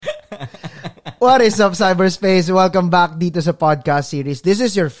What is up, cyberspace? Welcome back dito sa podcast series. This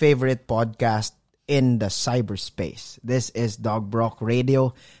is your favorite podcast in the cyberspace. This is Dougbrock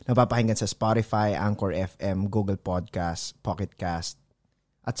Radio. Napapakinggan sa Spotify, Anchor FM, Google Podcasts, Pocket Cast,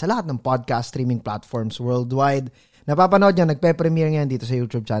 at sa lahat ng podcast streaming platforms worldwide. Napapanood nyo, nagpe-premiere ngayon dito sa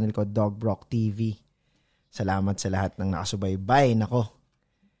YouTube channel ko, Dougbrock TV. Salamat sa lahat ng nakasubaybay. Nako,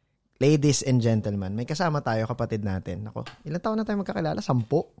 ladies and gentlemen, may kasama tayo, kapatid natin. Nako, ilang taon na tayo magkakilala?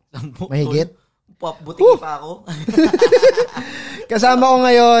 10? Mahigit? Buti pa ako. Kasama ko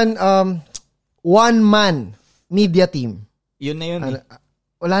ngayon, one-man media team. Yun na yun.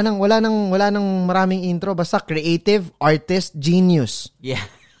 Wala nang maraming intro. Basta creative, artist, genius. Yeah.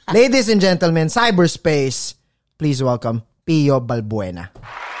 Ladies and gentlemen, cyberspace, please welcome Pio Balbuena.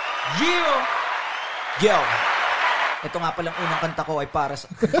 Yo! Ito nga palang unang kanta ko ay para sa...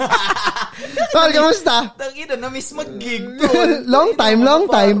 Tol, kamusta? Tangina, na-miss mag-gig. long time.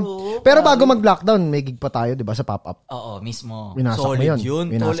 Pero bago mag-lockdown, may gig pa tayo, di ba, sa pop-up? Oo, mismo. Winasak solid mo yun.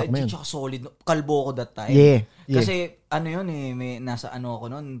 Winasak mo yun. Tsaka solid. Kalbo ko that time. Yeah. Kasi ano yun may nasa ano ako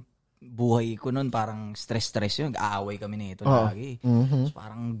nun, buhay ko nun, parang stress yun. Aaway kami nito lagi. Mm-hmm. So,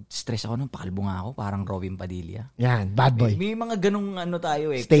 parang stress ako nun, pakalbo nga ako, parang Robin Padilla. Yan, bad boy. May mga ganung ano tayo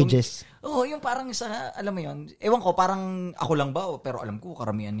eh. Stages. Yung parang sa, alam mo yun, ewan ko, parang ako lang ba, pero alam ko,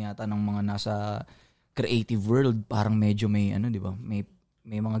 karamihan yata ng mga nasa creative world, parang medyo may, ano, di ba, may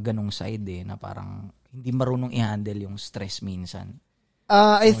mga ganong side eh, na parang hindi marunong i-handle yung stress minsan.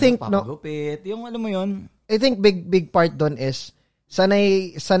 I think, papagupit, yung alam mo yun. I think big part doon is,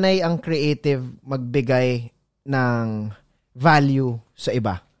 sanay ang creative magbigay ng value sa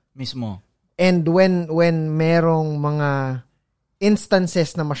iba. Mismo. And when merong mga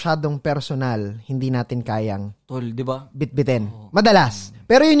instances na masyadong personal, hindi natin kayang Tol, di ba? bitbitin. Madalas.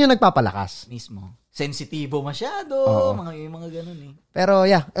 Pero yun yung nagpapalakas. Mismo. Sensitibo masyado. Mga ganun eh. Pero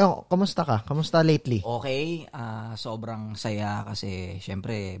yeah, kamusta ka? Kamusta lately? Okay. Sobrang saya kasi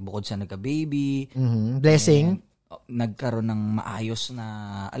syempre bukod sa nagka-baby. Blessing. Nagkaroon ng maayos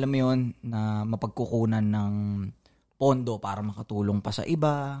na, alam mo yun, na mapagkukunan ng pondo para makatulong pa sa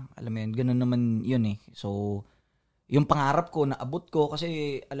iba. Alam mo yun, ganun naman yun eh. So, yung pangarap ko, naabot ko,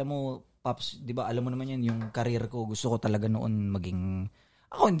 kasi alam mo, Paps, di ba, alam mo naman yan, yung career ko, gusto ko talaga noon maging,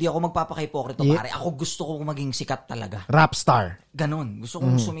 hindi ako magpapaka-hipokrito, pare. Ako gusto ko maging sikat talaga. Rap star. Ganon. Gusto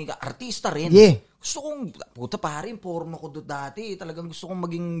kong sumika. Artista rin. Yeah. Gusto kong, puta pare, porno ko dati. Talagang gusto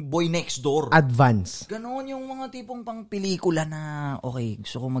kong maging boy next door. Advance. Ganon yung mga tipong pang pelikula na, okay,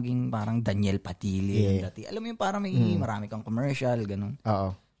 gusto kong maging parang Daniel Patili. Dati. Alam mo yung parang may marami kang commercial, ganon.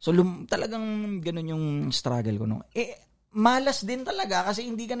 Oo. So, talagang ganon yung struggle ko. No? Malas din talaga kasi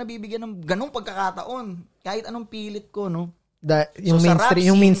hindi ka nabibigyan ng ganong pagkakataon. Kahit anong pilit ko, no? Yung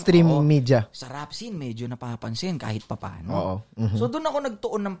mainstream media. Sa rap scene, medyo napapansin kahit papano. Oo. Mm-hmm. So, doon ako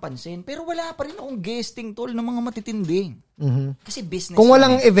nagtuon ng pansin. Pero wala pa rin akong guesting, tol, ng mga matitindi. Kasi business. Kung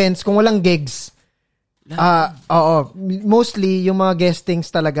walang events, kung walang gigs, mostly, yung mga guestings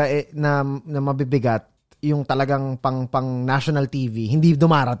talaga na mabibigat, yung talagang pang national TV, hindi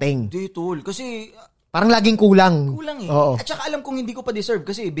dumarating. Hindi, tol. Kasi parang laging kulang. Kulang eh. Oo. At saka alam kong hindi ko pa deserve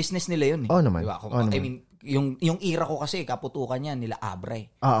kasi business nila yun eh. Oo naman. Diba? I mean, yung era ko kasi, kaputukan yan, nila Abray.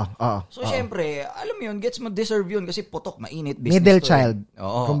 So, syempre, alam mo yun, gets mo deserve yun kasi putok, mainit, business. Middle to, child.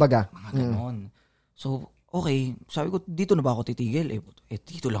 Oo. Kumbaga. Mga ganon. So, okay, sabi ko, dito na ba ako titigil?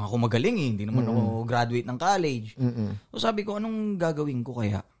 Dito lang ako magaling eh. Hindi naman ako graduate ng college. So, sabi ko, anong gagawin ko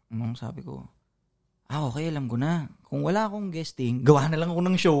kaya? Sabi ko, okay, alam ko na. Kung wala akong guesting, gawa na lang ako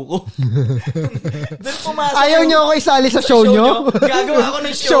ng show ko. Ayaw niyo ako isali sa show niyo? Gagawa ako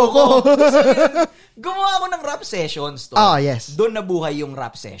ng show ko. Gumawa ako ng rap sessions. Yes. Doon nabuhay yung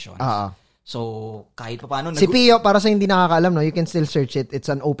rap sessions. So, kahit pa paano. Si Pio, para sa hindi nakakaalam, no, you can still search it.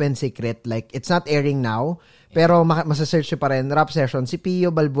 It's an open secret. Like, it's not airing now. Pero masasearch nyo pa rin. Rap session. Si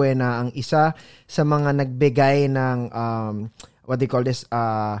Pio Balbuena ang isa sa mga nagbigay ng, what they call this,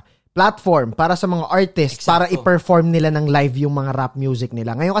 platform para sa mga artists. Exacto. Para i-perform nila ng live yung mga rap music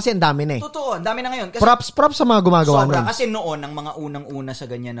nila. Ngayon kasi ang dami na eh. Totoo, ang dami na ngayon. Kasi props sa mga gumagawa nun. Kasi noon, ang mga unang-una sa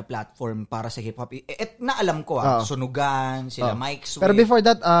ganyan na platform para sa hip-hop, na alam ko Sunugan, sila Mike Swift. Pero before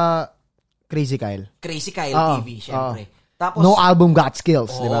that, Crazy Kyle TV, syempre. Tapos, No Album Got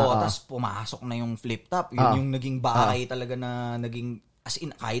Skills, di ba? Tapos pumasok na yung flip top. Yun yung naging bahay talaga na naging as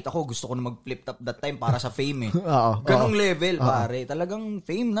in, kahit ako, gusto ko na mag-flip top that time para sa fame eh. Ganong level, pare. Talagang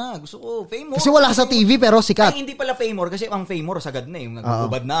fame na. Gusto ko, fame more. Kasi wala sa TV, pero sikat. Ay, hindi pala fame more. Kasi ang fame more, sagad na eh. Yung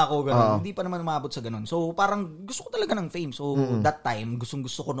nag-ubad na ako, ganon. Hindi pa naman umabot sa ganon. So, parang gusto ko talaga ng fame. So, that time, gusto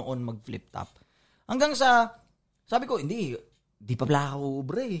ko noon mag-flip top. Hanggang sa, sabi ko, hindi pa pala ako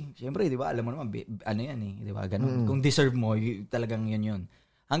ubre eh. Siyempre, di ba, alam mo naman, ano yan eh. Di ba, ganon. Kung deserve mo, talagang yun.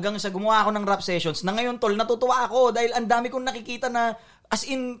 Hanggang sa gumawa ako ng rap sessions na ngayon, tol, natutuwa ako dahil ang dami kong nakikita na as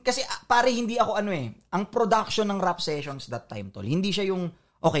in, kasi pare hindi ako ang production ng rap sessions that time, tol. Hindi siya yung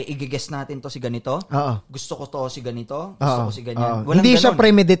okay, i-guess natin to si ganito. Gusto ko to si ganito. Gusto ko si ganyan. Hindi siya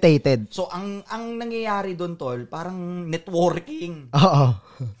premeditated. So, ang nangyayari doon, tol, parang networking.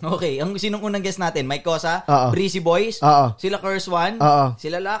 Okay, ang sinong unang guess natin? Mike Cosa, Breezy Boys, sila Curse One,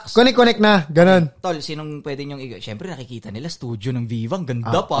 sila Lux. Connect na, ganun. Tol, sinong pwede nyong Siyempre, nakikita nila studio ng Viva. Ang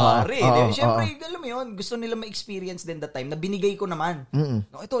ganda, pare. Siyempre, alam mo yun, gusto nila ma-experience din that time na binigay ko naman.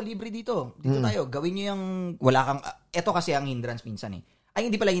 No, ito, libre dito. Dito tayo. Gawin nyo yung wala kang... Ito kasi ang hindrance minsan Ay,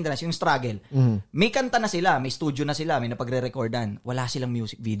 hindi pala hindrance, yung struggle. May kanta na sila, may studio na sila, may napagre-recordan. Wala silang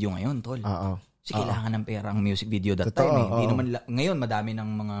music video ngayon, tol. Kasi kailangan ng pera ang music video that time. Hindi naman, ngayon, madami ng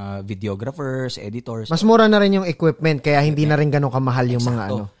mga videographers, editors. Mas mura na rin yung equipment, kaya hindi na rin ganun kamahal yung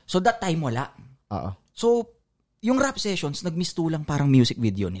mga ano. So, that time, wala. So, yung rap sessions, nagmistulang parang music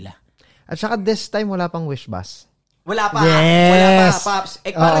video nila. At saka this time, wala pang wish bus. Wala pa. Yes. Wala pa, Paps.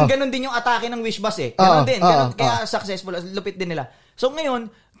 Parang ganun din yung atake ng wish bus Ganun din. Kaya successful. Lupit din nila. So ngayon,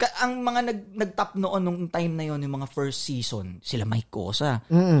 ang mga nag-top noon nung time na yon, yung mga first season, sila Mike Cosa.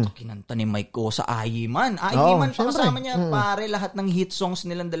 Kinanta ni Mike Cosa, Ayiman. Ayiman, pakasama niya, pare, lahat ng hit songs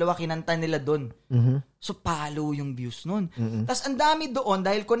nilang dalawa, kinanta nila doon. So, palo yung views nun. Tapos, ang dami doon,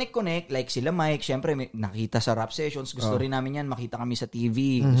 dahil connect, like sila Mike, syempre, nakita sa rap sessions, gusto rin namin yan, makita kami sa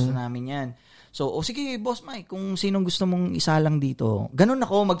TV, gusto namin yan. So, sige, Boss Mike, kung sinong gusto mong isalang dito. Ganun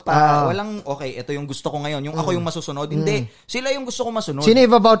ako, walang, okay, ito yung gusto ko ngayon, yung ako yung masusunod. Hindi, sila yung gusto ko masunod. Sino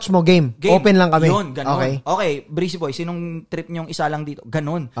i-vouch mo? Game. Open lang kami. Yun, ganun. Okay, Breezy Boy, sinong trip nyong isalang dito?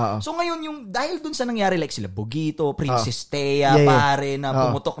 Ganun. So, ngayon, dahil dun sa nangyari, like sila Bugito, Princess Thea, pare, na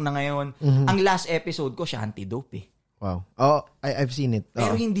pumutok na ngayon. Ang last episode ko, siya antidope Wow. I've seen it.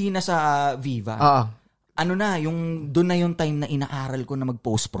 Pero hindi na sa Viva. Ano na, doon na yung time na inaaral ko na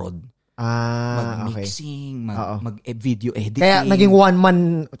mag-post-prod. Mag-mixing, mag-video editing. Kaya naging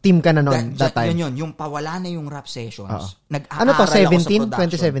one-man team ka na noon that time. Yun. Yung pawala na yung rap sessions. Ano to, 17?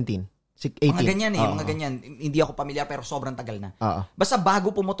 2017? 18? Mga ganyan mga ganyan. Hindi ako pamilyar pero sobrang tagal na. Basta bago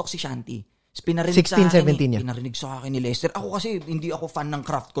pumutok si Shanty. 16, 17 niya. Pinarinig sa akin ni Lester. Ako kasi, hindi ako fan ng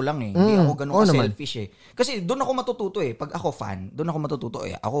craft ko lang Hindi ako ganun ka-selfish Kasi doon ako matututo Pag ako fan, doon ako matututo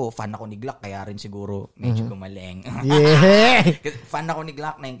Ako, fan ako ni Glock, kaya rin siguro medyo gumaling. Fan ako ni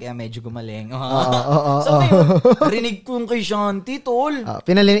Glock na kaya medyo gumaling. So, rinig ko yung kay Shanty, tol.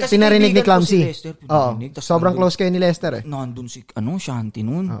 Pinarinig ni Clumsy. Sobrang close kayo ni Lester Nandun si, Shanty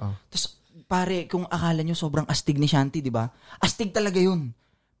nun. Tapos, pare, kung akala nyo sobrang astig ni Shanty, di ba? Astig talaga yun.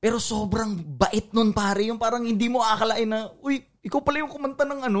 Pero sobrang bait nun, pare. Yung parang hindi mo akalain na, uy, ikaw pala yung kumanta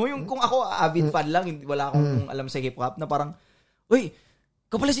ng yung kung ako avid fan lang, wala akong alam sa hip-hop, na parang, uy,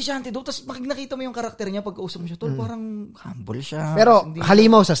 ikaw pala si Shanty do. Tapos nakita mo yung karakter niya pagkausap mo siya, tol, parang humble siya. Pero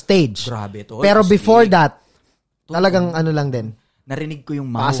halimaw sa stage. Grabe, tol. Pero before that, talagang lang din. Narinig ko yung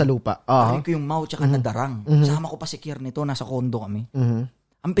Mau. Sa lupa. Narinig ko yung Mau tsaka nadarang. Sama ko pa si Kier nito, nasa condo kami.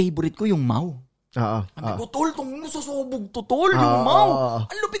 Ang favorite ko yung Mau. Sabi ko, tol, itong susubog to, tol, yung Mau.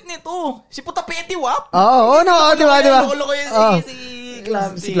 Ang lupit nito. Si Puta Petty Wap. Diba? Lolo ko yun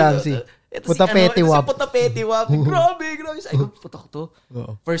si Clumsy. Puta Petty Wap. Si Puta Petty Wap. Grabe. Sabi ko, putok to.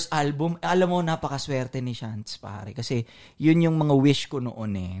 First album. Alam mo, napakaswerte ni Shants, pare. Kasi yun yung mga wish ko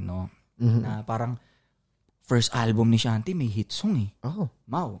noon no? Na parang, first album ni Shanty, may hit song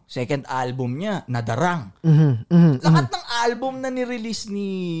Mau. Second album niya, Nadarang. Lahat ng album na ni-release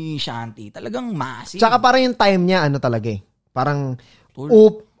ni Shanty, talagang massive. Tsaka parang yung time niya, talaga Parang,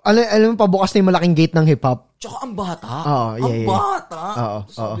 alam mo, pabukas na yung malaking gate ng hip-hop. Tsaka ang bata. Bata.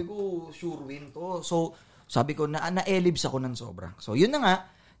 Sabi ko, sure win to. So, sabi ko, na-elibs ako ng sobra. So, yun na nga,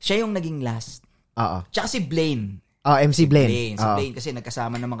 siya yung naging last. Tsaka si Blaine. MC Blaine. Si Blaine kasi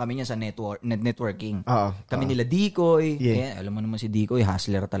nagkasama naman kami niya sa networking. Kami nila Dikoy. Alam mo naman si Dikoy,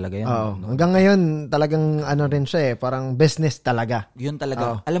 hustler talaga yan. Hanggang ngayon, talagang rin siya parang business talaga. Yun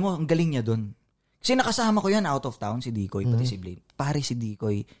talaga. Alam mo, ang galing niya dun. Kasi nakasama ko yan out of town, si Dikoy, pati si Blaine. Pare si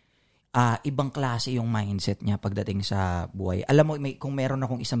Dikoy, ibang klase yung mindset niya pagdating sa buhay. Alam mo, kung meron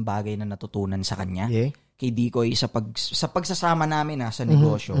akong isang bagay na natutunan sa kanya, kay Dikoy, sa pagsasama namin sa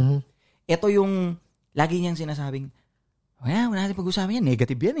negosyo, ito yung lagi niyang sinasabing, wala natin pag-usapan yan,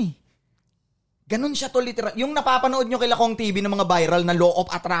 negative yan Ganon siya to literal. Yung napapanood nyo kay Lakong TV ng mga viral na law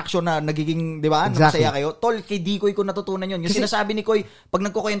of attraction na nagiging, di ba, exactly. Masaya kayo. Tol, kay Dikoy ko natutunan yun. Yung sinasabi ni Koy, pag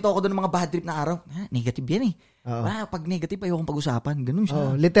nagkukwento ako doon ng mga bad trip na araw, negative yan pag negative, ayaw kong pag-usapan. Ganon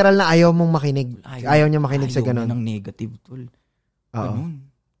siya. Literal na ayaw mong makinig. Ayaw niya makinig sa ganon. Ayaw ng negative, tol. Ganon.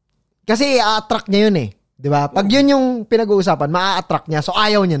 Kasi i-attract niya yun di ba? Pag yun yung pinag-uusapan, maa-attract niya. So,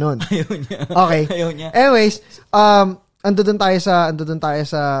 ayaw niya nun. Ayaw niya. Okay. Ayaw niya. Anyways, ando doon tayo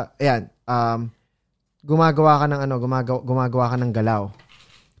sa ayan, gumagawa ka ng galaw.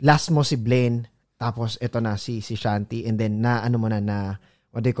 Last mo si Blaine, tapos ito na si Shanti, and then na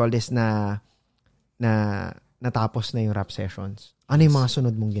what do you call this, na natapos na yung rap sessions. Ano yung mga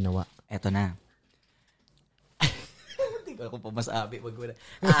sunod mong ginawa? Eto na. Hindi ko pa masabi. Wag mo na.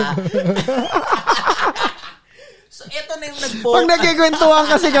 So, eto na yung Pag nagkikwentuhan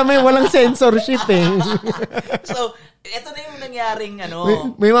kasi kami, walang censorship eh. So, eto na yung nangyaring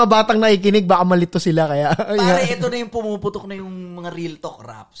May mga batang nakikinig, baka malito sila kaya. Pare, eto na yung pumuputok na yung mga real talk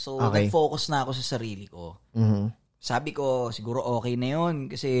rap. So, Okay. nag-focus na ako sa sarili ko. Mhm. Sabi ko, siguro okay na yun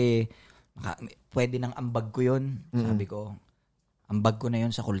kasi pwede nang ambag ko yun. Sabi ko, ambag ko na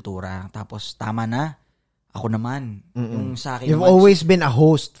yun sa kultura. Tapos, tama na. Ako naman. Yung sa akin You've naman, always been a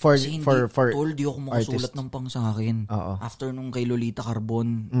host for told di ako makasulat ng pang sa akin. Oo. After nung kay Lolita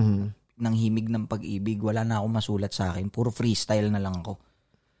Carbon, ng Himig ng Pag-ibig, wala na akong masulat sa akin. Puro freestyle na lang ako.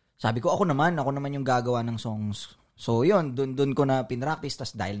 Sabi ko, ako naman yung gagawa ng songs. So, yun, dun ko na pinractice.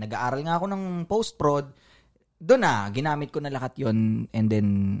 Tas dahil nag-aaral nga ako ng post-prod, doon na, ginamit ko na lahat yun. And then,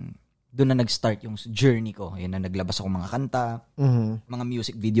 doon na nag-start yung journey ko. Yun na, naglabas ako mga kanta, mga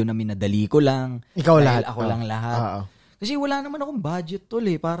music video na minadali ko lang. Ikaw dahil lahat. ako lang lahat. Kasi wala naman akong budget tol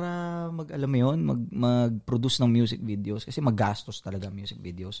para mag-produce ng music videos. Kasi maggastos talaga music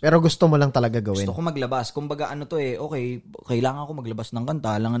videos. Pero gusto mo lang talaga gawin. Gusto ko maglabas. Kumbaga okay, kailangan ko maglabas ng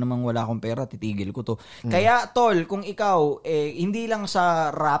kanta. Lang namang wala akong pera, titigil ko to. Kaya tol, kung ikaw, hindi lang sa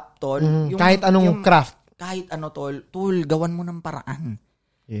rap tol. Kahit anong craft. Kahit tol, gawan mo ng paraan.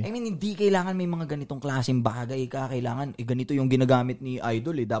 Yeah. I mean, hindi kailangan may mga ganitong klaseng bagay ka. Kailangan, ganito yung ginagamit ni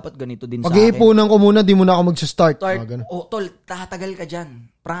Idol eh. Dapat ganito din sa akin. Pag-iipunan ko muna, di mo na ako mag-start. Tol, tatagal ka dyan.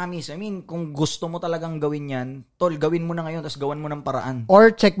 Promise. I mean, kung gusto mo talagang gawin yan, tol, gawin mo na ngayon, tapos gawan mo ng paraan.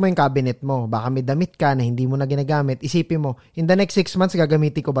 Or check mo yung cabinet mo. Baka may damit ka na hindi mo na ginagamit. Isipin mo, in the next 6 months,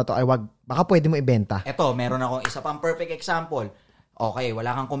 gagamitin ko ba to? Ay, wag. Baka pwede mo ibenta. Eto, meron akong isa pang perfect example. Okay,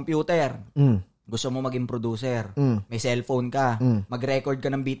 wala kang computer. Gusto mo maging producer, may cellphone ka, mag-record ka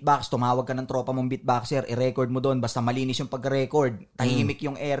ng beatbox, tumawag ka ng tropa mong beatboxer, i-record mo doon, basta malinis yung pag-record, tahimik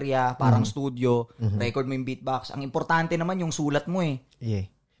yung area, parang studio, record mo yung beatbox. Ang importante naman yung sulat mo eh. Yeah.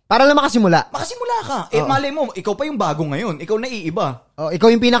 Para lang makasimula. Makasimula ka. Malay mo, ikaw pa yung bago ngayon, ikaw naiiba.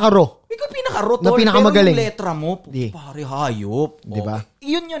 Ikaw yung pinaka-raw. Ikaw yung pinaka-raw, na pinakamagaling. Pero yung letra mo, pare hayop. Diba?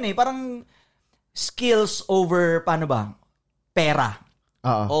 Yun eh, parang skills over, paano ba? Pera.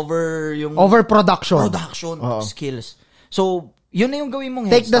 Over yung production skills. So, yun na yung gawin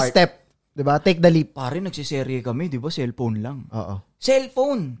mong take the step, 'di ba? Take the leap. Pare, nagsiserye kami, 'di ba? Cellphone lang.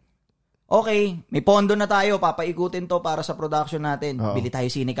 Cellphone. Okay, may pondo na tayo, papaikutin to para sa production natin. Bili tayo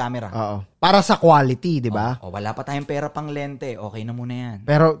sine camera. Para sa quality, 'di ba? Wala pa tayong pera pang lente. Okay na muna 'yan.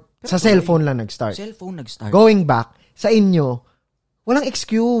 Pero sa cellphone lang nag-start. Going back sa inyo, walang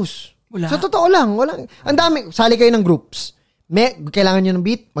excuse. Wala. Sa totoo lang, ang dami, sali kayo ng groups. Kailangan nyo ng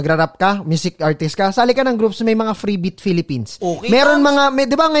beat, magra-rap ka, music artist ka, sali ka ng groups, may mga free beat Philippines. Okay, meron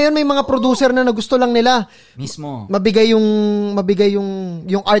di ba ngayon may mga producer na gusto lang nila mismo mabigay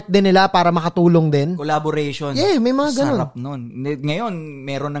yung art din nila para makatulong din. Collaboration. Yeah, may mga ganun. Sarap nun. Ngayon,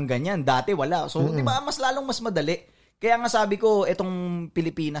 meron ng ganyan. Dati wala. So, di ba, mas madali. Kaya nga sabi ko, itong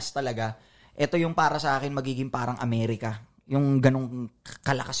Pilipinas talaga, ito yung para sa akin magiging parang Amerika. Yung ganong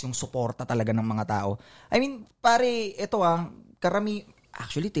kalakas yung suporta talaga ng mga tao. I mean, pare, ito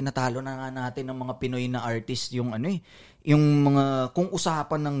actually, tinatalo na nga natin ng mga Pinoy na artist yung yung mga, kung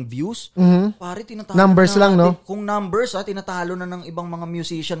usapan ng views, pare, tinatalo numbers na lang, natin. no? Kung numbers, tinatalo na ng ibang mga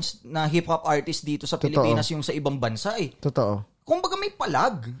musicians na hip-hop artist dito sa Pilipinas yung sa ibang bansa eh. Totoo. Kung baga may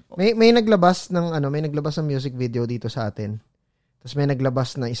palag. May naglabas ng music video dito sa atin. Tapos may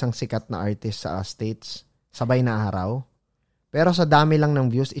naglabas na isang sikat na artist sa States. Sabay na araw. Pero sa dami lang ng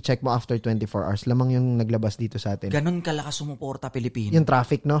views, i-check mo after 24 hours. Lamang yung naglabas dito sa atin. Ganon kalakas sumuporta Pilipino. Yung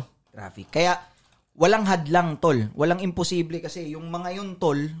traffic, no? Traffic. Kaya, walang hadlang, tol. Walang imposible kasi yung mga yun,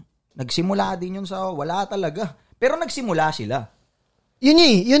 tol, nagsimula din yun sa wala talaga. Pero nagsimula sila.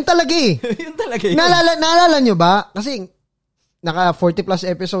 Yun talaga eh. Yun talaga yun. Naalala nyo ba? Kasi, naka 40 plus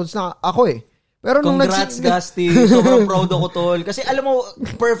episodes na ako eh. Pero congrats, Gasti. Sobrang proud ako, tol. Kasi alam mo,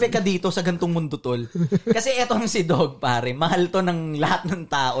 perfect ka dito sa gantong mundo, tol. Kasi etong si Dog, pare. Mahal to ng lahat ng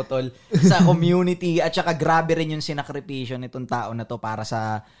tao, tol. Sa community. At saka grabe rin yung sinakripisyo nitong tao na to para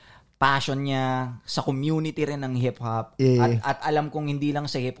sa passion niya, sa community rin ng hip-hop. Yeah. At alam kong hindi lang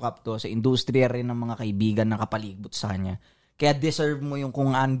sa hip-hop to, sa industriya rin ng mga kaibigan na kapalibot sa kanya. Kaya deserve mo yung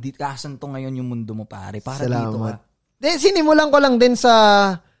kung kasan to ngayon yung mundo mo, pare. Para salamat. Dito ka. Sinimulan ko lang din sa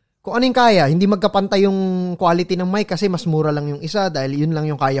kung anong kaya. Hindi magkapantay yung quality ng mic kasi mas mura lang yung isa dahil yun lang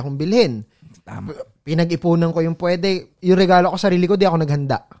yung kaya kong bilhin. Tama. pinag-ipunan ko yung pwede. Yung regalo ko sa sarili ko, di ako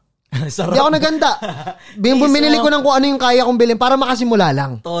naghanda. Sarap. Di ako naghanda. Binili ko ng kung ano yung kaya kong bilhin para makasimula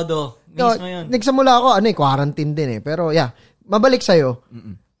lang. Todo. Mismo yun. Nagsimula ako, quarantine din eh. Pero yeah, mabalik sa'yo.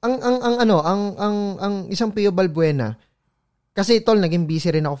 Ang isang Pio Balbuena, kasi tol, naging busy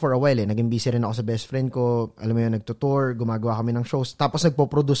rin ako for a while eh. Naging busy rin ako sa best friend ko. Alam mo yun, nagtutour, gumagawa kami ng shows. Tapos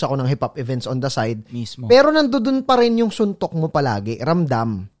nagpo-produce ako ng hip-hop events on the side. Mismo. Pero nandoon pa rin yung suntok mo palagi.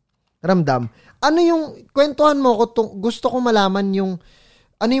 Ramdam. Ano yung, kwentuhan mo ko, gusto ko malaman yung,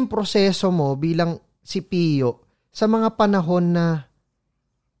 ano yung proseso mo bilang si Pio sa mga panahon na,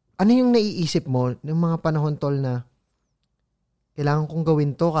 ano yung naiisip mo ng mga panahon, tol, na kailangan kong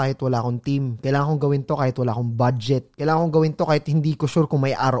gawin to kahit wala akong team. Kailangan kong gawin to kahit wala akong budget. Kailangan kong gawin to kahit hindi ko sure kung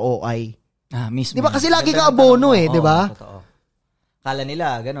may ROI. Mismo. Di ba? Kasi lagi ka abono eh, di ba? Totoo. Kala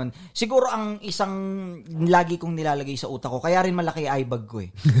nila, ganun. Siguro ang isang lagi kong nilalagay sa utak ko, kaya rin malaki eyebag ko eh.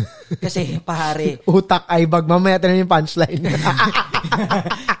 Kasi, pare. Utak, eyebag. Mamaya tayo yung punchline.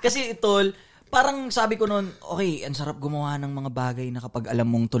 Kasi, tol, parang sabi ko noon, okay, ang sarap gumawa ng mga bagay na kapag alam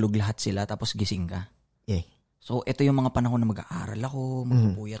mong tulog lahat sila tapos gising ka. Yeah. So, ito yung mga panahon na mag-aaral ako,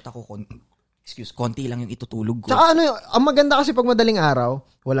 magpupuyat ako, konti lang yung itutulog ko. Tsaka ang maganda kasi pag madaling araw,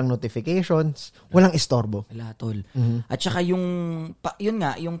 walang notifications, walang istorbo. Wala, tol. At saka yun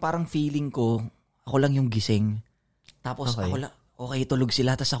nga, yung parang feeling ko, ako lang yung gising. Tapos ako lang, okay, tulog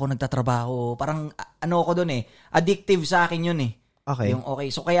sila, tapos ako nagtatrabaho. Parang, ako dun eh, addictive sa akin yun eh. Okay. Yung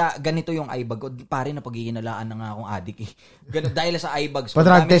okay. So, kaya ganito yung eyebag ko. Pare, na pagiginalaan na nga akong addict eh. Ganun, dahil sa eyebag. So,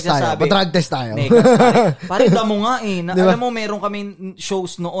 Pa-drug test tayo. Pare, damo nga eh. Diba? Alam mo, meron kami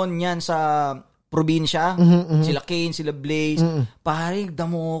shows noon yan sa probinsya. Sila Kane, sila Blaze. Pare,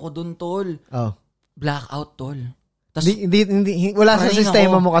 damo ako dun, tol. Oh. Blackout, tol. Tas, wala sa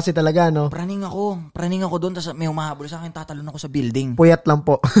sistema mo kasi talaga, no? Praning ako doon, tapos may humahabol sa akin, tatalon ako sa building. Puyat lang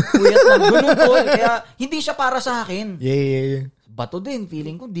po. Ganun po. Kaya, hindi siya para sa akin. Yeah. Bato din,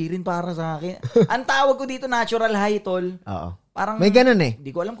 feeling ko, di rin para sa akin. Ang tawag ko dito, natural high, tol. Oo. Parang, may ganun eh.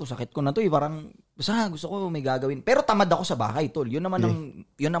 Hindi ko alam kung sakit ko na to eh. Parang, gusto ko may gagawin. Pero tamad ako sa bahay, tol. Yun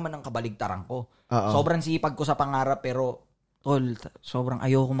naman ang kabaligtaran ko. Sobrang sipag ko sa pangarap, pero tol, sobrang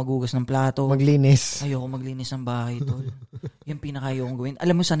ayoko maghugas ng plato. Maglinis. Ayoko maglinis ng bahay, tol. Yan pinaka-ayoko gawin.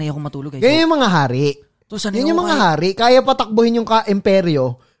 Alam mo, sanay ako matulog. Yan yung mga hari. Tol, yan yung mga hari. Kaya patakbuhin yung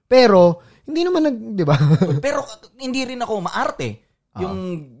imperyo. Pero, hindi naman di ba? Pero, hindi rin ako maarte. Yung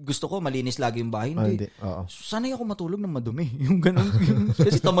gusto ko, malinis lagi yung bahay. Hindi. Sanay ako matulog ng madumi. Yung ganun.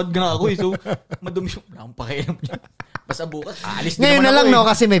 Kasi tamad nga ako eh. So, madumi yung wala akong pakialam. Basta bukas, aalis din ngayon naman na lang, ako, no?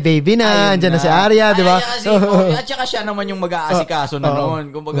 Kasi may baby na. Andyan na si Arya, di ba? At saka siya naman yung mag-aasikaso na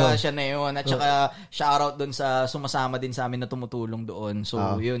noon. Kumbaga siya na yun. At saka shoutout doon sa sumasama din sa amin na tumutulong doon. So,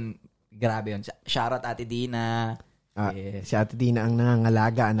 yun. Grabe yun. Shoutout Ate Dina. Yes. Si Ate Dina ang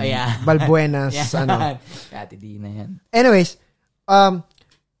nangangalaga. Balbuenas. Si Ate Dina yan. Anyways,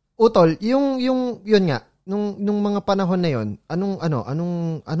 Utol, yun nga, nung mga panahon na yun,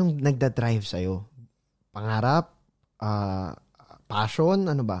 anong nagda-drive sa'yo? Pangarap?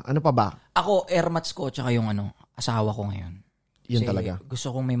 Passion? Ano ba? Ano pa ba? Ako, airmats ko, tsaka yung asawa ko ngayon. Yun kasi talaga. Gusto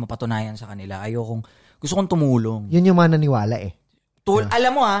kong may mapatunayan sa kanila. Gusto kong tumulong. Yun yung mananiwala eh.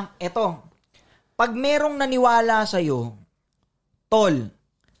 Alam mo eto, pag merong naniwala sa'yo, tol,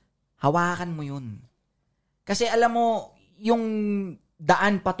 hawakan mo yun. Kasi alam mo, yung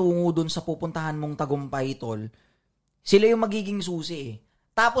daan patungo dun sa pupuntahan mong tagumpay, tol, sila yung magiging susi eh.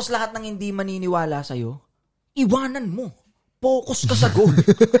 Tapos lahat ng hindi maniniwala sa'yo, iwanan mo. Focus ka sa goal.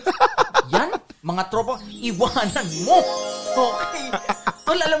 Yan, mga tropa, iwanan mo. Okay.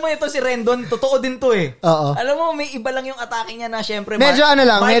 Tol, alam mo ito si Rendon, totoo din to eh. Oo. Alam mo, may iba lang yung atake niya na syempre, medyo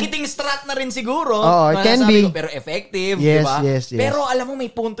marketing strat na rin siguro. Oo, it can be. Pero effective, yes, di ba? Yes. Pero alam mo, may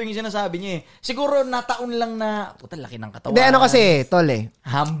punto yung sinasabi niya eh. Siguro nataon lang na, puta, laki ng katawan. Hindi, kasi, tol eh.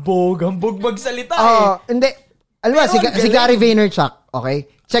 Hambog magsalita Hindi. Alam mo, si Gary Vaynerchuk, okay?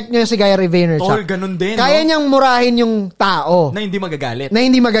 Check nyo si Gary Vaynerchuk. Tol, ganun din, kaya niyang murahin yung tao. Na hindi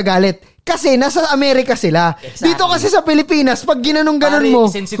magagalit. Kasi nasa Amerika sila. Exactly. Dito kasi sa Pilipinas, pag ginanong-ganon mo.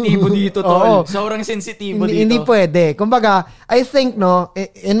 Sensitibo dito, tol. Sobrang sensitibo dito. Hindi pwede. Kumbaga, I think,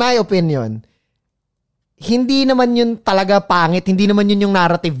 in my opinion, hindi naman yun talaga pangit. Hindi naman yun yung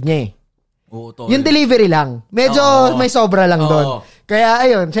narrative niya eh. Oo, tol. Yung delivery lang. Medyo may sobra lang doon. Kaya,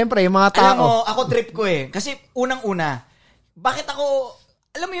 ayun, syempre, yung mga tao. Alam mo, ako trip ko eh. Kasi, unang-una, bakit ako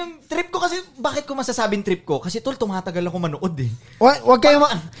Alam mo yung trip ko kasi, bakit ko masasabing trip ko? Kasi tol, tumatagal ako manood eh. Wag kayo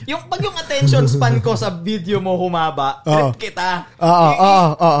pag yung attention span ko sa video mo humaba, trip kita.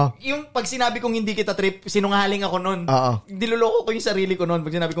 Yung pag sinabi kong hindi kita trip, sinungaling ako nun. Diloloko ko yung sarili ko nun.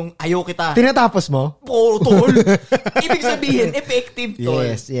 Pag sinabi kong ayaw kita. Tinatapos mo? Oo, tol. Ibig sabihin, effective, tol.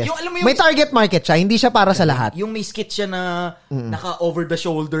 Yes. Yung, alam mo yung, may target market siya, hindi siya para sa lahat. Yung may skit siya na naka over the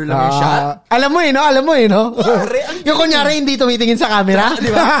shoulder lang yung shot. Alam mo eh, no? Yung kunyari hindi tumitingin sa camera. Di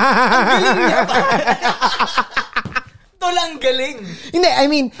ba? Ang galing niya. Tol, ang galing. Hindi, I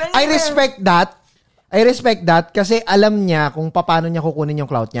mean, I respect that kasi alam niya kung paano niya kukunin yung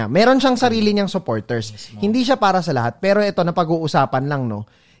clout niya. Meron siyang sarili niyang supporters. Mismo. Hindi siya para sa lahat. Pero ito, na pag-uusapan lang, no?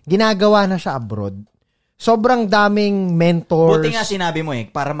 Ginagawa na siya abroad. Sobrang daming mentors. Buti nga sinabi mo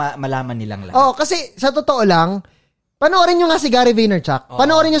para malaman nilang lahat. Kasi sa totoo lang, panoorin nyo nga si Gary Vaynerchuk.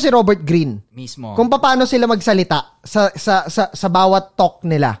 Panoorin nyo si Robert Greene. Mismo. Kung paano sila magsalita sa bawat talk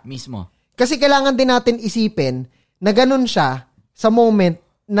nila. Mismo. Kasi kailangan din natin isipin na ganun siya sa moment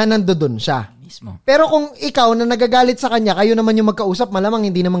na nandoon siya. Mismo. Pero kung ikaw na nagagalit sa kanya, kayo naman yung magkausap, malamang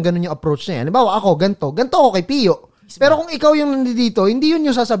hindi naman ganun yung approach niya. Halimbawa, ako, ganto ako kay Pio. Mismo. Pero kung ikaw yung nandito, hindi yun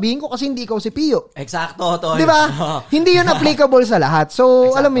yung sasabihin ko kasi hindi ikaw si Pio. Eksakto, tol. Di ba? Hindi yun applicable sa lahat.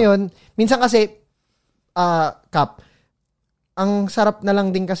 So, alam mo yun, minsan kasi, Kap, ang sarap na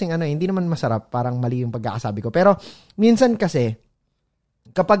lang din kasing hindi naman masarap, parang mali yung pagkakasabi ko. Pero, minsan kasi,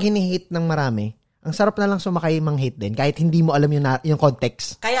 kapag hinihit ng marami, ang sarap na lang sumakay mang-hate din, kahit hindi mo alam yung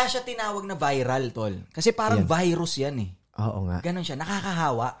context. Kaya siya tinawag na viral, tol. Kasi parang virus yan eh. Oo nga. Ganon siya,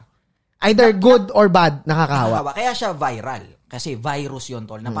 nakakahawa. Either good or bad, nakakahawa. Kaya siya viral. Kasi virus yon,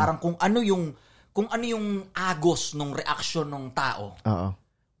 tol. Na parang kung ano yung agos ng reaksyon ng tao. Oo.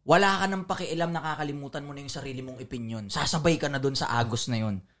 Wala ka nang pakialam, nakakalimutan mo na yung sarili mong opinion. Sasabay ka na doon sa agos na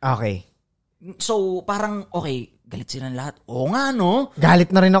yun. Okay. So, parang, okay, galit silang lahat. Oo nga, no? Galit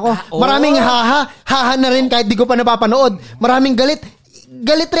na rin ako. Maraming haha na rin kahit di ko pa napapanood. Maraming galit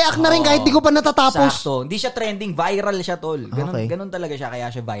react na rin kahit di ko pa natatapos. Sakto. Hindi siya trending, viral siya, tol. Ganun talaga siya, kaya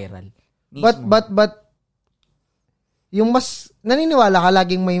siya viral. Mismo. But, yung mas, naniniwala ka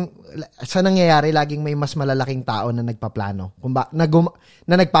sa nangyayari, laging may mas malalaking tao na nagpaplano.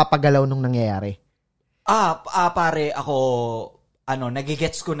 Na nagpapagalaw nung nangyayari. Pare, ako,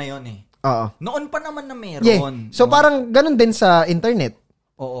 nagigets ko na yun eh. Oo. Noon pa naman na meron. Yeah. So parang ganun din sa internet.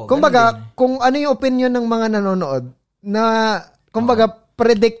 Oo. Kumbaga, kung ano yung opinion ng mga nanonood, na, kumbaga,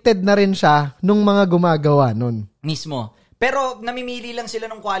 predicted na rin siya nung mga gumagawa nun. Mismo. Pero namimili lang sila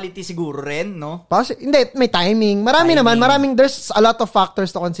ng quality siguro rin, no? Hindi, may timing. There's a lot of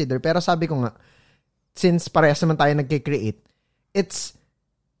factors to consider. Pero sabi ko nga, since parehas naman tayo nagkikreate,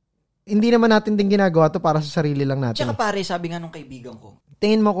 hindi naman natin din ginagawa to para sa sarili lang natin. Tsaka pare, sabi nga nung kaibigan ko,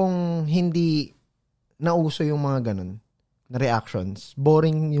 tingin mo kung hindi nauso yung mga ganun na reactions,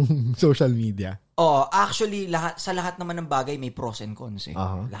 boring yung social media. Actually, sa lahat naman ng bagay may pros and cons eh.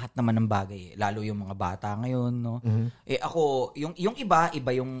 Uh-huh. Lahat naman ng bagay, lalo yung mga bata ngayon, no. Uh-huh. Ako, yung iba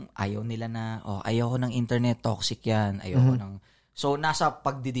yung ayaw nila na, ayaw ko ng internet, toxic yan, ayaw ko ng. So nasa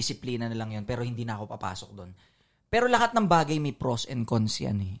pagdidisiplina na lang yun, pero hindi na ako papasok doon. Pero lahat ng bagay may pros and cons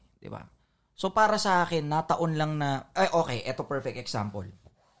yan eh, 'di ba? So para sa akin, nataon lang na okay, eto perfect example.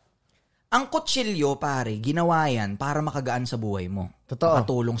 Ang kutsilyo, pare, ginawa yan para makagaan sa buhay mo. Totoo.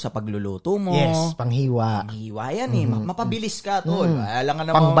 Makatulong sa pagluluto mo. Yes, panghiwa. Panghiwa yan eh. Mapabilis ka, tol.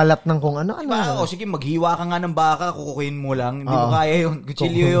 Pangbalat ng kung ano. Sige, maghiwa ka nga ng baka, kukukuhin mo lang. Hindi mo kaya yun.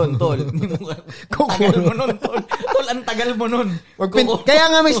 Kutsilyo yun, tol. Tagal mo nun, tol. Tol, ang tagal mo nun.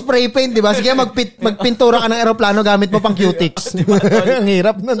 Kaya nga may spray paint, di ba? Sige, magpintura ka ng aeroplano gamit mo pang Q-tics. Diba, ang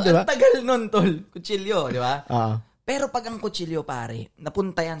hirap nun, di ba? Ang tagal nun, tol. Kutsilyo, di ba? Pero pag ang kutsilyo, pare,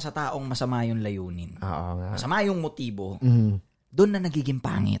 napunta yan sa taong masama yung layunin. Oo nga. Masama yung motibo. Doon na nagiging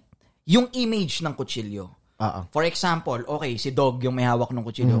pangit. Yung image ng kutsilyo. For example, okay, si Dog yung may hawak ng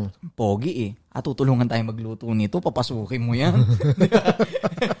kutsilyo. Pogi eh. Tutulungan tayo magluto nito. Papasukin mo yan.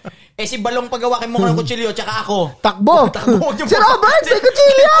 Si Balong pagawakin mo ng kutsilyo, tsaka ako. Takbo! Si Robert, may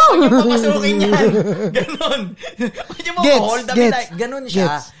kutsilyo! Yung papasukin yan. Ganon. Ganon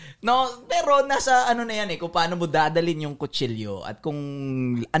siya. No, pero nasa na yan eh, kung paano mo dadalin yung kutsilyo at kung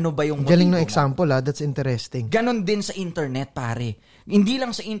ano ba yung motibo. Galing ng example that's interesting. Ganon din sa internet, pare. Hindi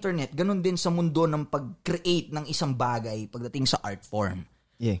lang sa internet, ganon din sa mundo ng pag-create ng isang bagay pagdating sa art form.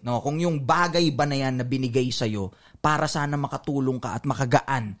 Yeah. No, kung yung bagay ba na yan na binigay sa'yo para sana makatulong ka at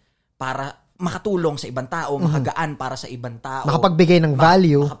makagaan, para makatulong sa ibang tao, makagaan para sa ibang tao. Makapagbigay ng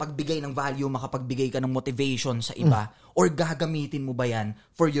value. Makapagbigay ka ng motivation sa iba. Or gagamitin mo ba yan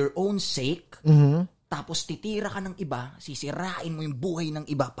for your own sake? Tapos titira ka ng iba, sisirain mo yung buhay ng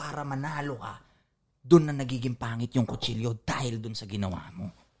iba para manalo ka. doon na nagiging pangit yung kutsilyo dahil doon sa ginawa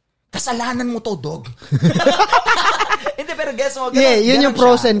mo. Kasalanan mo to, dog. Hindi, pero guess mo. Yun yung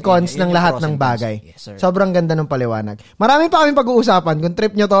pros and cons ng lahat ng bagay. Yes, sobrang ganda ng paliwanag. Marami pa kaming pag-uusapan. Kung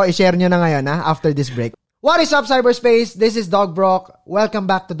trip nyo to, i-share nyo na ngayon after this break. What is up, cyberspace? This is Dougbrock. Welcome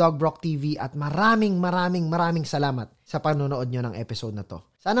back to Dougbrock TV at maraming salamat sa panonood nyo ng episode na to.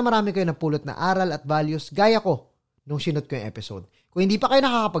 Sana marami kayo napulot na aral at values gaya ko nung sinut ko yung episode. Kung hindi pa kayo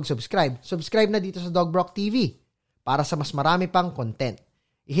nakakapag-subscribe, subscribe na dito sa Dougbrock TV para sa mas marami pang content.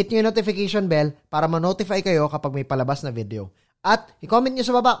 I-hit nyo yung notification bell para ma-notify kayo kapag may palabas na video. At i-comment nyo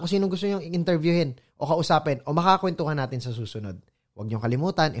sa baba kung sino gusto nyo interviewin o kausapin o makakwentuhan natin sa susunod. Huwag nyo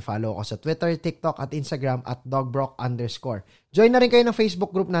kalimutan, i-follow ako sa Twitter, TikTok at Instagram at Dougbrock_. Join na rin kayo ng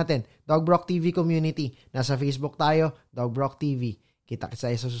Facebook group natin, Dougbrock TV Community. Nasa Facebook tayo, Dougbrock TV.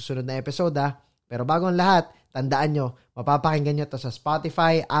 Kita-kita sa susunod na episode Pero bago ang lahat, tandaan nyo, mapapakinggan nyo to sa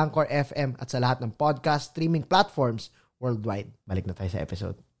Spotify, Anchor FM at sa lahat ng podcast streaming platforms worldwide. Balik na tayo sa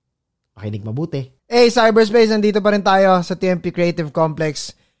episode. Makinig mabuti. Hey, cyberspace! Nandito pa rin tayo sa TMP Creative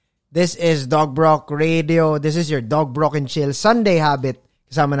Complex. This is Dougbrock Radio. This is your Dougbrock and Chill Sunday habit.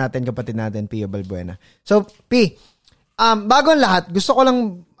 Kasama natin, kapatid natin, Pio Balbuena. So, P, bago ang lahat, gusto ko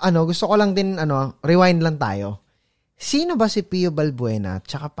lang din, rewind lang tayo. Sino ba si Pio Balbuena?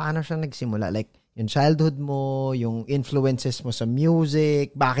 Tsaka paano siya nagsimula? Like, yung childhood mo, yung influences mo sa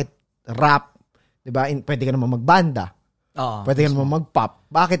music, bakit rap? Diba? Pwede ka naman magbanda. Pwede ka naman mag-pop.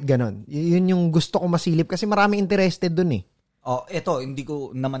 Bakit ganon? Yun yung gusto ko masilip kasi maraming interested dun eh. Eto, hindi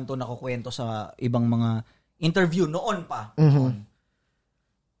ko naman to nakukwento sa ibang mga interview noon pa. Mm-hmm.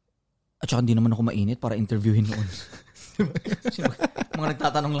 At saka hindi naman ako mainit para interviewin noon. Mga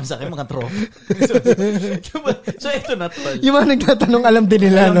nagtatanong lang sa akin, mga troll. So, ito na to. Yung mga nagtatanong, alam din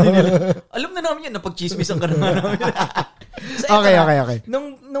nila, no? Alam na namin yan, napag-chismisan ka na namin. So, okay.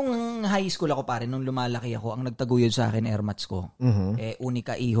 Nung high school ako, pare, nung lumalaki ako, ang nagtaguyod sa akin, airmats ko. Mm-hmm.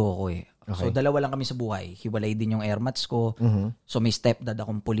 Unika iho ko eh. Okay. So, dalawa lang kami sa buhay. Hiwalay din yung airmats ko. Mm-hmm. So, may stepdad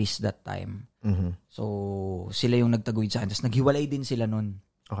akong police that time. Mm-hmm. So, sila yung nagtaguyod sa akin. Tapos, naghiwalay din sila nun.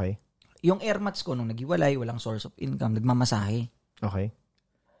 Okay. Yung airmats ko, nung naghiwalay, walang source of income, nagmamasahe. Okay.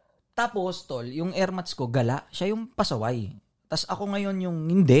 Tapos, tol, yung airmats ko, gala. Siya yung pasaway. Tapos, ako ngayon yung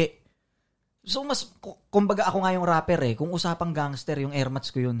hindi. So, kumbaga ako nga yung rapper eh. Kung usapang gangster, yung airmats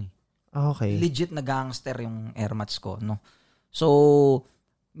ko yun eh. Okay. Legit na gangster yung airmats ko, no? So,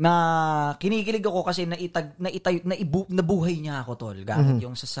 kinikilig ako kasi nabuhay niya ako, tol. Gamit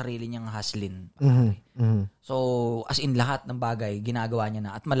yung sa sarili niyang hustlin. Mm-hmm. So, as in lahat ng bagay, ginagawa niya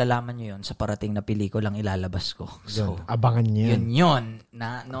na. At malalaman niyo yun sa parating na pelikulang ilalabas ko. So, abangan niyo yun. Yun.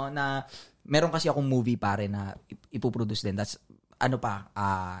 Na meron kasi akong movie, pare, na ipoproduce din. That's,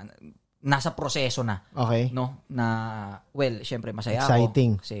 nasa proseso na. Okay. No? Na, well, syempre, masaya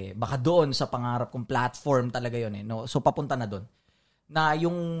exciting. ako. Kasi baka doon sa pangarap kong platform talaga yun eh. No? So, papunta na doon. Na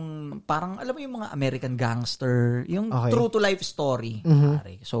yung, parang, alam mo yung mga American gangster, yung true to life story. Mm-hmm.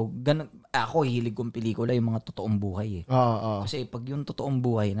 Pare. So, ako, hilig kong pelikula, yung mga totoong buhay eh. Kasi pag yung totoong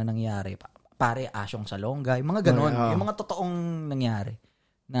buhay na nangyari, pare, asyong salonga, yung mga ganon. Yung mga totoong nangyari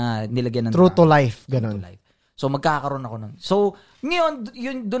na nilagyan ng true to life, ganon. So, magkakaroon ako nun. So, ngayon,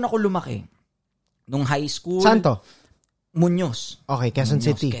 doon ako lumaki. Nung high school. Saan to? Muñoz. Okay, Quezon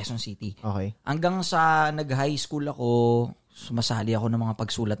City. Okay. Hanggang sa nag-high school ako, sumasali ako ng mga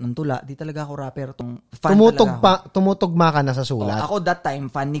pagsulat ng tula. Di talaga ako rapper. Tumutugma ka na sa sulat? Ako that time,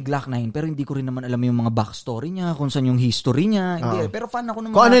 fan ni Glock 9, pero hindi ko rin naman alam yung mga backstory niya, kung saan yung history niya. Hindi, pero fan ako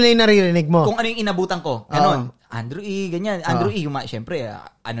ng mga... Kung ano lang yung naririnig mo? Kung ano yung inabutan ko. Ganon. Andrew E., ganyan. Andrew E., syempre,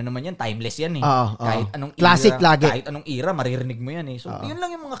 ano naman yan, timeless yan eh. Kahit anong classic era, lagi. Kahit anong era, maririnig mo yan eh. So, yun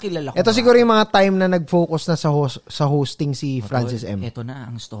lang yung mga kilala ko. Ito siguro yung mga time na nag-focus na sa hosting si Francis M. Ito na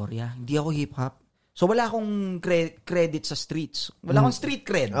ang storya. Hindi ako hip-hop. So, wala akong credit sa streets. Wala akong street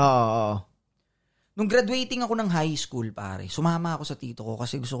cred. Nung graduating ako ng high school, pare, sumama ako sa tito ko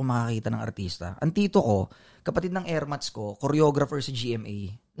kasi gusto ko makakita ng artista. Ang tito ko, kapatid ng airmats ko, choreographer sa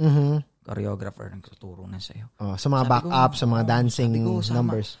GMA. Mm-hmm. Choreographer, nagtuturo na sa'yo. Sa mga back-up, sa mga dancing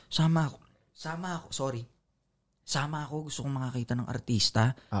numbers. Sama ako, gusto kong makakita ng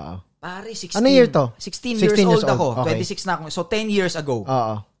artista. Pare, 16. Ano year to? 16 years old ako. Okay. 26 na ako. So, 10 years ago.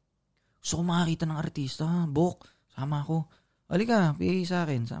 Gusto ko makakita ng artista. Bok, sama ako. Halika, PA sa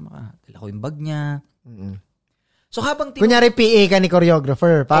akin. Sama ka. Dala ko yung bag niya. Mm-hmm. So, habang... Kunyari, PA ka ni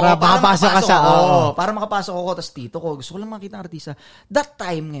choreographer. Para makapasok ka sa... para makapasok ako. Tapos tito ko. Gusto ko lang makita ng artista. That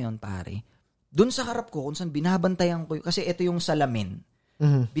time ngayon, pare, dun sa harap ko, kung saan binabantayan ko... Kasi ito yung salamin.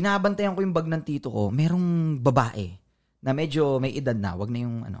 Mm-hmm. Binabantayan ko yung bag ng tito ko. Merong babae na medyo may edad na. Wag na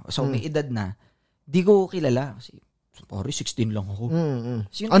yung ano. So, may edad na. Di ko kilala. Kasi Pare, 16 lang ako.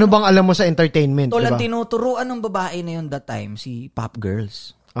 Ano bang alam mo sa entertainment, Tol, diba? ang tinuturuan ng babae na yun that time, si Pop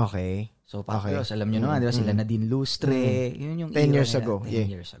Girls. Okay. So, Pop Girls, alam nyo naman, diba? Sila Nadine Lustre. Yun yung 10 years ago.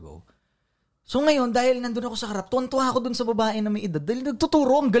 10 years ago. So, ngayon, dahil nandun ako sa harap, tuwan-tuwa ako dun sa babae na may edad. Dahil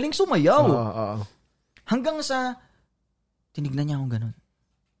nagtuturo, ang galing sumayaw. Hanggang sa, tinignan niya akong ganun.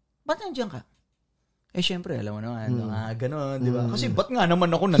 Ba't nandiyan ka? Syempre, alam mo naman, gano'n, di ba? Kasi ba't nga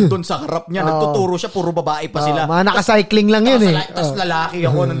naman ako nandun sa harap niya, nagtuturo siya, puro babae pa sila. Mga nakacycling lang yun eh. Tapos lalaki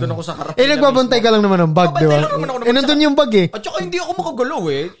ako, nandun ako sa harap. Nagbabantay ka lang naman ng bag, di ba? Nandun yung bag eh. At saka hindi ako makagalaw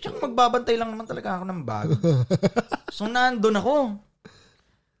eh. Tsaka magbabantay lang naman talaga ako ng bag. So, nandun ako.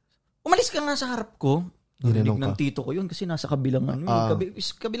 Umalis ka nga sa harap ko. Narinig ng tito ko yun kasi nasa kabilang,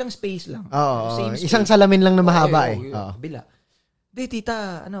 kabilang space lang. Isang salamin lang na mahaba eh. Kabila. Di,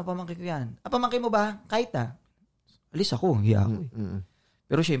 tita, pamangkin ko yan. Pamangkin mo ba? Kahit na. Alis ako, hiya ako eh.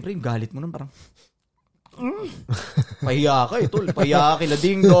 Pero syempre, yung galit mo nun parang, pahiya ka eh, tol. Pahiya ka kila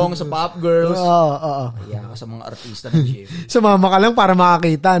Ding Dong sa Pop Girls. Pahiya ka sa mga artista ng GM. Sumama ka lang para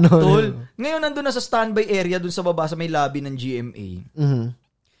makakita, no? Tol, ngayon nandun na sa standby area dun sa baba sa may lobby ng GMA.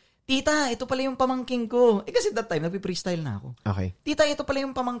 Tita, ito pala yung pamangking ko. Kasi that time, nagpi-freestyle na ako. Okay. Tita, ito pala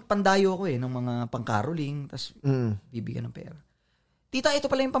yung pandayo ko eh, ng mga pang-caroling, tas bibigyan ng pera. Tita,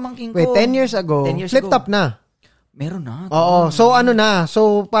 ito pala yung pamangking ko. Wait, 10 years ago, flip-top na. Meron na. Oo. So, ano na?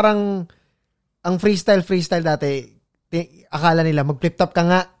 So, parang, ang freestyle dati, akala nila, mag-flip-top ka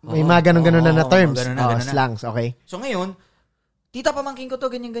nga. May mga ganun-ganun na terms. Slangs, okay. So, ngayon, tita, pamangking ko to,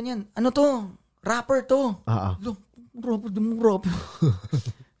 ganyan-ganyan. Ano to? Rapper to. Rapper.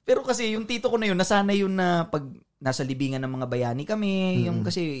 Pero kasi, yung tito ko na yun, nasanay yun na pag nasa libingan ng mga bayani kami,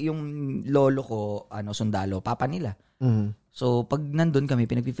 kasi yung lolo ko, sundalo, papa nila. So, pag nandun kami,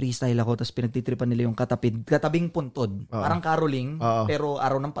 pinagpi-freestyle ako, tapos pinagtitripan nila yung katabing puntod. Parang caroling, pero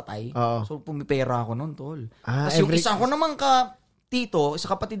araw ng patay. So, pumipera ako nun, tol. Tapos yung isa ko naman tito,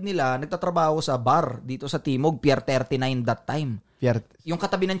 isa kapatid nila, nagtatrabaho sa bar dito sa Timog, Pier 39 that time. Yung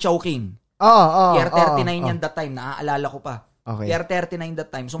katabi ng Chowking. Pier 39 yan that time, naaalala ko pa. Okay. Pier 39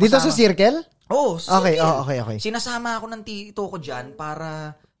 that time. Dito sa circle? Sa circle. Okay. Sinasama ako ng tito ko dyan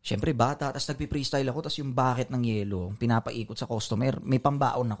para, syempre bata, tapos nagpi-freestyle ako, tapos yung bucket ng yelo, pinapaikot sa customer, may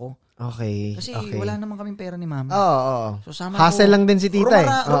pambaon ako. Okay. Kasi wala naman kaming pera ni mama. Oo. So, sama hassle lang din si tita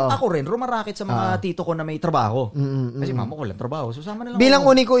Ako rin, rumarakit sa mga tito ko na may trabaho. Kasi mama ko lang trabaho. So, sama na lang bilang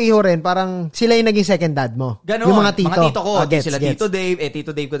uniko iho rin, parang sila yung naging second dad mo. Ganon. Yung mga tito. Mga tito ko. Sila gets. Tito Dave.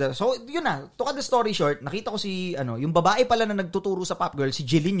 Tito Dave ko. So, yun na. To cut the story short, nakita ko si, yung babae pala na nagtuturo sa Pop Girl, si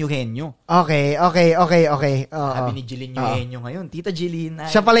Jeline Eugenio. Okay. Sabi ni Jeline Eugenio ngayon, Tita Jeline.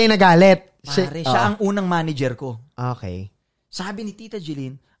 Siya pala yung nagalit. Siya ang unang manager ko. Okay. Sabi ni Tita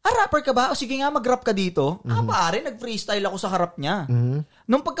Jeline, rapper ka ba? O sige nga, mag-rap ka dito. Pare, nag-freestyle ako sa harap niya.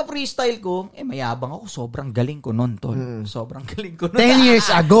 Nung pagka-freestyle ko, mayabang ako. Sobrang galing ko nun, tol. Sobrang galing ko nun. 10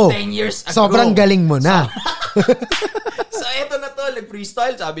 years ago. 10 years ago. Sobrang galing mo na. So, eto na tol.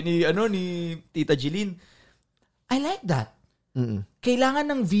 Nag-freestyle. Sabi ni Tita Jeline, I like that. Kailangan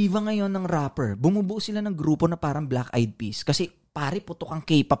ng Viva ngayon ng rapper. Bumubuo sila ng grupo na parang Black Eyed Peas. Kasi, pare, putok ang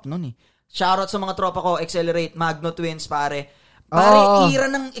K-pop nun eh. Shoutout sa mga tropa ko, Accelerate, Magno Twins, pare.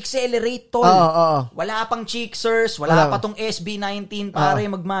 Ira ng Accelerate, tol. Wala pang Cheeksers, wala pa tong SB19, pare,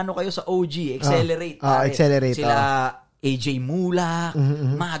 magmano kayo sa OG, Accelerate, pare. Accelerate. Sila AJ Mula,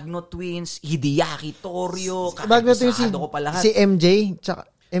 Magno Twins, Hideaki Torio, Magno Twins, si MJ, tsaka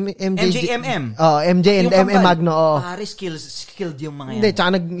MJMM. MJ and MM Magno. Pare, skilled yung mga yan. Hindi, tsaka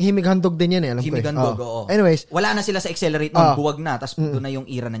naghimig handog din yan eh. Alam himig handog, oo. Anyways. Wala na sila sa Accelerate nun, buwag na. Tapos doon na yung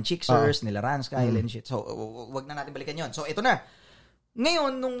era ng Cheeksers, nila Rans, Kyle and shit. So, wag na natin balikan yon. So, ito na.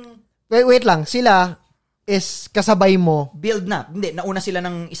 Ngayon, nung... Wait lang. Sila is kasabay mo. Build na. Hindi, nauna sila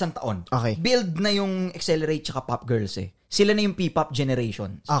ng isang taon. Okay. Build na yung Accelerate tsaka Pop Girls eh. Sila na yung P-pop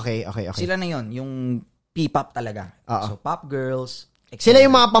generation. Okay. Sila na yon yung P-pop talaga. So, Pop Girls, Accelerate. Sila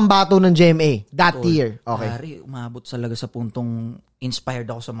yung mga pambato ng GMA that year. Okay. Pare, umabot talaga sa puntong inspired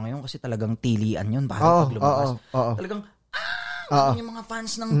ako sa mga yun kasi talagang tilian yun. Pag lumabas. Talagang, yung mga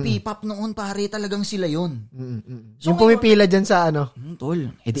fans ng P-pop noon, pare, talagang sila yun. So, yung pumipila dyan sa tol,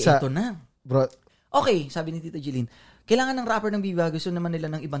 ito na. Bro. Okay, sabi ni Tita Jeline, kailangan ng rapper ng Viva, gusto naman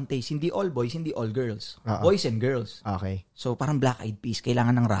nila ng ibang taste. Hindi all boys, hindi all girls. Boys and girls. Okay. So, parang Black Eyed Peas,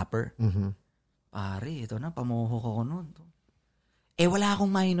 kailangan ng rapper. Pare, ito na, pamuhok ako noon. Wala akong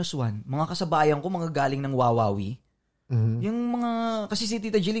 -1. Mga kasabayan ko, mga galing ng Wawawi. Yung mga, kasi si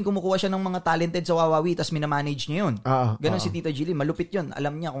Tita Jeline, kumukuha siya ng mga talented sa Wawawi, tapos minamanage niya yun. Ganon si Tita Jeline, malupit yun.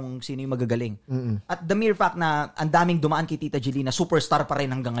 Alam niya kung sino yung magagaling. At the mere fact na ang daming dumaan kay Tita Jeline na superstar pa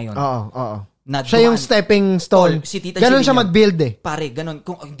rin hanggang ngayon. Siya yung stepping stone. Si Tita ganon Jeline siya mag-build eh. Pare, ganon.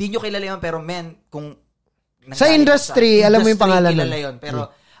 Kung hindi nyo kilala yun, pero kung Sa industry, alam mo yung pangalan kilala yun. Pero,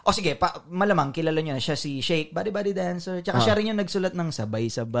 sige, malamang kilala nyo na siya si Shake, Body Dancer. Tsaka siya rin yung nagsulat ng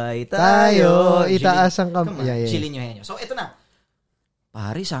Sabay-sabay Tayo. Itaas ang kamay. Chilin nyo henyo. So, eto na.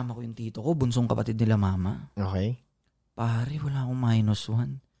 Pare, sama ko yung tito ko, bunsong kapatid nila mama. Okay. Pare, wala akong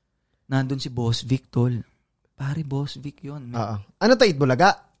 -1. Nandun si Boss Vic, tol. Pare, Boss Vic yun. Ano to,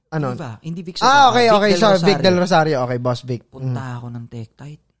 Itbulaga? Ano? Hindi Vic. Okay. Sorry, Vic Del Rosario. Okay, Boss Vic. Punta ako ng Tech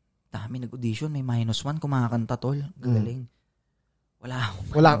Tight. Dami nag-audition, may -1, kumakanta, tol. Gagaling.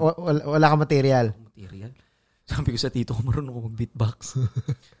 Wala ka material. Sabi ko sa tito ko, marunong ako mag-beatbox.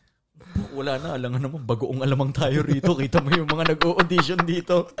 Wala na, alangan naman, bagoong alamang tayo rito. Kita mo yung mga nag-audition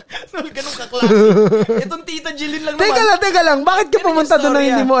dito. Ganun kaklase. Itong Tita Jillian lang naman. Teka lang. Bakit ka pumunta doon na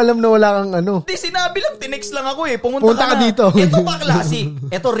hindi mo alam na wala kang ano? Hindi, sinabi lang, tinext lang ako Pumunta ka dito. Ito pa klase.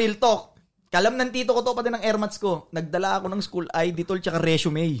 Ito real talk. Kalam ng tito ko to, pati ng airmats ko. Nagdala ako ng school ID, tol, tsaka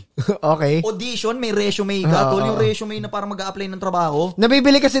resume. Okay. Audition, may resume ka, tol. Yung resume na para mag-a-apply ng trabaho.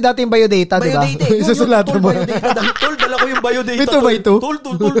 Nabibili kasi dati yung biodata, di ba? Isusulat mo. Tol, dala ko yung biodata. Ito ba ito? Tol,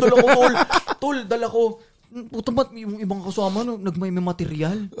 dala ko, tol. Tol, dala ko. Puto ba't yung ibang kasama, may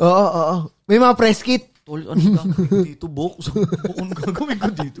material? Oo. May mga press kit. Tol, ano gagawin ko dito, Bok? Ano gagawin ko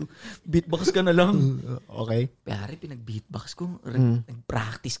dito? Beatbox ka na lang. Okay. Pare, pinag-beatbox ko.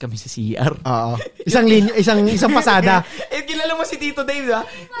 Nag-practice kami sa CR. Oo. Isang pasada. Kilala mo si Tito Dave, ha?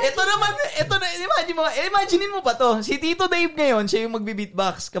 Ito na, imaginein mo pa to. Si Tito Dave ngayon, siya yung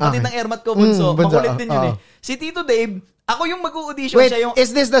magbe-beatbox. Kapatid ng airmat ko, Bunso. Makulit din yun Si Tito Dave, ako yung mag-audition. Wait, siya yung... is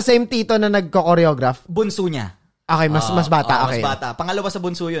this the same Tito na nagko-choreograph? Bunso niya. Okay, mas bata. Okay. Mas bata. Pangalawa sa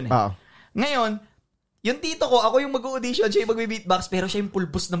bunso yun Ngayon, yung tito ko, ako yung mag-audition, siya yung magbe-beatbox, pero siya yung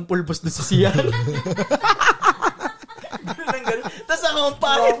pulbos doon sa CR. Ganun. Tapos ako, ang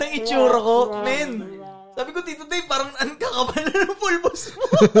pangit ng itsura ko. Men, sabi ko, Tito Dave, parang ang kakapal na ng pulbos mo.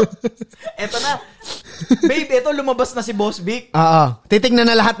 Eto na. Babe, eto, lumabas na si Boss Vic. Titignan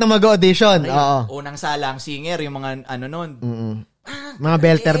na lahat ng mag-audition. Unang salang singer, yung mga ano nun. Mga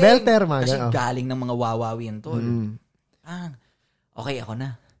belter, mga kasi galing ng mga wawawin to. Okay, ako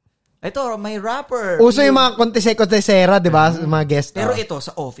na. Ito, may rapper. Uso yung mga kontesera, di ba? Mga guest. Pero ito,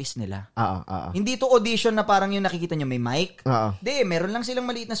 sa office nila. Hindi to audition na parang yung nakikita nyo may mic. Di, meron lang silang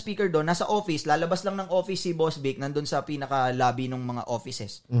maliit na speaker doon. Nasa office, lalabas lang ng office si Boss Vic, nandun sa pinaka-lobby ng mga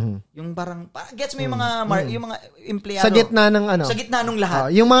offices. Yung parang, gets mo yung mga, yung mga empleyado. Sa gitna ng ano? Sa gitna ng lahat.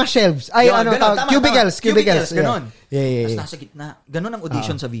 Yung mga shelves. Ay, cubicles. Ganon. Tapos nasa gitna. Ganon ang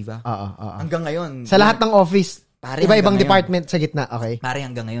audition sa Viva. Hanggang ngayon. Sa lahat ng office. Iba-ibang department sa gitna, okay? Pare,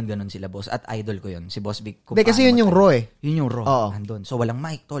 hanggang ngayon ganun sila, boss. At idol ko yun, si Boss Vic. Kasi yun yung raw Yun yung raw. Andun. So, walang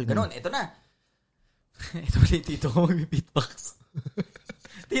mic, tol. Ganun. Ito na. Ito pala yung tito ko mag-beatbox.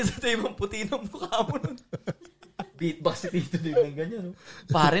 Tito Dave, ang puti ng mukha mo nun. Beatbox si Tito Dave ng ganyan. No?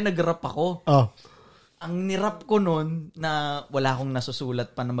 Pare, nag-rap ako. Ang nirap ko nun, na wala akong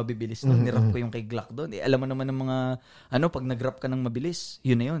nasusulat pa na mabibilis nun, nirap ko yung kay Glock doon. Alam mo naman ng mga, pag nag-rap ka ng mabilis,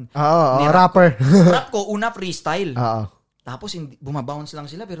 yun na yun. Rapper. Rap ko, una freestyle. Tapos, bumabounce lang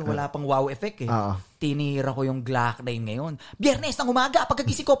sila, pero wala pang wow effect Tinira ko yung Glock 9 ngayon. Biyernes ng umaga,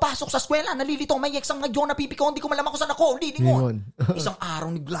 pagkagising ko, pasok sa eskwela, nalilito may exam ng John na pipi ko, hindi ko malaman kung saan ako, lilingon. Isang araw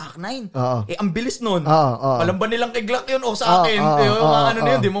ni Glock 9. Ang bilis nun. Palamban nilang kay Glock yun, o sa akin. Ano na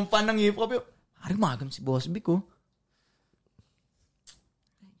yun, di mo fan ng hip-hop yun. Ari, magan si Boss Vic,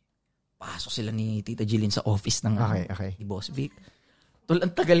 Pasok sila ni Tita Jillian sa office ng ni Boss Vic. Tol, ang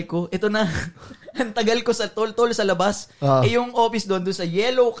tagal ko. Ito na. Ang tagal ko sa tol sa labas. Yung office doon sa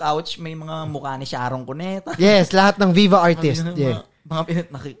yellow couch, may mga mukha ni Sharon Cuneta. Yes, lahat ng Viva artist. Mga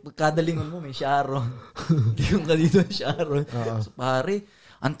kadalingon mo, may Sharon. Hindi yung kadito Sharon. So, pare,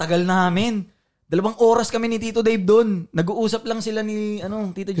 ang tagal namin. 2 oras kami ni Tito Dave doon. Nag-uusap lang sila ni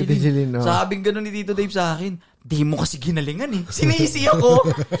Tito Jillian. Sabing gano'n ni Tito Dave sa akin, di mo kasi ginalingan Sinisi ako.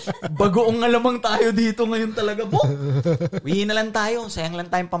 Bagoong alamang tayo dito ngayon talaga. Uwi na lang tayo. Sayang lang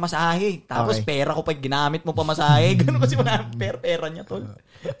tayong pamasahe. Tapos pera ko pa ginamit mo pamasahe. Gano'n kasi pera niya, tol.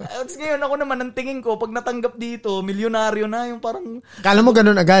 Tapos ngayon ako naman, ang tingin ko, pag natanggap dito, milyonaryo na. Yung parang... Kala mo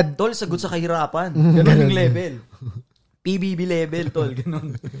gano'n agad? Tol, sagot sa kahirapan. Gano'n yung level. PBB level, tol.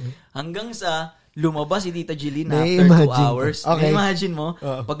 Gano'n. Hanggang sa... lumabas si Tita Jillian after 2 hours. Okay. Imagine mo,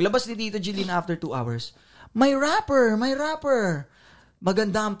 paglabas ni Tita Jillian after 2 hours, may rapper.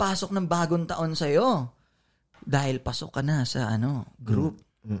 Maganda ang pasok ng bagong taon sa'yo. Dahil pasok ka na sa group.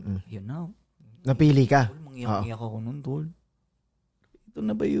 You know. Napili ka. Mangiyak ako nun, tol. Ito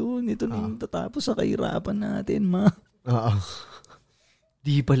na ba yun? Ito na yung tatapos sa kahirapan natin, ma.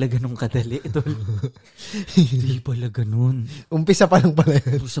 Di pala ganun kadali, tol. Di pala ganun. Umpisa pa lang pala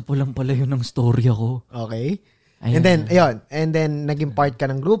yun. Umpisa pa lang pala yun ng story ako. Okay. Ayun. And then, naging part ka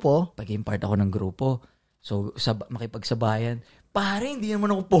ng grupo. Naging part ako ng grupo. So, makipagsabayan. Pare, hindi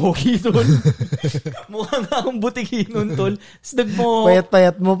naman ako pogi, tol. Mukha nga akong butiki nun, tol. Snag mo.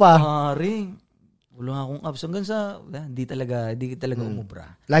 Payat-payat mo pa. Pare, wala akong abs. Hanggang sa, hindi talaga umubra.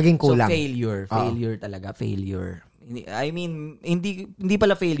 Laging kulang. So, failure talaga. I mean, hindi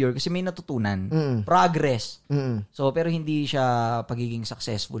pala failure kasi may natutunan. Progress. So, pero hindi siya pagiging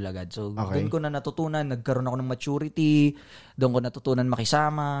successful agad. So, doon ko na natutunan, nagkaroon ako ng maturity, doon ko natutunan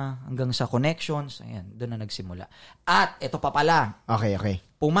makisama, hanggang sa connections. Ayan, doon na nagsimula. At, ito pa pala. Okay.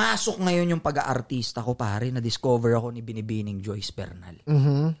 Pumasok ngayon yung pag-aartista ko, pare, na-discover ako ni Binibining Joyce Bernal.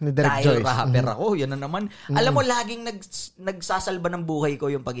 Ni Direct Dahil Joyce. rapper ako, yan na naman. Alam mo, laging nagsasalba ng buhay ko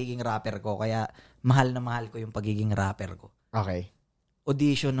yung pagiging rapper ko. Kaya, mahal na mahal ko yung pagiging rapper ko. Okay.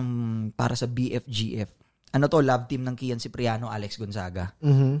 Audition para sa BFGF. Love team ng Kian Cipriano, Alex Gonzaga.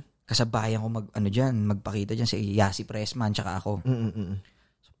 Kasabayan ko magpakita dyan si Yasi Pressman, tsaka ako.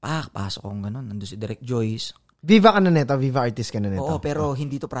 So, pasok akong ganun. Nandun si Direct Joyce. Viva ka na neto? Viva artist ka na neto? Oo, pero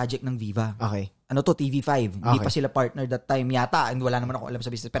hindi to project ng Viva. Okay. TV5. Hindi pa sila partner that time yata. And wala naman ako alam sa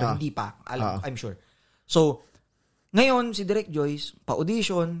business. Pero hindi pa. I'm sure. So, ngayon, si Direct Joyce,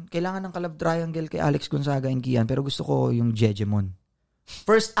 pa-audition, kailangan ng collab triangle kay Alex Gonzaga and Kian, pero gusto ko yung Jejemon.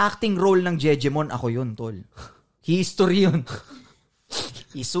 First acting role ng Jejemon, ako yun, tol. History yun.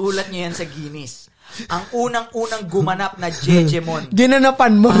 Isulat niya yan sa Guinness. Ang unang-unang gumanap na Jejemon.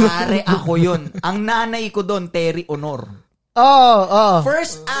 Ginanapan mo. Pare, ako yun. Ang nanay ko doon, Terry Honor.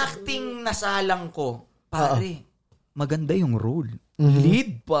 First acting na salang ko, pare, maganda yung role.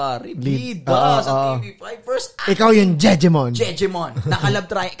 Lead, pare. Lead sa TV5. First acting. Ikaw yung Jejemon. Nakalab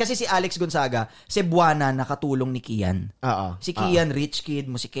try. Kasi si Alex Gonzaga, si Balbuena, nakatulong ni Kian. Si Kian, rich kid,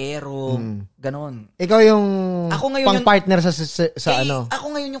 musikero, ganon. Ikaw yung pang-partner sa ano? Ako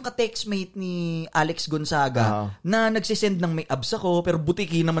ngayon yung ka-textmate ni Alex Gonzaga na nagsisend ng may abs ako, pero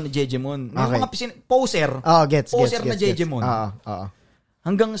butiki naman ni Jejemon. Yung mga poser. Poser na Jejemon.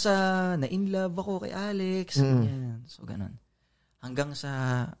 Hanggang sa na-in love ako kay Alex. So, ganon. Hanggang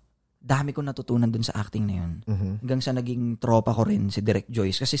sa dami ko natutunan dun sa acting na yun. Hanggang sa naging tropa ko rin si Direct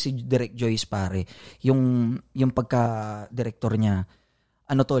Joyce. Kasi si Direct Joyce, pare, yung pagka-director niya,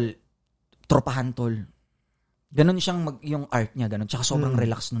 tropahan, tol. Ganon siyang yung art niya, ganon. Tsaka sobrang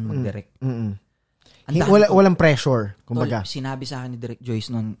relax nun mag-direct. Walang pressure, kumbaga. Tol, sinabi sa akin ni Direct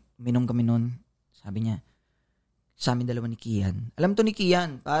Joyce nun, minom kami nun, sabi niya, sa amin dalawa ni Kian. Alam to ni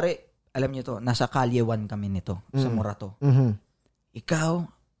Kian, pare, alam niyo to, nasa Kalye 1 kami nito, sa Morato. Ikaw,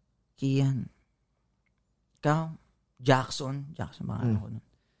 Kian. Ikaw, Jackson mga ano ko nun.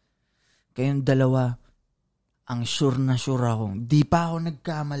 Kayong dalawa, ang sure akong, di pa ako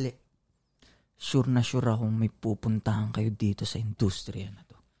nagkamali. Sure akong may pupuntahan kayo dito sa industriya na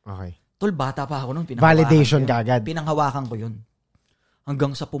to. Okay. Tol, bata pa ako nun. Validation kagad. Pinanghawakan ko yun.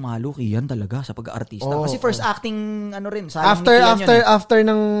 Hanggang sa pumalo, Kian talaga, sa pag-aartista. Kasi first acting, after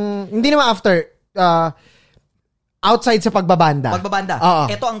ng, hindi naman after, outside sa pagbabanda.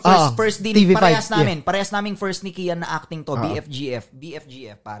 Ito ang first din. TV5, Parehas namin first ni Kian na acting to.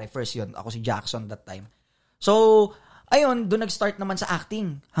 BFGF, pare. First yun. Ako si Jackson that time. So, ayun, doon nag-start naman sa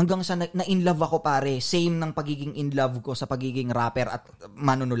acting. Hanggang sa na-in-love ako, pare. Same ng pagiging in-love ko sa pagiging rapper at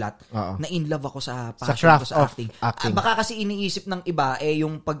manunulat. Na-in-love ako sa passion ko sa acting. Baka kasi iniisip ng iba,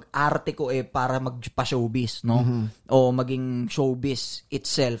 yung pag-arte ko para magpa-showbiz, no? O maging showbiz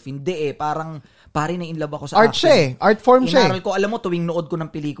itself. Hindi parang pare na in love ako sa art acting. Siya eh. Art form siya. Inaral ko, alam mo, tuwing nood ko ng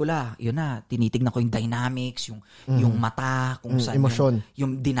pelikula, yun na, tinitignan ko yung dynamics, yung mata, kung saan emosyon.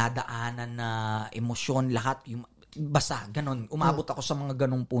 Yung dinadaanan na emosyon, lahat, yung basta, ganon. Umabot ako sa mga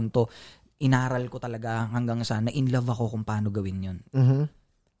ganong punto. Inaral ko talaga hanggang sa na-in love ako kung paano gawin yun.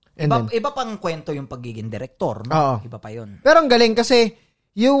 Iba pang kwento yung pagiging director, no? Iba pa yun. Pero ang galing kasi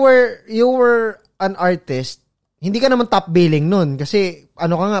you were an artist. Hindi ka naman top billing nun kasi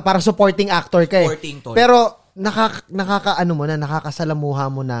ano ka nga, para supporting actor ka eh. Pero nakakasalamuha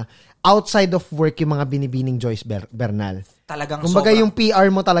mo na outside of work yung mga binibining Joyce Bernal. Talagang kumbaga yung PR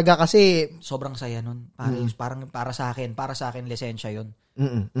mo talaga kasi sobrang saya nun. Parang para sa akin lisensya yun.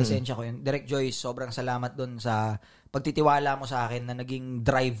 Lisensya ko yun. Direct Joyce, sobrang salamat dun sa pagtitiwala mo sa akin na naging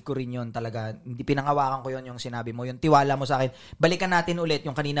drive ko rin yun talaga. Hindi pinangawakan ko yun yung sinabi mo. Yung tiwala mo sa akin. Balikan natin ulit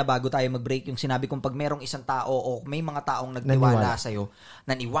yung kanina bago tayo mag-break. Yung sinabi kong pag merong isang tao o may mga taong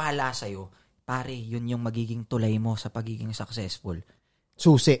naniwala sa'yo, pare, yun yung magiging tulay mo sa pagiging successful.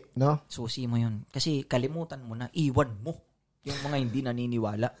 Susi, no? Susi mo yun. Kasi kalimutan mo na, iwan mo yung mga hindi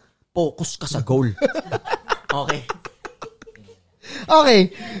naniniwala. Focus ka sa goal. Okay. Okay.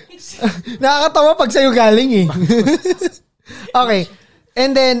 Nakakatawa pag sa'yo galing eh. Okay.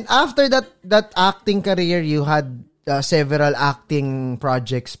 And then, after that acting career, you had several acting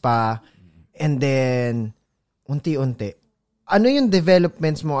projects pa. And then, unti-unti, ano yung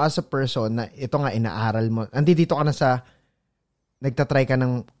developments mo as a person na ito nga inaaral mo? Dito ka na sa, nagtatry ka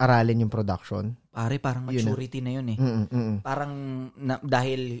ng aralin yung production? Pare, parang maturity na yun eh. Parang,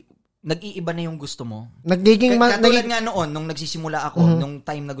 dahil, nag-iiba na yung gusto mo. Katulad nga noon, nung nagsisimula ako, nung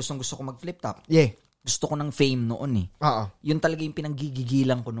time na gusto ko mag-flip top. Yeah. Gusto ko ng fame noon eh. Yun talaga yung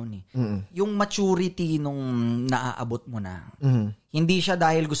pinanggigigilan ko noon eh. Yung maturity nung naaabot mo na, hindi siya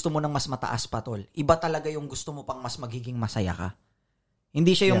dahil gusto mo ng mas mataas pa, tol. Iba talaga yung gusto mo pang mas magiging masaya ka.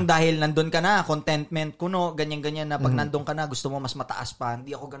 Hindi siya yung dahil nandun ka na, contentment kuno, ganyan-ganyan na pag nandun ka na, gusto mo mas mataas pa.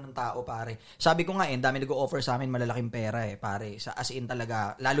 Hindi ako ganun tao, pare. Sabi ko nga dami nag-o-offer sa amin malalaking pera pare. As in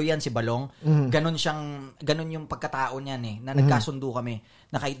talaga, lalo yan si Balong, ganun yung pagkatao niyan na nagkasundo kami,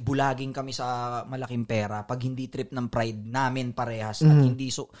 na kahit bulaging kami sa malaking pera, pag hindi trip ng pride namin parehas, at hindi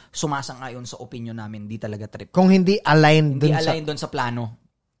sumasang-ayon sa opinion namin, hindi talaga trip. Kung hindi aligned dun sa plano.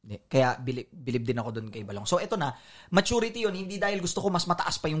 Kaya bilib din ako doon kay Balong. So eto na, maturity yun, hindi dahil gusto ko mas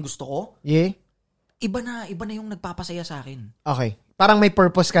mataas pa yung gusto ko. Yeah. Iba na yung nagpapasaya sa akin. Okay. Parang may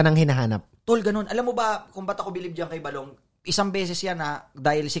purpose ka nang hinahanap. Tol, ganun. Alam mo ba kung ba't ako bilib diyan kay Balong? Isang beses yan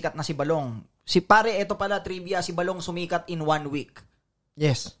dahil sikat na si Balong. Si pare, eto pala trivia, si Balong sumikat in 1 week.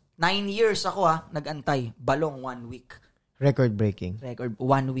 Yes. 9 years ako nag-antay. Balong 1 week. Record breaking. 1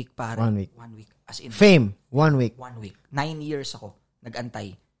 week pare. 1 week. 1 week. As in. Fame. 1 week. 1 week. 9 years ako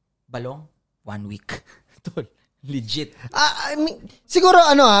nag-antay. Balong, 1 week. Tol, legit. I mean, siguro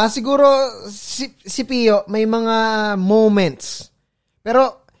si Pio may mga moments.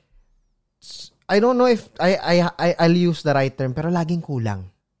 Pero I don't know if I'll use the right term, pero laging kulang.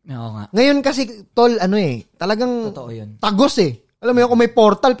 Oo nga. Ngayon kasi tol talagang totoo yun. Tagos Alam mo yun, kung may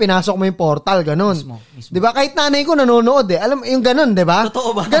portal, pinasok mo yung portal, ganun. Mismo. 'Di ba? Kahit nanay ko nanonood Alam mo yung ganun, 'di ba?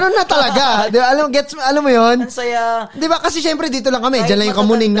 Totoo ba? Ganun na talaga. 'Di ba? Alam mo yun? Ang saya. 'Di ba? Kasi syempre dito lang kami, diyan lang yung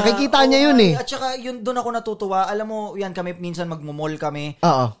kamuning, nakikita niya yun At saka yun doon ako natutuwa. Alam mo, yan kami minsan magmo-mall kami.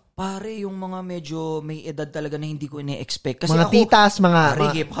 Oo. Pare, yung mga medyo may edad talaga na hindi ko ine-expect. Kasi mga ako, titas, pare,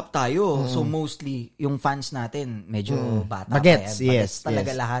 hip-hop tayo. So mostly, yung fans natin, medyo bata bagets, pa. yes.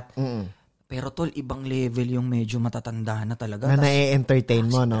 Talaga lahat. Pero tol, ibang level yung medyo matatanda na talaga. Na na-entertain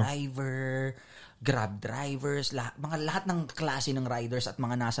mo, no? Driver, grab drivers, lahat ng klase ng riders at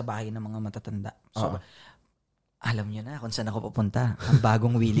mga nasa bahay ng mga matatanda. So, alam nyo na kung saan ako pupunta. Ang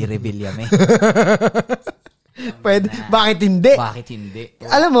bagong Willie Revillame. Pwede. Bakit hindi? Bakit hindi?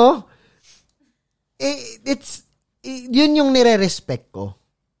 Alam mo, yun yung nire-respect ko.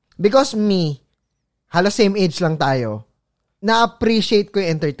 Because me, halos same age lang tayo, na-appreciate ko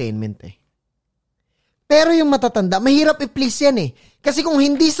yung entertainment Pero yung matatanda, mahirap i-please yan Kasi kung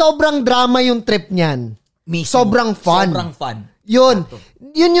hindi sobrang drama yung trip niyan, sobrang fun. Sobrang fun. Yun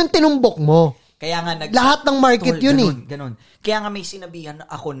yung tinumbok mo. Kaya nga lahat ng market yun ganun. Kaya nga may sinabihan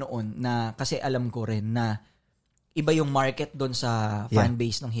ako noon na, kasi alam ko rin na iba yung market doon sa fan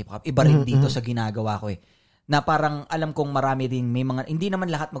base ng hip-hop. Iba rin dito sa ginagawa ko Na parang alam kong marami din, may mga, hindi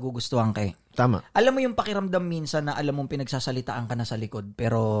naman lahat magugustuhan kay. Tama. Alam mo yung pakiramdam minsan na alam mong pinagsasalitaan ka na sa likod,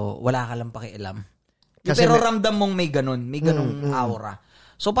 pero wala ka lang pakialam. Pero ramdam mong may ganung aura.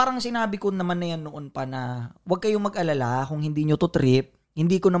 So parang sinabi ko naman na yan noon pa na huwag kayong mag-alala kung hindi nyo to trip,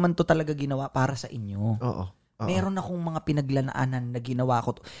 hindi ko naman to talaga ginawa para sa inyo. Oo. Meron akong mga pinaglanaanan na ginawa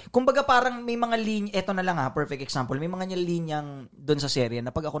ko. Kumbaga parang may mga linya, eto na lang perfect example, may mga linyang doon sa serye na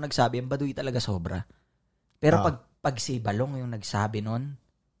pag ako nagsabi, ang baduy talaga sobra. Pero pag si Balong yung nagsabi noon,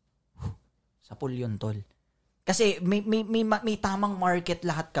 sa pool yun, tol. Kasi may tamang market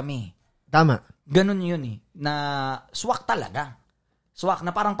lahat kami. Tama. Ganun yun na swak talaga. Swak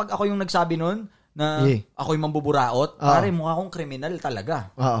na parang pag ako yung nagsabi nun, na ako yung mambuburaot, pare, mukha akong kriminal talaga.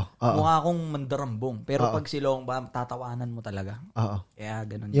 Mukha akong mandarambong. Pero pag silong ba, tatawanan mo talaga. Kaya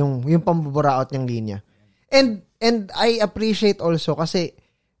ganun. Yung pambuburaot niyang linya. And I appreciate also kasi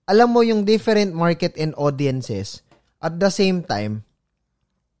alam mo yung different market and audiences, at the same time,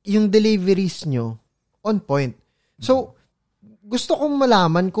 yung deliveries nyo, on point. So, gusto kong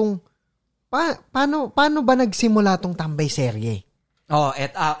malaman kung paano ba nagsimula tong Tambay serye?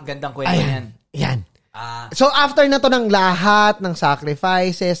 Gandang kwento yan. Yan. So, after na to ng lahat ng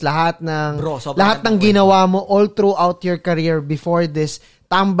sacrifices, lahat ng ginawa mo all throughout your career before this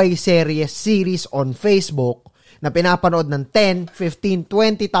Tambay series on Facebook, na pinapanood ng 10, 15,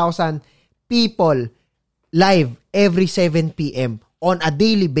 20,000 people live every 7 p.m. on a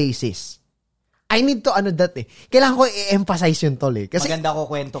daily basis. I need to kailangan ko i-emphasize yun, tol Kasi maganda ko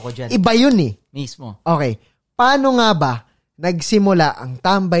kwento ko dyan. Iba yun Mismo. Okay. Paano nga ba nagsimula ang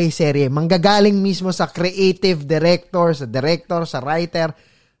Tambay serye? Manggagaling mismo sa creative director, sa writer.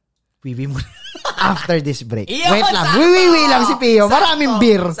 Wiwi muna. After this break. Iyo, Wait lang. sakto! Wiwi lang si Pio. Maraming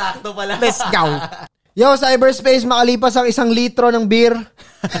beer. Sakto pala. Let's go. Yo, cyberspace, makalipas ang 1 litro ng beer.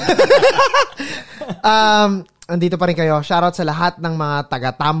 Andito pa rin kayo. Shoutout sa lahat ng mga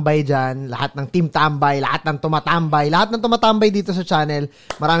taga-tambay dyan, lahat ng team tambay, lahat ng tumatambay dito sa channel.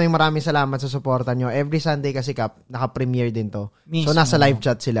 Maraming salamat sa suporta nyo. Every Sunday kasi naka-premiere din to. Mismo. So, nasa live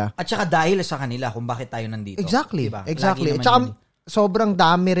chat sila. At saka dahil sa kanila kung bakit tayo nandito. Exactly. Diba? Exactly. At saka, sobrang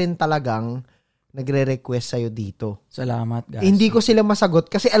dami rin talagang nagre-request sa'yo dito. Salamat, guys. Hindi ko sila masagot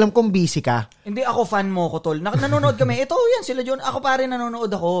kasi alam kong busy ka. Hindi, ako fan mo ko, tol. Nanonood kami. Ito, yan, sila John. Ako pa rin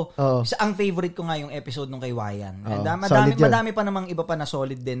nanonood ako. Oo. Ang favorite ko nga yung episode nung kay Wayan. Oo, Madami pa namang iba pa na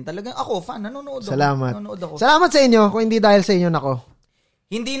solid din. Talagang ako, fan. Nanonood ako. Salamat. Nanonood ako. Salamat sa inyo. Kung hindi dahil sa inyo, nako.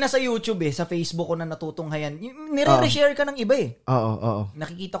 Hindi na sa YouTube sa Facebook ko na natutunghayan. Nire-reshare ka ng iba Oo.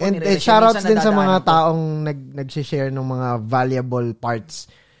 Nakikita ko And nire-reshare. shoutouts din sa mga nadadaanan ko. taong nag-share ng mga valuable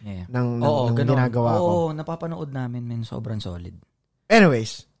parts ng ginagawa ko. Oo, napapanood namin, men. Sobrang solid.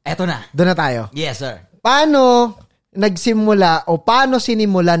 Anyways, Eto na. doon na tayo. Yes, sir. Paano paano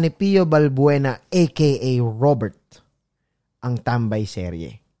sinimula ni Pio Balbuena aka Robert ang Tambay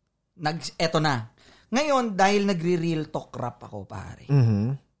serye? Eto na. Ngayon, dahil nagre-real talk rap ako, pare. Mhm.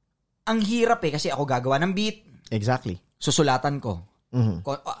 Ang hirap kasi ako gagawa ng beat, Exactly. susulatan ko. Mhm.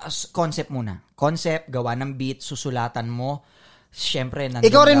 Concept muna. Concept, gawa ng beat, susulatan mo. Siyempre,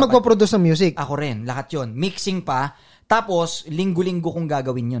 Ikaw rin magpo-produce ng music. Ako rin, lahat yon. Mixing pa. Tapos, linggo-linggo kong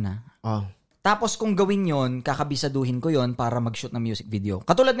gagawin yun, ha. Oh. Tapos, kung gawin yon, kakabisaduhin ko yon para mag-shoot ng music video.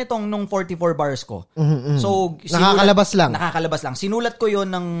 Katulad nitong nung 44 bars ko. So, Nakakalabas lang. Sinulat ko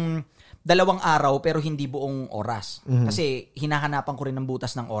yon ng 2 araw pero hindi buong oras. Kasi hinahanapan ko rin ng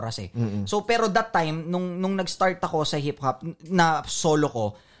butas ng oras So, pero that time, nung nag-start ako sa hip-hop na solo ko,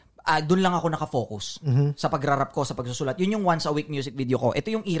 doon lang ako nakafocus sa pagrarap ko, sa pagsusulat. Yun yung once a week music video ko. Ito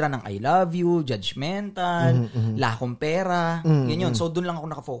yung era ng I Love You, Judgmental, La Compera. Yun. So, doon lang ako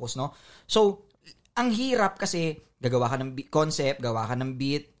nakafocus, no? So, ang hirap kasi gagawa ka ng concept, gawa ka ng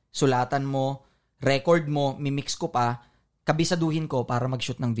beat, sulatan mo, record mo, mimix ko pa, kabisaduhin ko para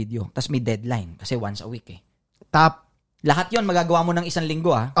mag-shoot ng video. Tapos may deadline kasi once a week Lahat yon magagawa mo ng 1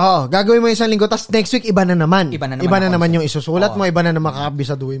 linggo Oo, gagawin mo 1 linggo tapos next week iba na naman. Iba na naman yung isusulat mo, iba na naman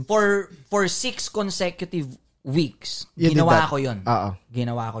kakabisaduhin. For 6 consecutive weeks, ginawa ko yon.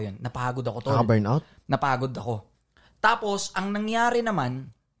 Ginawa ko yon. Napagod ako tol. Burnout? Napagod ako. Tapos ang nangyari naman,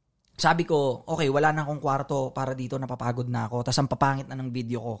 sabi ko, okay, wala na akong kwarto para dito, napapagod na ako. Tapos ang papangit na ng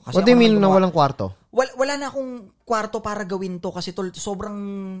video ko. Kasi what do you mean na walang kwarto? Wala na akong kwarto para gawin to kasi tol, sobrang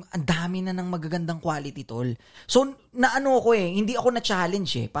ang dami na ng magagandang quality, tol. So, naano ko hindi ako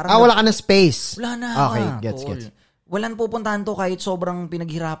na-challenge Parang wala ka na space. Wala na. Okay, gets. Walang pupuntahan to kahit sobrang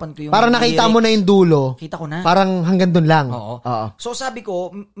pinaghirapan ko yung parang nakita lyrics. mo na yung dulo. Kita ko na. Parang hanggang doon lang. Oo. So, sabi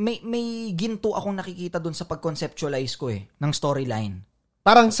ko, may ginto akong nakikita doon sa pag-conceptualize ko ng storyline.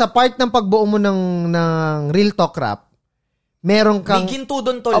 Parang sa part ng pagbuo mo ng real talk rap, meron kang... May ginto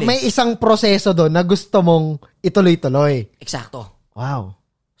doon, tol. May isang proseso doon na gusto mong ituloy-tuloy. Eksakto. Wow.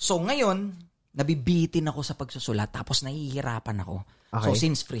 So, ngayon, nabibitin ako sa pagsusulat tapos nahihirapan ako. Okay. So,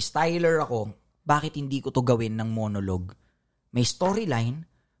 since freestyler ako, bakit hindi ko to gawin ng monologue? May storyline,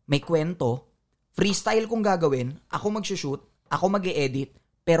 may kwento, freestyle kong gagawin, ako mag-shoot, ako mag-e-edit,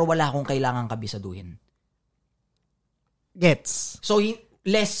 pero wala akong kailangang kabisaduhin. Gets. So,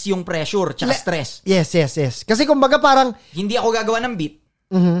 less yung pressure tsaka stress. Yes. Kasi kumbaga parang... Hindi ako gagawa ng beat.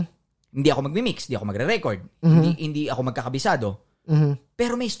 Hindi ako magmi-mix. Hindi ako magre-record. Hindi ako magkakabisado.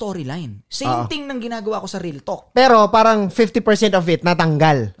 Pero may storyline. Same thing ng ginagawa ko sa Real Talk. Pero parang 50% of it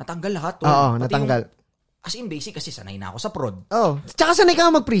natanggal. Natanggal lahat. Oo, natanggal. As in basic kasi sanay na ako sa prod. Tsaka sanay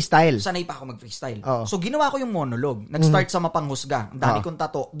ka mag-freestyle. Sanay pa ako mag-freestyle. Oo. So, ginawa ko yung monologue. Nag-start sa Mapanghusga. Ang dami kong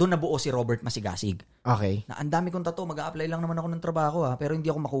tato. Doon nabuo si Robert Masigasig. Okay. Na ang dami kong tato. Mag-a-apply lang naman ako ng trabaho pero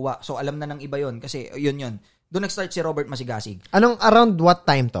hindi ako makuha. So, alam na ng iba yon kasi yun. Doon nag-start si Robert Masigasig. Around what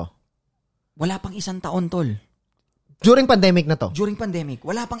time to? Wala pang 1 taon, tol. During pandemic na to? During pandemic.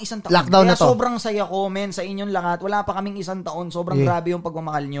 Wala pang 1 taon. Lockdown Kaya na to? sobrang saya ko, men, sa inyong lahat. Wala pa kaming 1 taon. Sobrang grabe yung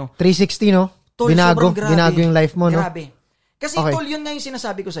pagmamahal nyo. 360, no? Tol, binago yung life mo, no? Grabe. Kasi tol, yun nga yung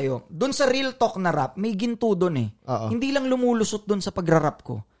sinasabi ko sa'yo. Doon sa Real Talk na rap, may ginto doon Hindi lang lumulusot doon sa pagrarap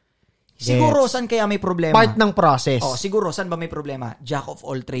ko. Siguro, saan kaya may problema? Part ng process. Siguro, saan ba may problema? Jack of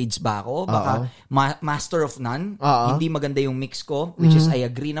all trades ba ako? Baka master of none? Hindi maganda yung mix ko, which is I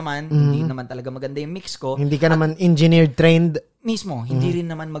agree naman. Hindi naman talaga maganda yung mix ko. Hindi ka naman engineered, trained. Mismo, hindi rin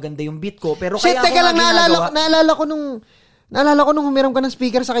naman maganda yung beat ko. Pero shit, kaya teka lang, naalala ko nung humiram ka ng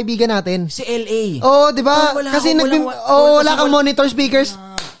speaker sa kaibigan natin. Si LA. Di ba? Kasi wala kang monitor speakers.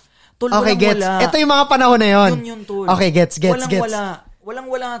 Tol, okay, gets. Wala. Ito yung mga panahon na yon. Yun, tol. Okay, gets. Wala.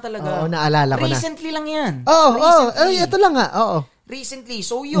 Walang-wala talaga. Oo, naalala ko na. Recently lang yan. Ito lang nga. Oo. Recently.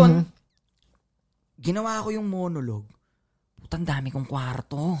 So, yun, ginawa ko yung monologue. Ang dami kong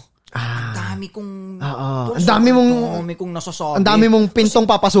kwarto. Ang dami kong... Ang dami kong nasasabi. Ang dami mong pintong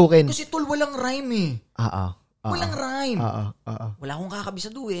papasukin. Kasi tol, walang rhyme eh. Walang rhyme. Wala akong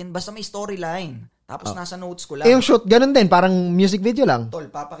kakabisaduhin. Basta may storyline. Tapos nasa notes ko lang. Yung shoot, ganun din. Parang music video lang.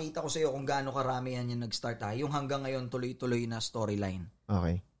 Tol, papakita ko sa'yo kung gaano karami yan yung nag-start ha. Yung hanggang ngayon, tuloy-tuloy na storyline.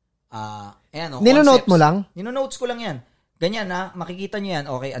 Okay. Ninonote mo lang? Ninonotes ko lang yan. Ganyan na, makikita nyo yan.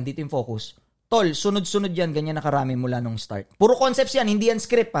 Okay, andito yung focus. Tol, sunod-sunod yan. Ganyan na karami mula nung start. Puro concepts yan, hindi yan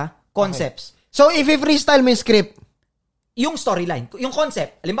script ha. Concepts. Okay. So, if i-freestyle mo yung script? Yung storyline, yung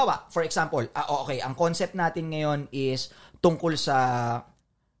concept. Halimbawa, for example, okay, ang concept natin ngayon is tungkol sa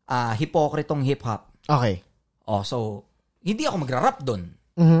hipokritong hip-hop. Okay. So, hindi ako magra-rap doon.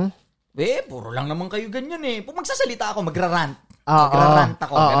 Puro lang naman kayo ganyan eh. Kung magsasalita ako, magra-rant. Magra-rant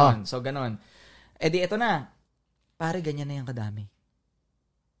ako, ganon. So, ganon. Di, eto na. Pare, ganyan na yung kadami.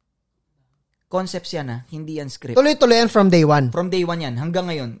 Concepts yan hindi yan script. Tuloy-tuloy yan from day one. From day one yan.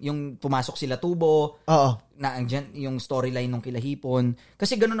 Hanggang ngayon, yung pumasok sila tubo, na andyan, yung storyline nung kilahipon.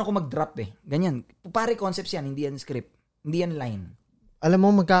 Kasi ganun ako mag-drop eh. Ganyan. Pare, concepts yan, hindi yan script. Hindi yan line. Alam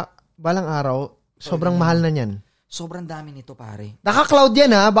mo, balang araw, sobrang mahal na yan. Sobrang dami nito, pare. Naka-cloud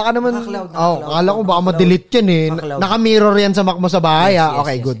yan Baka naman, akala ko baka ma-delete yan eh. Naka-mirror yan sa Mac mo sa bahay yes,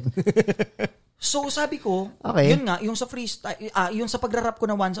 Okay, yes. good. So, sabi ko, yun nga, yung sa freestyle, yung sa pag-rap ko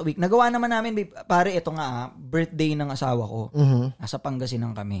na once a week, nagawa naman namin, pare, ito nga, birthday ng asawa ko. Nasa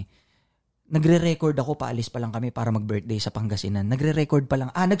Pangasinan kami. Nagre-record ako, paalis pa lang kami para mag-birthday sa Pangasinan. Nagre-record pa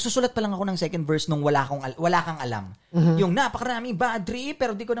lang. Nagsusulat pa lang ako ng second verse nung wala kang alam. Yung napakarami bad trip,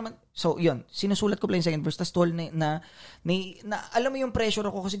 pero di ko naman. So, yun, sinusulat ko pa lang yung second verse. Tapos tol, na alam mo yung pressure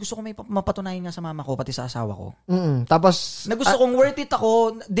ako kasi gusto ko may mapatunayan nga sa mama ko, pati sa asawa ko. Tapos, na gusto kong worth it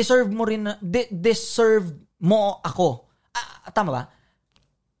ako, deserve mo ako. Tama ba?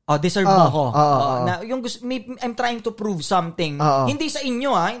 Deserve mo ako. Na yung I'm trying to prove something. Hindi sa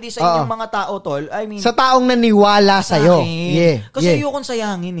inyo hindi sa inyong mga tao tol. I mean, sa taong naniwala sa iyo. Yeah. Kasi ayokong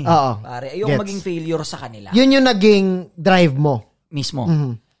sayangin eh. Pare, ayoko maging failure sa kanila. Yun yung naging drive mo mismo.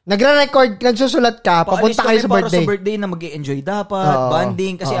 Nagre-record, nagsusulat ka, papunta kayo sa birthday. Para sa birthday na mag-e-enjoy dapat,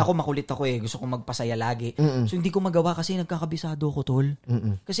 bonding. Kasi ako makulit ako Gusto kong magpasaya lagi. So hindi ko magawa kasi nagkakabisado ko, tol.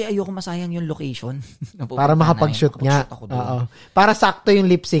 Kasi ayoko masayang yung location. Para makapag-shoot nga. Para sakto yung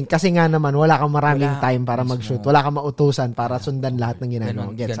lip sync. Kasi nga naman, wala kang maraming time para mag-shoot. Wala kang mautusan para sundan lahat ng ginagawa.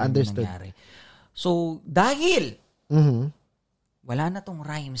 Gets, understood. Nangyari. So, dahil wala na tong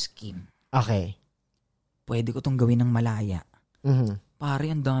rhyme scheme. Okay. Pwede ko tong gawin ng malaya.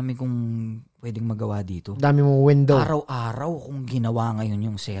 Pare, ang dami kong pwedeng magawa dito. Dami mong window. Araw-araw kung ginawa ngayon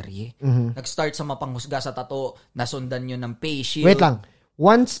yung serye. Nag-start sa mapanghusga sa tato, nasundan yun ng face shield. Wait lang.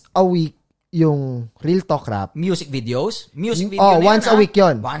 Once a week yung Real Talk Rap. Music videos? Music video once a week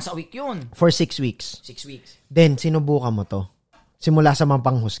yun. Once a week yun. For 6 weeks. 6 weeks. Then, sinubukan mo to. Simula sa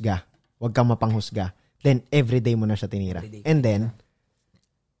mapanghusga. Huwag kang mapanghusga. Then, everyday mo na siya tinira. And then?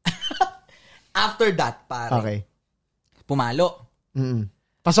 After that, pare. Okay. Pumalo.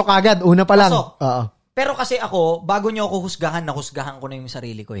 Pasok agad, una pa lang. Pasok. Pero kasi ako, bago nyo ako nahusgahan ko na yung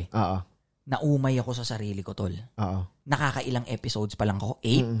sarili ko Naumay ako sa sarili ko, tol. Nakakailang episodes pa lang ako.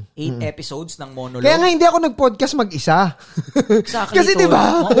 8 episodes ng monologue. Kaya nga hindi ako nag-podcast mag-isa. Exactly, kasi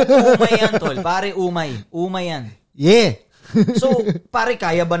diba? Umay yan, tol. Pare, umay. Umay yan. Yeah. So, pare,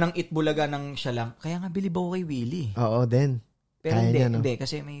 kaya ba ng itbulaga ng siya lang? Kaya nga, bilib ako kay Willie. Oo, din. Pero hindi,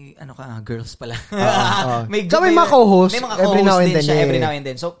 kasi may girls pala. may mga co-host. May mga co-host din siya every now and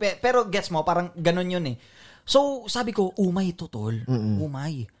then. So, pero gets mo, parang ganun yun eh. So, sabi ko, umay to, tol.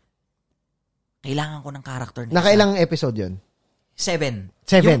 Umay. Kailangan ko ng character na nakailang episode yun? 7.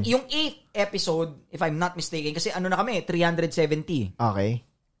 Yung 8th episode, if I'm not mistaken, kasi na kami, 370. Okay.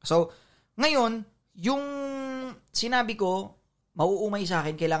 So, ngayon, yung sinabi ko, mauumay sa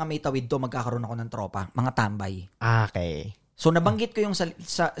akin, kailangan may tawid to, magkakaroon ako ng tropa. Mga tambay. Okay. So, nabanggit ko yung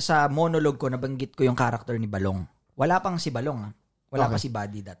sa monologue ko, nabanggit ko yung character ni Balong. Wala pang si Balong, Wala pa si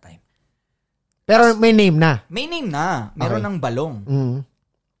Buddy that time. Pero may name na? May name na. Meron ng Balong.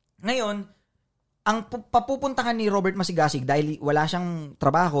 Ngayon, ang papupuntahan ni Robert Masigasig, dahil wala siyang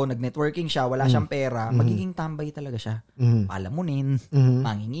trabaho, nag-networking siya, wala siyang pera, magiging tambay talaga siya. Palamunin,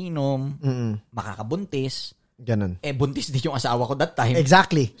 manginginom, makakabuntis. Ganun. Buntis din yung asawa ko that time.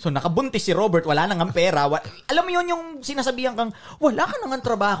 Exactly. So, nakabuntis si Robert, wala nang pera. Alam mo yun yung sinasabihan kang, wala ka nang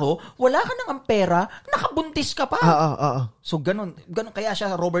trabaho, wala ka nang pera, nakabuntis ka pa. So, ganun. Kaya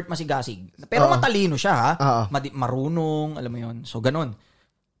siya Robert Masigasig. Pero matalino siya, marunong, alam mo yun. So, ganun.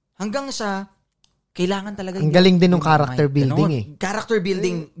 Hanggang sa, kailangan talaga. Ang galing din ng character building Character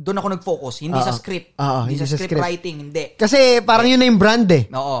building, doon ako nag-focus. Hindi sa script. Hindi sa script writing, hindi. Kasi parang yun na yung brand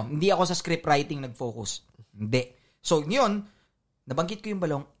Oo, hindi ako sa script writing nag-focus. Hindi. So, yun, nabanggit ko yung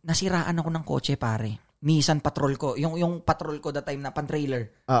balong, nasiraan ako ng kotse, pare. Nissan Patrol ko. Yung Patrol ko that time na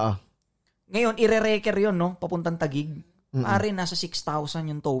pan-trailer. Ngayon, ire-reker yun, no? Papuntang Taguig. Pare, nasa 6,000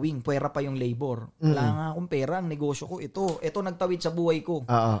 yung towing. Pwera pa yung labor. Wala nga akong pera. Ang negosyo ko, ito nagtawid sa buhay ko.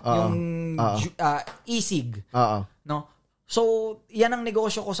 Yung e-sig. No? So, yan ang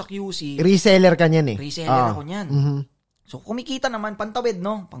negosyo ko sa QC. Reseller ka niyan Reseller ako niyan. So, kumikita naman, pantawid,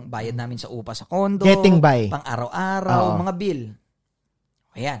 no? Pangbayad namin sa upa sa condo. Getting by. Pang araw-araw, mga bill.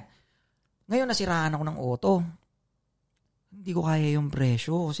 Ayan. Ngayon, nasiraan ako ng auto. Hindi ko kaya yung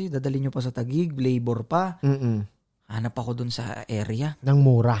presyo kasi dadalhin nyo pa sa Taguig, labor pa. Hanap ako dun sa area. Ng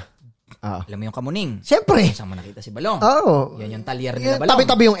mura. Alam mo yung Kamuning? Siyempre. Saan mo nakita si Balong? Yan yung talyer nila Balong.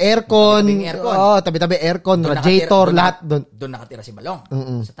 Tabi-tabi yung aircon. Tabi-tabi aircon, radiator, lahat doon. Doon nakatira si Balong.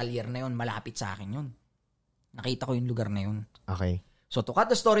 Sa talyer na yun, malapit sa akin yun. Nakita ko yung lugar na yun. Okay. So to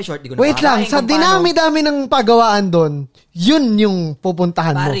cut the story short, di ko na wait lang, sa dinami-dami ng pagawaan doon, yun yung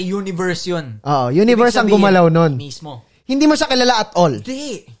pupuntahan mo. Pare, universe yun. Universe ang gumalaw nun. Mismo. Hindi mo siya kilala at all.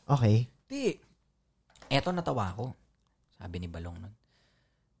 Hindi. Okay. Hindi. Eto natawa ko. Sabi ni Balong nun.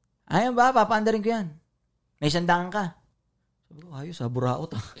 Ayun ba, papaandarin ko yan. May sandaan ka. Sabi ko, ayos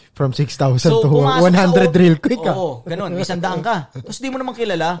buraot From 6,000 to 100 real quick Oo, ganun. May sandaan ka. Tapos di mo naman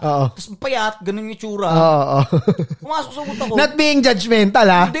kilala. Tapos payat, ganun yung tsura. Pumasok sa utak ko. Not being judgmental,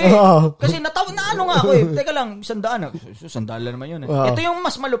 Hindi. Kasi natawa na ano nga ako Teka lang, sandaan. Sandaan lang naman yun Ito yung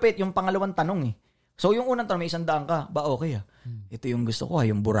mas malupit, yung pangalawang tanong So yung unang tanong, may sandaan ka. Ba okay Ito yung gusto ko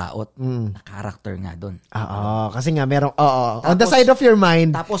yung buraot. Na character nga doon. Kasi nga merong, on the side of your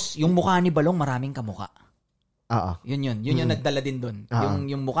mind. Tapos yung mukha ni Balong, maraming kamuka. Yun yung nagdala din doon.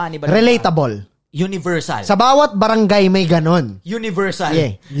 Yung mukha ni Balong. Relatable. Universal. Sa bawat barangay may ganon. Universal.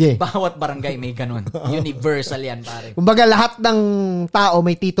 Yeah. Bawat barangay may ganon. Universal yan, pare. Kumbaga lahat ng tao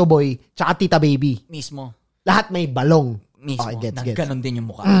may tito boy tsaka tita baby. Mismo. Lahat may balong. Mismo. Okay, gets. Ganon din yung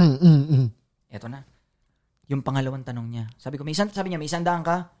mukha. Eto na. Yung pangalawang tanong niya. Sabi niya, may sandaan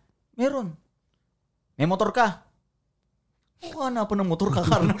ka? Meron. May motor ka? Mukha na po ng motor,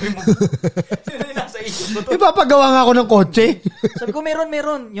 kakarnapin mo. Sino yung nasa isip ko to? Ipapagawa nga ako ng kotse. Sabi ko,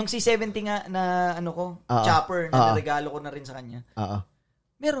 meron. Yung C70 nga na chopper na regalo ko na rin sa kanya.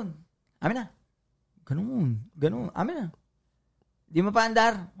 Meron. Amin na. Ganun. Amin na. Di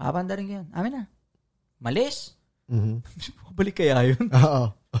mapaandar. Papaandarin ko yan. Amin na. Malis. Balik kaya yun?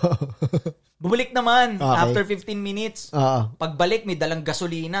 Bumalik naman after 15 minutes. Pagbalik, may dalang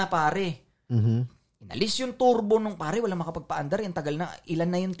gasolina, pare. Inalis yung turbo nung pare, wala makapagpaandar. Yung tagal na, ilan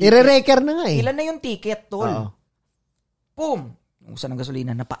na yung ticket. I-reker na nga Ilan na yung ticket, tol. Boom! Usa ng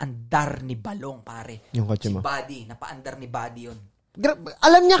gasolina, napaandar ni Balong, pare. Yung kotse mo. Si Buddy, napaandar ni Buddy yun.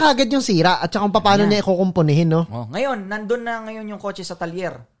 Alam niya kagad yung sira at saka kung paano niya ikukumpunihin, no? Ngayon, nandun na ngayon yung kotse sa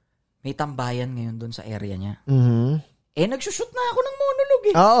talyer. May tambayan ngayon dun sa area niya. Nagsushoot na ako ng monologue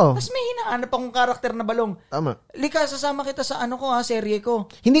Tapos may hinahanap akong karakter na Balong. Tama. Lika, sasama kita sa serye ko.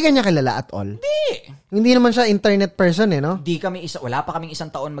 Hindi kanya kilala at all? Hindi naman siya internet person no? Wala pa kaming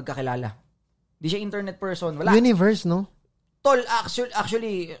 1 taon magkakilala. Hindi siya internet person. Wala. Universe, no? Tol,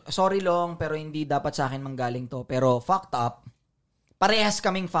 actually, sorry long, pero hindi dapat sa akin manggaling to. Pero fucked up. Parehas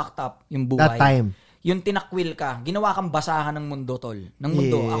kaming fucked up yung buhay. That time. Yung tinakwil ka, ginawa kang basahan ng mundo, tol. Ng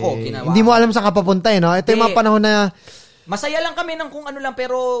mundo. Ako, ginawa. Hindi mo alam saan ka papunta, no? Ito yung mga panahon na masaya lang kami ng kung ano lang,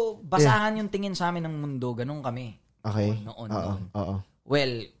 pero basahan yung tingin sa amin ng mundo. Ganun kami. Okay. Noon.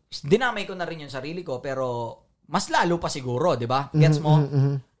 Well, dinamay ko na rin yung sarili ko, pero mas lalo pa siguro, di ba? Gets mo?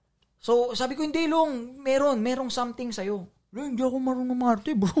 So, sabi ko, hindi long. Merong something sa'yo. Hindi ako marunong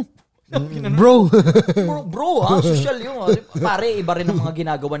marte, bro. Bro, social yun. Pare, iba rin ang mga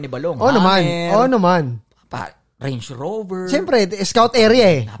ginagawa ni Balong. naman. Range Rover. Siyempre, scout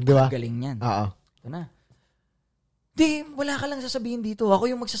area diba? Napakagaling yan. Ito na. Wala ka lang sasabihin dito. Ako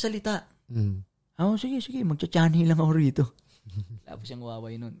yung magsasalita. Sige. Magcha-chani lang ako rito. Tapos yung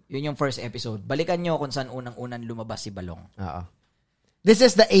waway nun. Yun yung first episode. Balikan nyo kung saan unang-unang lumabas si Balong. This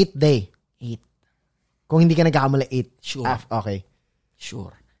is the 8th day. 8. Kung hindi ka nagkakamali, 8. Sure. Okay.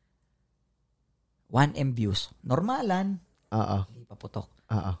 Sure. 1M views. Normalan. Hindi pa putok.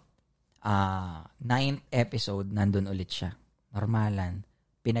 9th episode, nandun ulit siya. Normalan.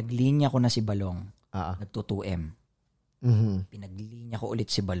 Pinaglinya ko na si Balong. Nagto 2M. Pinaglinya ko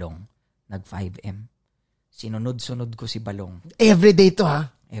ulit si Balong. Nag 5M. Sinunod-sunod ko si Balong. Everyday to, ha?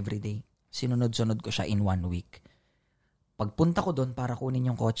 Everyday. Sinunod-sunod ko siya in 1 week. Pagpunta ko doon para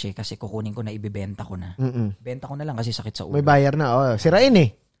kunin yung kotse kasi kukunin ko na, ibibenta ko na. Benta ko na lang kasi sakit sa ulo. May bayar na. Sirain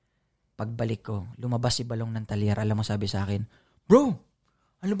pagbalik ko, lumabas si Balong ng talyer. Alam mo, sabi sa akin, bro,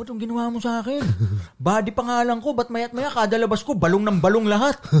 alam mo itong ginawa mo sa akin? Body pa nga lang ko, ba't maya't maya, kada labas ko, balong ng balong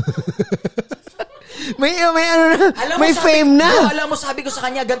lahat. may ano na, may fame na. Alam mo, sabi ko sa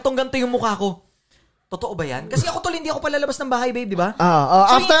kanya, gantong-ganto yung mukha ko. Totoo ba yan? Kasi ako tol, hindi ako palalabas ng bahay, babe, di ba?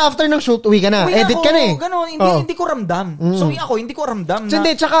 After ng shoot, uwi ka na. Edit ka na eh. Gano'n, hindi ko ramdam. So, ako, hindi ko ramdam na.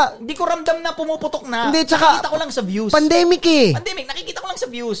 Hindi ko ramdam na pumuputok na. Nakikita ko lang sa views. Pandemic eh. Nakikita ko lang sa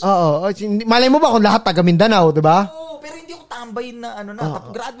views. Oo. Malay mo ba kung lahat taga Mindanao, di ba? Oo, pero hindi ako tambay na,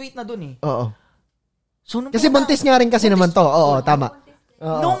 graduate na dun eh. Oo. So, kasi buntis nga rin kasi naman to. Oo, tama.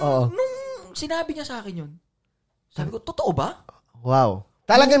 Nung sinabi niya sa akin yun, sabi ko, totoo ba? Wow.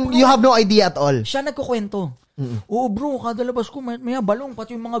 Talagang you have no idea at all. Siya nagkukwento. Oo bro, kada labas ko may balong,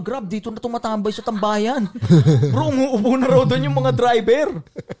 pati yung mga grab dito na tumatambay sa tambayan. Bro, umuubo na raw doon yung mga driver.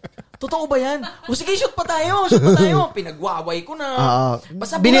 Totoo ba yan? O sige, shoot pa tayo. Pinagwaway ko na.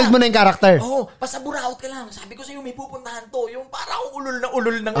 Binild mo na yung character. Basta buraot ka lang. Sabi ko sa'yo, may pupuntahan to. Yung parang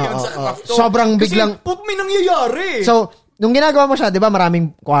ulol na ngayon sa craft to. Sobrang biglang. Kasi may nangyayari. So, nung ginagawa mo siya, di ba,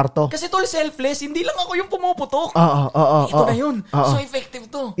 maraming kwarto. Kasi tol, selfless, hindi lang ako yung pumuputok. Ito na yun. So effective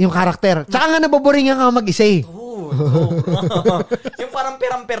to. Yung karakter. Tsaka nga naboboringan ka mag-isa eh. Yung parang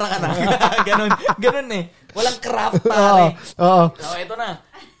perang-pera ka na. Ganun eh. Walang craft, pare. So, ito na.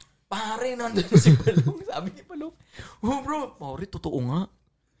 Pare, nandun si Balong. Sabi ni Balong, bro, pare, totoo nga.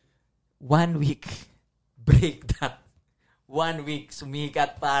 1 week. Break that. 1 week.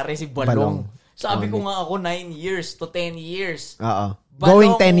 Sumikat, pare, si Balong. Sabi ko nga ako, 9 years to 10 years.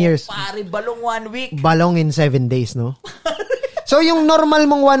 Going 10 years. Pare, Balong 1 week. Balong in 7 days, no? So, yung normal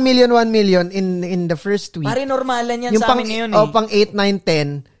mong 1 million in the first week. Pare, normalan yan sa amin ngayon eh. Pang 8,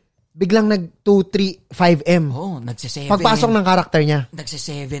 9, 10, biglang nag 2, 3, 5M. Nagse-7. Pagpasok ng karakter niya.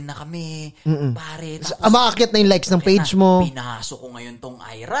 Nagse-7 na kami. Pare. Tapos, maakyat na yung likes ng page mo. Pinasok ko ngayon tong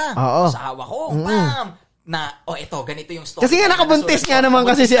Ira. Asawa ko. Ito, ganito yung story. Kasi nga nakabuntis nga naman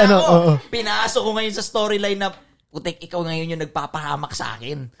kasi si Pinasok ko ngayon sa storyline na, putek, ikaw ngayon yung nagpapahamak sa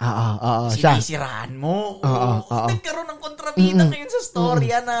akin. Sinisiraan mo. Nagkaroon ng kontrabida ngayon sa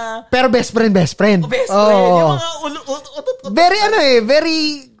storya na... Pero best friend. Best friend. Yung mga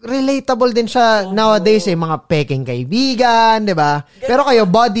very relatable din siya nowadays eh. Mga peking kaibigan, di ba? Pero kayo,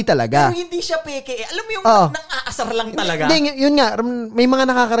 body talaga. Pero hindi siya peke eh. Alam mo yung nang-aasar lang talaga. Hindi, yun nga. May mga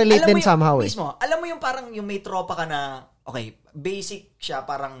nakaka-relate din somehow eh. Mismo, alam mo yung parang yung may tropa ka na, okay, basic siya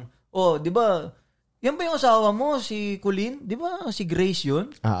parang, di ba, yan ba yung asawa mo, si Colleen? Di ba si Grace yun?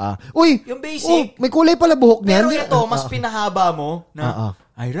 Uy! Yung basic. May kulay pala buhok niyan. Pero ito, mas pinahaba mo na,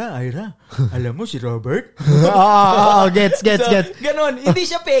 Ira, alam mo si Robert? Gets. Ganon, hindi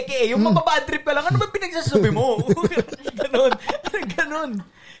siya peke eh. Yung mababad trip ka lang, ano ba pinagsasabi mo?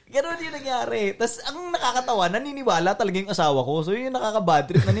 Ganon yung nangyari. Tapos, ang nakakatawa, naniniwala talaga yung asawa ko. So, yung nakaka-bad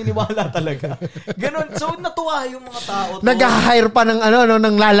trip, naniniwala talaga. Ganon. So, natuwa yung mga tao. Nag-hire pa ng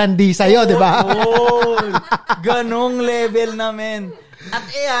ng lalandi sa'yo, di ba? Ganong level namin. At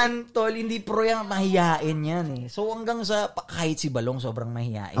ayan, tol, hindi pro yung mahiyain yan eh. So, hanggang sa, kahit si Balong, sobrang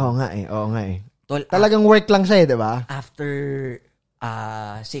mahiyain. Oo nga eh. Tol, talagang work lang siya eh, di ba? After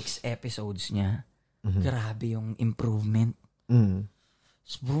 6 episodes niya, grabe yung improvement.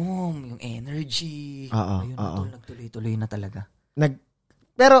 Boom, yung energy. Ayun na tol, nagtuloy-tuloy na talaga.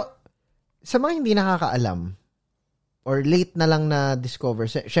 Pero, sa mga hindi nakakaalam, or late na lang na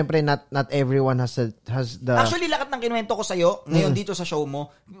discover, syempre not everyone has the... Actually, lahat ng kinuwento ko sa'yo, ngayon dito sa show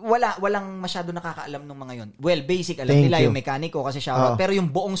mo, walang masyado nakakaalam ng mga yon. Well, basic, alam nila yung mekaniko kasi shoutout. Pero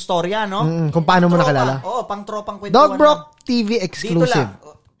yung buong storya, no? Kung paano mo nakalala? Pang tropang kwentuhan. Dougbrock TV exclusive. Dito lang.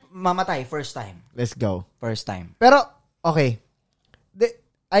 Mamatay, first time. Let's go. First time. Pero, okay.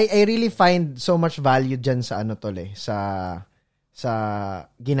 I really find so much value dyan sa sa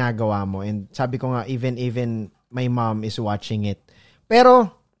ginagawa mo. And sabi ko nga, even my mom is watching it. Pero,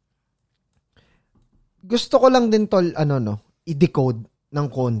 gusto ko lang din i-decode ng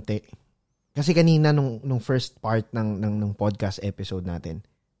konti. Kasi kanina nung first part ng podcast episode natin,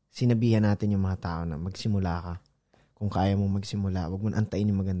 sinabihan natin yung mga tao na magsimula ka. Kung kaya mo magsimula, wag mo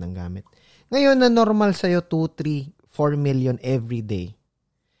antayin yung magandang gamit. Ngayon na normal sa'yo 2, 3, 4 million every day.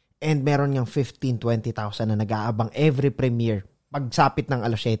 And meron niyang 15,000, 20,000 na nag-aabang every premiere pagsapit ng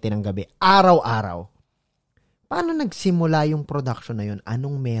 7:00 ng gabi. Araw-araw. Paano nagsimula yung production na yun?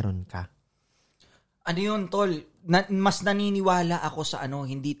 Anong meron ka? Ano yun, tol? Mas naniniwala ako sa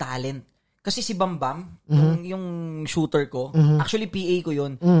hindi talent. Kasi si Bambam, yung shooter ko, actually PA ko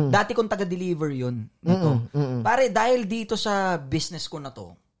yun. Dati kong taga-deliver yun. Pare, dahil dito sa business ko na to,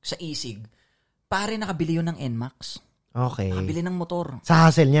 sa isig, pare nakabili yun ng NMAX. Okay. Nakabili ng motor. Sa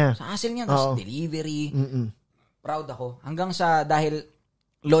hassle niya? Sa hassle niya. Tapos delivery. Proud ako. Hanggang sa, dahil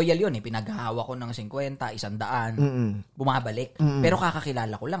loyal yun eh. Pinaghahawa ko ng 50, 100, bumabalik. Pero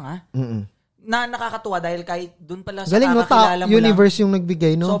kakakilala ko lang na nakakatuwa dahil kahit doon pala sa galing, kakakilala mo universe lang, yung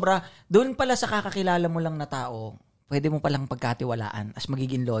nagbigay, no? Sobra. Doon pala sa kakakilala mo lang na tao, pwede mo palang pagkatiwalaan as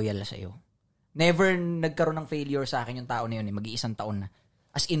magiging loyal sa'yo. Never nagkaroon ng failure sa akin yung tao na yun, mag-iisang taon na.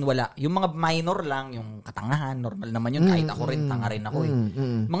 As in, wala. Yung mga minor lang, yung katangahan, normal naman yun. Kahit ako rin, tanga rin ako eh.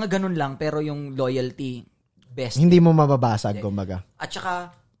 Mga ganun lang, pero yung loyalty, best. Hindi mo mababasag, kumbaga. At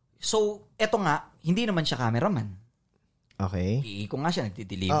saka, so, eto nga, hindi naman siya cameraman. Okay. Iko nga siya,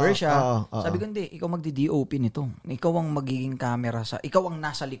 nagdi-deliver siya. Sabi ko, hindi, ikaw magdi-DOP nito. Ikaw ang magiging camera ikaw ang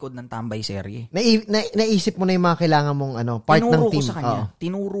nasa likod ng tambay serye. Naisip mo na yung mga kailangan mong part ng team.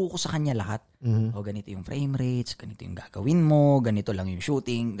 Tinuro ko sa kanya lahat. O ganito yung frame rates, ganito yung gagawin mo, ganito lang yung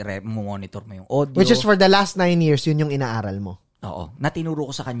shooting, monitor mo yung audio. Which is for the last 9 years, yun yung inaaral mo. Oo. Natinuro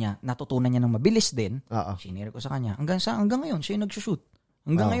ko sa kanya, natutunan niya ng mabilis din. Sinare ko sa kanya. Hanggang ngayon, siya yung nag-shoot.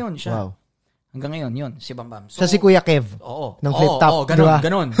 Hanggang ngayon, siya. Wow. Hanggang ngayon, yun, si Bambam. So, si Kuya Kev. Oo. Ng flip top. Oo, ganun, diba?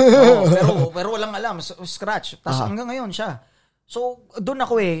 Ganun. Pero walang alam, scratch. Tapos hanggang ngayon siya. So, doon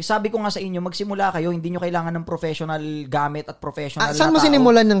ako sabi ko nga sa inyo, magsimula kayo, hindi nyo kailangan ng professional gamit at professional na tao. Saan mo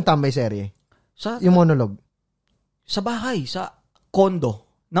sinimulan ng tambay serye? Yung monologue? Sa bahay, sa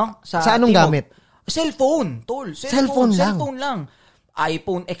condo. No? Sa anong gamit? Cellphone, tol. Cellphone lang.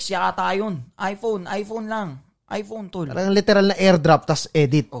 iPhone X yata yun. iPhone lang. iPhone, tol. Parang literal na airdrop, tas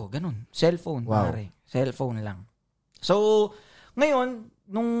edit. Oh, ganun. Cellphone, wow. pare. Cellphone lang. So, ngayon,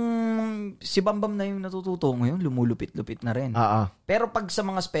 nung si Bambam na yung natututo, ngayon, lumulupit-lupit na rin. Pero pag sa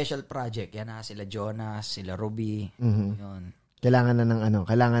mga special project, yan sila Jonas, sila Ruby, yun. Kailangan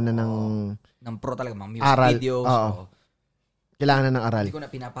na ng ng pro talaga, mga music aral. videos. Kailangan na ng aral. Hindi ko na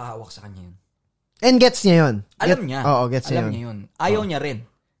pinapahawak sa kanya yun. And gets niya yun. Alam niya. Gets alam niya niya yun. Ayaw niya rin.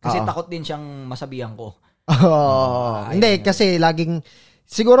 Kasi takot din siyang masabihan ko. Hindi, kasi laging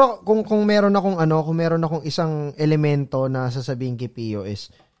siguro kung meron akong isang elemento na sasabihin kay Pio is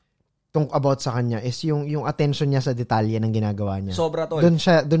about sa kanya is yung attention niya sa detalye ng ginagawa niya. Sobra, tol. Doon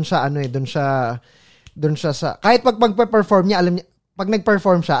siya sa kahit pag magpe-perform niya, alam niya, pag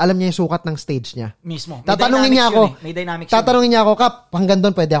nag-perform siya, alam niya yung sukat ng stage niya. Mismo. Tatanungin niya ako. May dynamics tatanungin niya ako, Kap, hanggang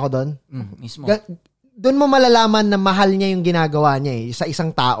doon pwede ako doon? Mismo. Doon mo malalaman na mahal niya yung ginagawa niya sa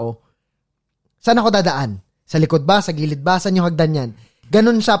isang tao. Saan ako dadaan? Sa likod ba? Sa gilid ba? Saan yung hagdan yan?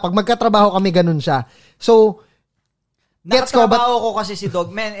 Ganun siya. Pag magkatrabaho kami, ganun siya. So, nakatrabaho ko kasi si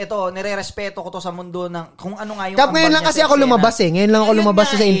Dog. Man, ito, nire-respeto ko to sa mundo ng kung ano nga yung Kap, ngayon lang kasi ako lumabas Ngayon lang ako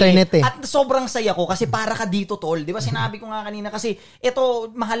lumabas sa internet At sobrang saya ko kasi para ka dito, tol. Di ba sinabi ko nga kanina kasi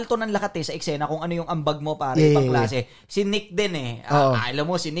ito, mahal to ng lahat sa eksena kung ano yung ambag mo para ibang klase. Si Nick din alam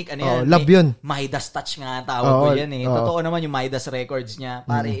mo, si Nick, ano yan? Love yun. Midas touch nga tawag ko yan Totoo naman yung Midas records niya.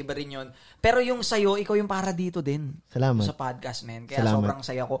 Pare, iba rin yun. Pero yung sayo, ikaw yung para dito din. Salamat. Sa podcast, man. Kaya sobrang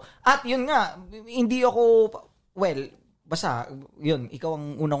saya ko. At yun nga, hindi ako, basta, yun, ikaw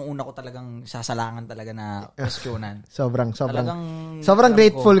ang unang-una ko talagang sasalangan talaga na questionan. Sobrang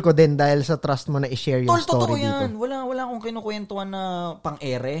grateful ko din dahil sa trust mo na i-share yung story dito. Yan. Wala akong kinukwentuhan na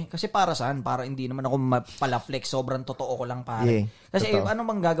pang-ere. Kasi para saan? Para hindi naman ako mapala-flex. Sobrang totoo ko lang, pare. Kasi ano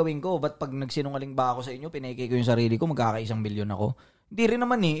bang gagawin ko? Ba't pag nagsinungaling ba ako sa inyo, pineke ko yung sarili ko, magkaka1 bilyon ako? Hindi rin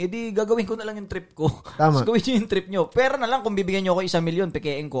naman edi gagawin ko na lang yung trip ko. Tama. Gawin nyo yung trip nyo. Pero na lang kung bibigyan nyo ako 1 milyon,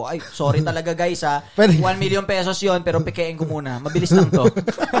 pekein ko. Ay, sorry talaga guys 1 million pesos yon pero pekein ko muna. Mabilis lang to.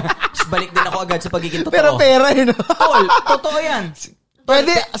 Balik din ako agad sa pagiging totoo. Pero pera yun. Tol, totoo yan.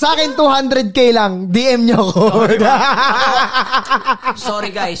 Pwede, sa akin 200k lang, DM nyo ako.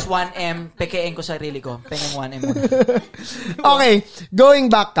 Sorry guys, 1M, pekein ko sarili ko. Pengeng 1M muna. Okay, going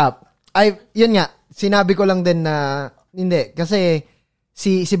back up. Yun nga, sinabi ko lang din na, hindi, kasi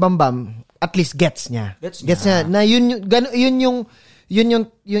si Bambam at least gets niya na yun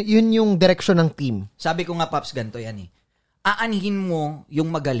yung direction ng team. Sabi ko nga, Paps, ganito yan aanhin mo yung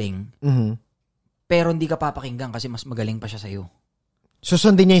magaling pero hindi ka papakinggan kasi mas magaling pa siya sa'yo.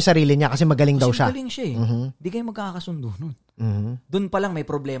 Susundin niya yung sarili niya kasi magaling daw siya. Magaling siya Hindi kayo magkakasundo nun. Doon pa lang may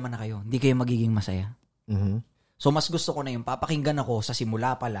problema na kayo. Hindi kayo magiging masaya. So mas gusto ko na yung papakinggan ako sa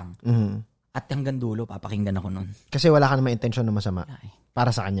simula pa lang. At hanggang dulo, papakinggan ako nun. Kasi wala ka namang intensyon na masama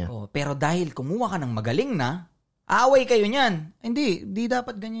para sa kanya. Pero dahil kumuha ka ng magaling na, aaway kayo niyan. Hindi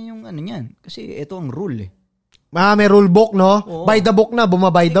dapat ganyan yung ano niyan. Kasi ito ang rule may rule book, no? Oo. By the book na,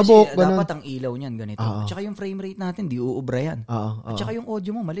 bumabay the book. Dapat ang ilaw niyan ganito. Oo. At saka yung frame rate natin, di uubra yan. At saka yung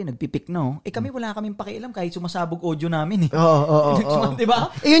audio mo, mali, nagpipik na. Kami wala kaming pakialam kahit sumasabog audio namin eh. Oo. Di ba?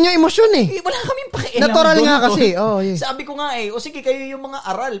 Yun yung emosyon eh. Wala kaming pakialam. Natural doon, nga tol. kasi. Yeah. Sabi ko nga sige kayo yung mga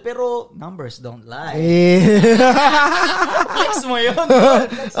aral, pero numbers don't lie. Flex mo yun.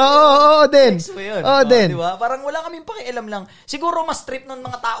 Oo, din. Flex mo yun. Din. Diba? Parang wala kaming pakialam lang. Siguro mas trip nun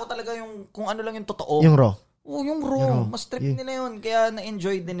mga tao talaga yung kung ano lang yung totoo. Yung raw. Yung raw. Mas trip nila yun. Kaya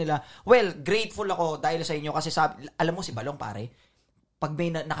na-enjoy din nila. Well, grateful ako dahil sa inyo kasi alam mo si Balong pare, pag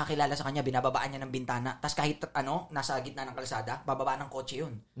may nakakilala sa kanya, binababaan niya ng bintana. Tapos kahit nasa gitna ng kalsada, bababa ng kotse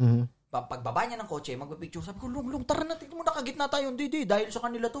yun. Mm-hmm. Pagbaba niya ng kotse, magpipicture. Sabi ko, Long, tara na, tignan mo nakagitna tayo. Hindi, dahil sa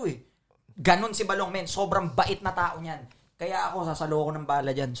kanila to eh. Ganon si Balong, men. Sobrang bait na tao niyan. Kaya ako, sasalo ko ng bala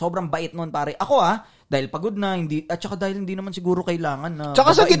dyan. Sobrang bait nun, pare. Ako dahil pagod na, at saka dahil hindi naman siguro kailangan na...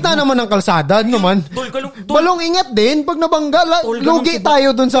 Tsaka sa gitna naman ng kalsada naman. Balong, ingat din. Pag nabangga, lugi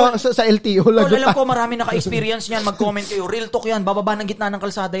tayo dun sa LTO. Alam ko, marami naka-experience niyan. Mag-comment kayo. Real talk yan. Bababa ng gitna ng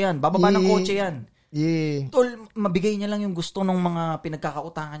kalsada yan. Bababa ng kotse yan. Yeah. Tol, mabigay niya lang yung gusto ng mga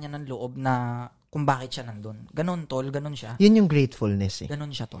pinagkakautangan niya ng loob na kung bakit siya nandun. Ganon, tol. Ganon siya. Yun yung gratefulness eh.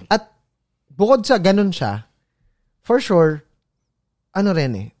 Ganon siya, tol. At bukod sa ganon siya, for sure,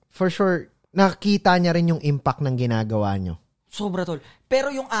 for sure, nakita niya rin yung impact ng ginagawa nyo. Sobra, tol.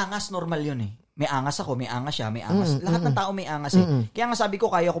 Pero yung angas, normal yun eh. May angas ako, may angas siya, may angas. Lahat ng tao may angas eh. Kaya nga sabi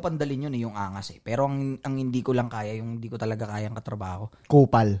ko, kaya ko pandalin yun eh, yung angas eh. Pero ang hindi ko lang kaya, yung hindi ko talaga kayang katrabaho.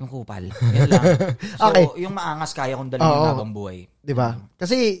 Kupal. Yung kupal. Yan lang. So, okay. Yung maangas, kaya kong dalhin yung habang buhay. Diba?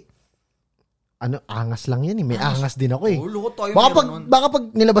 Kasi, angas lang yan eh. May angas din ako eh. Lukot tayo baka pag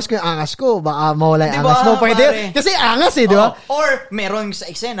nilabas ko yung angas ko, baka mawala yung diba, angas mo. Pwede. Kasi angas eh, di ba? Or, meron sa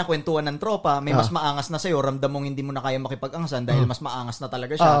eksena, kwentuhan ng tropa, may mas maangas na sa'yo, ramdam mong hindi mo na kaya makipag-angasan dahil mas maangas na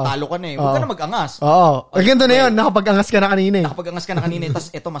talaga siya. Talo ka na eh. Huwag ka na mag-angas. Oo. Ganito na yun. Nakapag-angas ka na kanina eh. Nakapag-angas ka na kanina eh. Tapos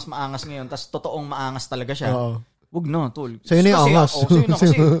ito, mas maangas ngayon. Tapos totoong maangas talaga siya. Huwag na, tol. Sa'yo na yung angas. Sa'yo na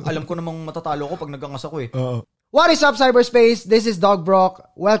kasi alam ko namang matatalo ko pag nag-angas ako eh. What is up, cyberspace? This is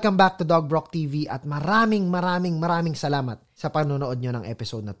Dougbrock. Welcome back to Dougbrock TV at maraming salamat sa panonood nyo ng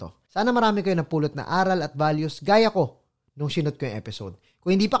episode na to. Sana marami kayo napulot na aral at values gaya ko nung sinut ko yung episode.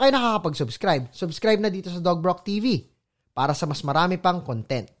 Kung hindi pa kayo nakakapag-subscribe, subscribe na dito sa Dougbrock TV para sa mas marami pang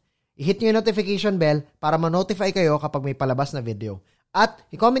content. I-hit nyo yung notification bell para ma-notify kayo kapag may palabas na video. At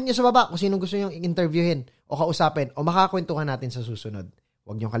i-comment nyo sa baba kung sino gusto nyo interviewin o kausapin o makakwentuhan natin sa susunod.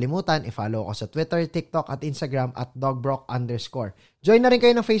 Huwag niyong kalimutan, i-follow ako sa Twitter, TikTok at Instagram at Dougbrock_. Join na rin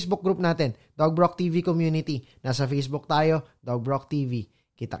kayo ng Facebook group natin, Dougbrock TV Community. Nasa Facebook tayo, Dougbrock TV.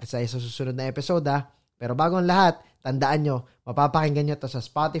 Kita-kita sa susunod na episode Pero bago ang lahat, tandaan nyo, mapapakinggan nyo to sa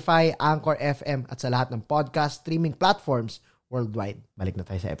Spotify, Anchor FM at sa lahat ng podcast streaming platforms worldwide. Balik na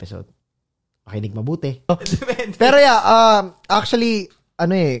tayo sa episode. Makinig mabuti. Pero actually,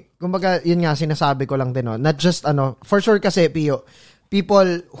 kumbaga, yun nga, sinasabi ko lang din, not just, for sure kasi, Pio,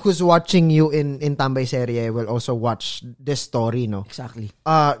 people who's watching you in Tambay Serye will also watch this story, no? Exactly.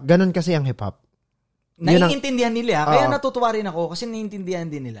 Ganun kasi ang hip-hop. Naiintindihan nila. Kaya natutuwa rin ako kasi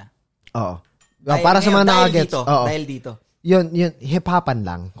naiintindihan din nila. Oo. Para sa mga nakagets. Dahil dito. Yun, hip-hopan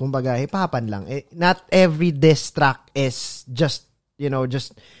lang. Kumbaga, hip-hopan lang. Not every diss track is just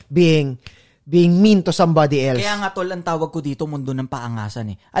being mean to somebody else. Kaya nga, tol, ang tawag ko dito, mundo ng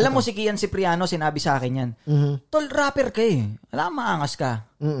paangasan eh. Alam mo, si Kian Cipriano, sinabi sa akin yan. Tol, rapper ka eh. Alam, maangas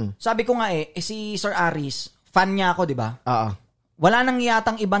ka. Sabi ko nga si Sir Aris, fan niya ako, di ba? Wala nang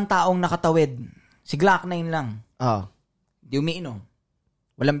yatang ibang taong nakatawid. Si Glock 9 lang. Di umiinom.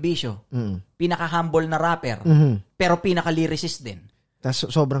 Walang bisyo. Pinaka-humble na rapper. Pero pinaka-lyricist din. Tas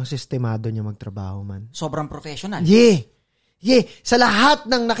sobrang sistemado niya magtrabaho, man. Sobrang professional. Yeah, sa lahat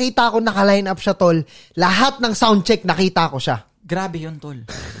ng nakita ko naka-line up siya, tol, lahat ng soundcheck nakita ko siya. Grabe yun, tol.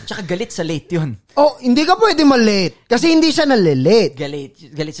 Tsaka galit sa late yun. Hindi ka pwede ma-late. Kasi hindi siya nalilate.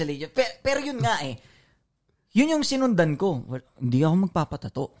 Galit sa late yun. Pero yun nga yun yung sinundan ko. Hindi ako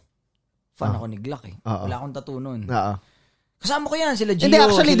magpapatato. Fan ako ni Glock Wala akong tattoo nun. Kasama ko yan, sila Gio,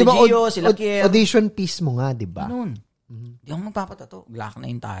 sila Kier. Audition piece mo nga, di ba? Ganun. Hindi ako magpapatato. Glock 9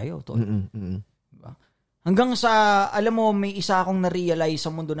 tayo, tol. Diba? Hanggang sa, alam mo, may isa akong na-realize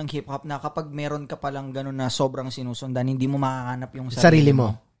sa mundo ng hip-hop na kapag meron ka palang gano'n na sobrang sinusundan, hindi mo makakanap yung sarili mo.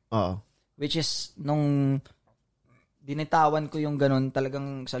 Oo. Which is, nung dinitawan ko yung gano'n,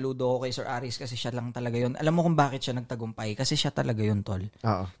 talagang saludo ko kay Sir Aris kasi siya lang talaga yun. Alam mo kung bakit siya nagtagumpay? Kasi siya talaga yun, tol.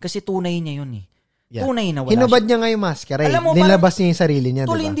 Oo. Kasi tunay niya yun Tunay na wala Hinubad niya nga yung maskara nilabas niya yung sarili niya,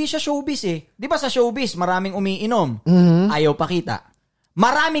 tol, diba? hindi siya showbiz Di ba sa showbiz, maraming umiinom. Ayaw pakita.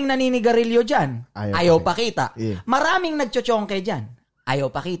 Maraming naninigarilyo dyan. Ayaw pakita. Yeah. Maraming nagchochongke dyan.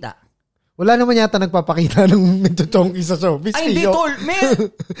 Ayaw pakita. Wala naman yata nagpapakita ng nagtuchonky sa showbiz. Ay, hindi, tol.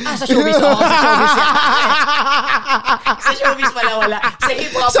 Sa showbiz ako. Sa showbiz yan. Sa showbiz pala wala. Sa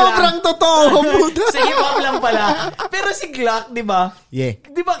hip-hop Sobrang lang. totoo. Sa hip-hop lang pala. Pero si Glock, di ba? Yeah.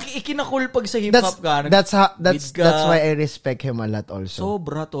 Di ba, ikinakul pag sa hip-hop ka? That's why I respect him a lot also.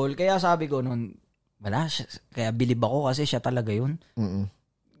 Sobra, tol. Kaya sabi ko noon, kaya bilib ako kasi siya talaga yun. Mm-mm.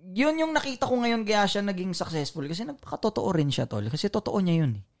 Yun yung nakita ko ngayon kaya siya naging successful kasi nagpakatotoo rin siya, tol. Kasi totoo niya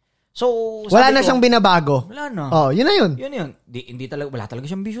yun. So, wala na siyang binabago. Wala na. Oh, yun na yun. Yun. Hindi talaga, wala talaga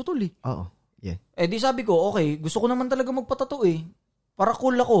siyang bisyo, tol. Oo. Yeah. Di sabi ko, okay, gusto ko naman talaga magpatato para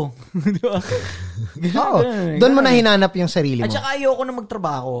cool ako. Di ba? Oo. Doon mo na hinanap yung sarili mo. At saka ayoko na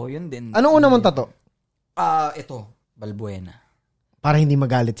magtrabaho. Yun din. Anong una mong tato? Ito. Balbuena. Para hindi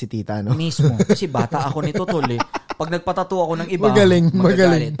magalit si tita, no? Mismo. Kasi bata ako nito, tol. Pag nagpatato ako ng iba,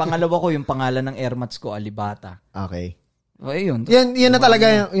 magaling. Pangalawa ko, yung pangalan ng airmats ko, Alibata. Okay. Ayun. Yan na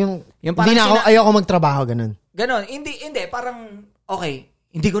talaga yung hindi na ako, ayoko magtrabaho, ganun. Ganon. Hindi. Parang, okay,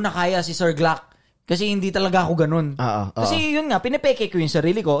 hindi ko na kaya si Sir Glock. Kasi hindi talaga ako ganun. Kasi yun nga, pinepeke ko yung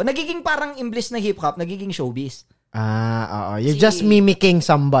sarili ko. Nagiging parang imblis na hip-hop, nagiging showbiz. Oo. You're just mimicking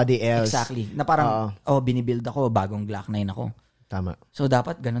somebody else. Exactly. Na parang, binibuild ako, bagong Glock 9 ako. Tama. So,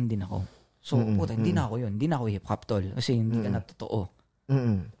 dapat ganun din ako. So, hindi na ako yun. Hindi na ako hip-hop, tol. Kasi hindi ka na totoo.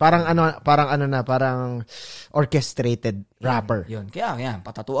 Parang orchestrated rapper. Yun. Kaya,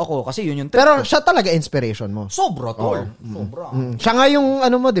 patato ako. Kasi yun yung trip Pero ko. siya talaga inspiration mo. Sobra, tol. Sobra. Siya nga yung,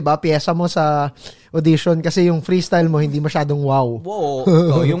 di ba, pyesa mo sa audition kasi yung freestyle mo hindi masyadong wow.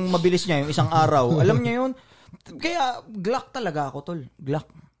 Wow. Yung mabilis niya, yung isang araw. Alam niya yun. Kaya, Glock talaga ako, tol. Glock.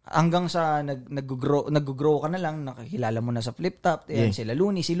 Hanggang sa nag-grow ka na lang, nakakilala mo na sa flip top. Si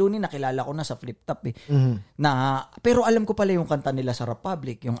Looney nakilala ko na sa flip top pero alam ko pala yung kanta nila sa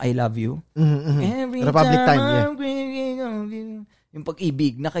Republic, yung I Love You. Every Republic Time, yung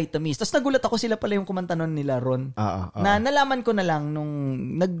pag-ibig na kay Tamis. Tapos nagulat ako sila pala yung kumanta nun nila Ron. Na nalaman ko na lang nung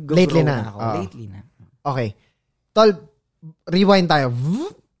nag-grow na ako. Lately na. Okay. Tol, rewind tayo.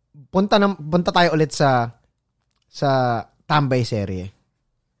 Punta tayo ulit sa Tambay serye.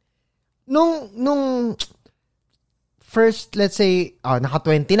 Nung first, let's say,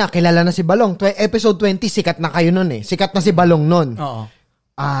 naka-20 na, kilala na si Balong. Episode 20, sikat na kayo nun eh. Sikat na si Balong nun. Oo.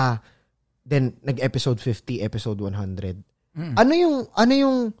 Then, nag-episode 50, episode 100. Ano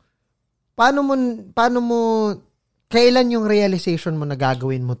yung, paano mo, kailan yung realization mo na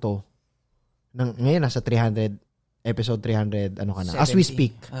gagawin mo to? Ngayon, nasa 300, episode 300, ano ka na? 70. As we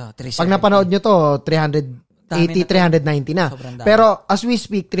speak. Pag napanood nyo to, 390 na. Pero as we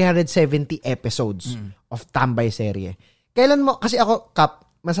speak, 370 episodes of Tambay serye. Kailan mo, kasi ako, Kap,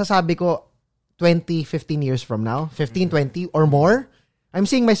 masasabi ko 20, 15 years from now, 15, 20 or more, I'm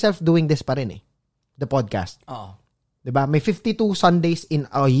seeing myself doing this pa rin the podcast. Oo. Diba? May 52 Sundays in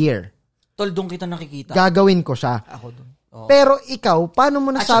a year. Tol, doon kita nakikita. Gagawin ko siya. Ako doon. Pero ikaw, paano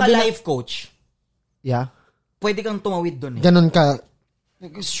mo nasabi na... At saka life coach. Yeah? Pwede kang tumawid doon Ganon ka.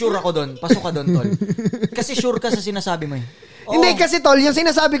 Sure ako doon. Pasok ka doon, tol. Kasi sure ka sa sinasabi mo Hindi kasi, tol, yung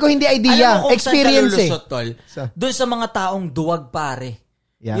sinasabi ko hindi idea. Alam mo kung experience saan ka lulusot, tol? Doon sa mga taong duwag pare.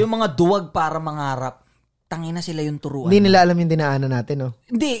 Yeah. Yung mga duwag para mangarap. Tangina sila yung turuan. Hindi nila alam yung dinaanan natin, no?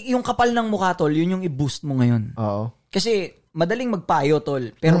 Hindi. Yung kapal ng mukha, tol, yun yung i-boost mo ngayon. Oo. Kasi madaling magpayo,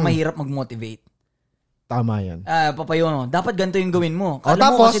 tol. Pero mahirap mag-motivate. Tama yan. Papayo mo. Dapat ganito yung gawin mo.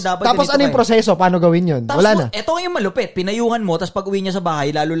 Tapos ano yung proseso? Paano gawin yun? Tapos, wala na. Ito yung malupit. Pinayuhan mo, tapos pag uwi niya sa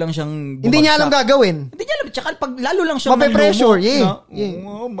bahay, lalo lang siyang bumagsak. Hindi niya alam gagawin. Hindi niya alam. Tsaka pag lalo lang siyang mape-pressure,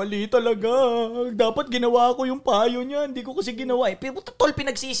 mali talaga. Dapat ginawa ko yung payo niya. Hindi ko kasi ginawa. Pero tol,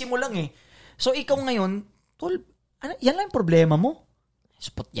 pinagsisi mo lang So ikaw ngayon, tol, yan lang yung problema mo.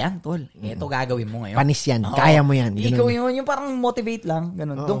 Spot yan, tol. Ito gagawin mo ngayon. Panis yan. Kaya mo yan. Ikaw yung parang motivate lang.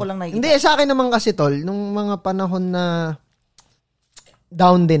 Ganun. Doon ko lang nakikita. Hindi, sa akin naman kasi, tol, nung mga panahon na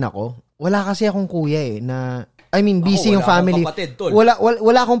down din ako, wala kasi akong kuya na, busy yung family. Kapatid, tol.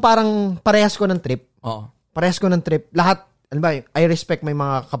 Wala akong parang parehas ko ng trip. Parehas ko ng trip. Lahat, I respect my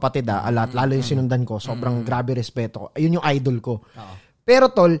mga kapatid a lot. Lalo yung sinundan ko. Sobrang grabe respeto ko. Ayun yung idol ko.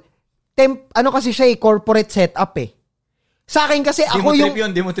 Pero, tol, kasi siya corporate setup Sa akin kasi ako yung...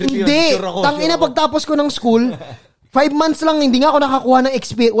 Di mo trip yun. Hindi. Tangina pagtapos ko ng school, 5 months lang, hindi nga ako nakakuha ng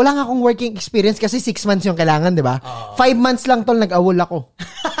experience. Wala nga akong working experience kasi 6 months yung kailangan, di ba? 5 months lang, tol, nag-awol ako.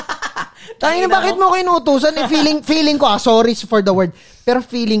 Tangina, bakit mo ko inuutusan? Feeling ko, sorry for the word, pero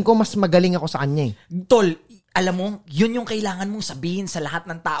feeling ko mas magaling ako sa kanya Tol, alam mo, yun yung kailangan mong sabihin sa lahat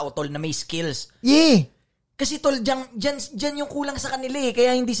ng tao, tol, na may skills. Yeah. Kasi, tol, dyan yung kulang sa kanila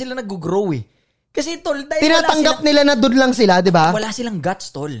kaya hindi sila nag-grow Kasi, tol, dahil tinatanggap nila na doon lang sila, di ba? Wala silang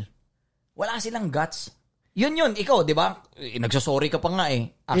guts, tol. Wala silang guts. Yun, ikaw, di ba? Nagsasorry ka pa nga eh.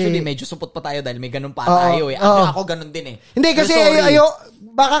 Actually, medyo supot pa tayo dahil may ganun pa tayo eh. Ako ganun din eh. Hindi, kasi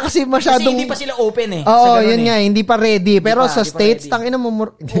baka kasi masyadong... Kasi hindi pa sila open eh. Oo, yun nga, hindi pa ready. Pero sa States, tangina mo...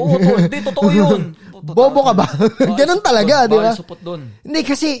 Oo, hindi, totoo yun. Bobo ka ba? Ganun talaga, di ba? Supot dun. Hindi,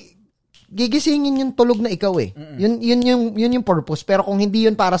 kasi gigisingin yung tulog na ikaw eh. Yun yung purpose. Pero kung hindi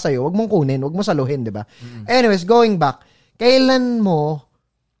yun para sa'yo, wag mong kunin, wag mo saluhin, di ba? Anyways, going back, kailan mo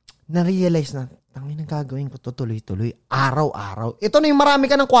na-realize na tangin ang gagawin ko to tuloy-tuloy, araw-araw. Ito na yung marami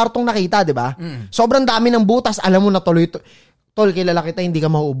ka ng kwartong nakita, di ba? Sobrang dami ng butas, alam mo na tuloy-tuloy. Tol, kilala kita, hindi ka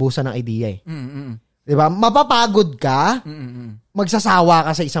mauubusan ng idea eh. Di ba? Mapapagod ka,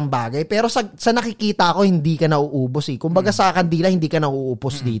 magsasawa ka sa isang bagay, pero sa nakikita ko, hindi ka nauubos eh. Kumbaga sa kandila, hindi ka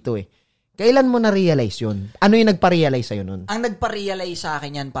nauupos dito eh. Kailan mo na-realize yun? Ano yung nagpa-realize sa'yo nun? Ang nagpa-realize sa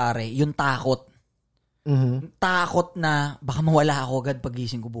akin yan, pare, yung takot. Takot na baka mawala ako agad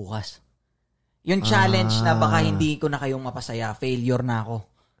pagising ko bukas. Yung challenge na baka hindi ko na kayong mapasaya, failure na ako.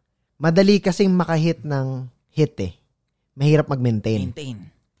 Madali kasing makahit ng hit eh. Mahirap mag-maintain.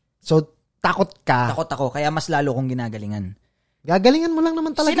 So, takot ka. Takot ako, kaya mas lalo kong ginagalingan. Gagalingan mo lang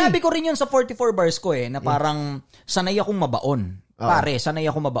naman talaga. Sinabi ko rin yun sa 44 bars ko eh, na parang sanay akong mabaon. Pare, sanay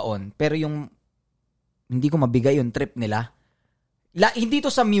akong mabaon. Pero yung hindi ko mabigay yung trip nila. Hindi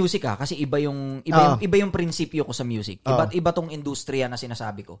to sa music kasi iba yung prinsipyo ko sa music. Iba tong industriya na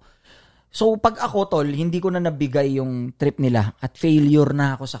sinasabi ko. So, pag ako, tol, hindi ko na nabigay yung trip nila at failure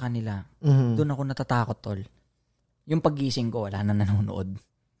na ako sa kanila, doon ako natatakot, tol. Yung paggising ko, wala na nanonood.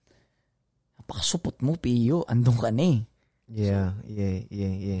 Napakasupot mo, Pio. Andun ka na eh. Yeah.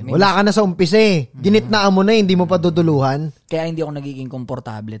 Wala ka na sa umpisa eh. Ginitnaan mo na, hindi mo pa duduluhan. Kaya hindi ako nagiging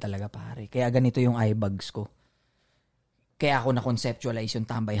komportable talaga, pare. Kaya ganito yung eye bags ko. Kaya ako na-conceptualize yung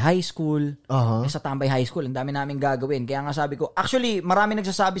Tambay High School. Sa Tambay High School, ang dami namin gagawin. Kaya nga sabi ko, actually, marami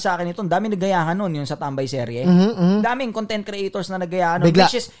nagsasabi sa akin ito, ang dami nagayahan nun, yung sa Tambay serye. Daming content creators na nagayahan nun.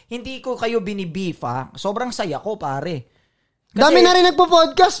 Which is, hindi ko kayo binibeef Sobrang saya ko, pare. Kasi, dami na rin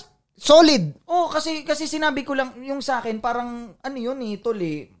nagpo-podcast. Solid. Kasi sinabi ko lang, yung sa akin, parang, ano yun tol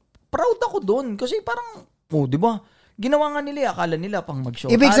proud ako dun. Kasi parang, di ba? Ginawa nga nila, akala nila pang mag-show.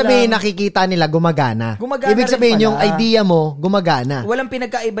 Ibig sabihin, nakikita nila gumagana. Ibig sabihin, yung idea mo, gumagana. Walang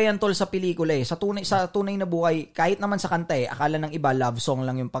pinagkaiba yan, tol, sa pelikula Sa tunay na buhay, kahit naman sa kanta akala ng iba, love song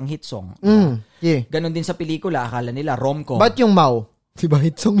lang yung pang-hit song. Ganon din sa pelikula, akala nila, rom-com. Ba't yung Mau? Diba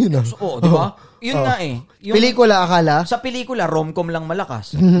hit song yun diba? Yun nga Yung, pelikula, akala? Sa pelikula, rom-com lang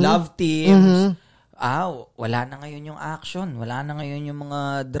malakas. Love teams. Wala na ngayon yung action. Wala na ngayon yung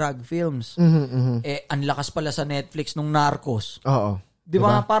mga drug films. Ang lakas pala sa Netflix nung Narcos. Oo.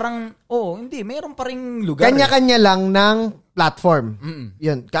 Diba? Parang, hindi. Mayroon pa ring lugar. Kanya-kanya lang ng platform.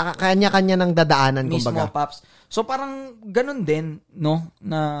 Yun. Kanya-kanya ng dadaanan, mismo, kumbaga. Paps. So, parang ganun din, no?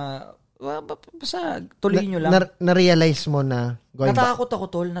 Na, basta tuloy nyo lang. Na-realize mo na natakot ako,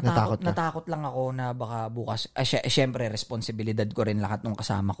 tol. Natakot lang ako na baka bukas. Syempre, responsibilidad ko rin lahat ng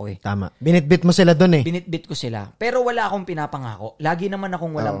kasama ko Tama. Binitbit mo sila dun Binitbit ko sila. Pero wala akong pinapangako. Lagi naman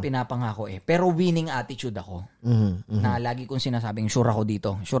akong walang pinapangako Pero winning attitude ako. Na lagi kong sinasabing, sure ako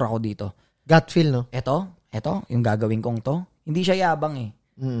dito. Gut feel, no? Ito, yung gagawin kong to. Hindi siya yabang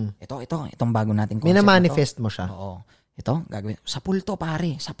itong bago nating concept. Minamanifest mo siya. Oo. Ito, gagawin. Sa pulto,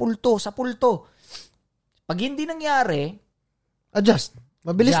 pare. Sa pulto. Pag hindi nangyari, adjust.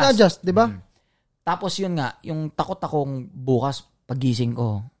 Mabilis na adjust, di ba? Tapos yun nga, yung takot akong bukas pagising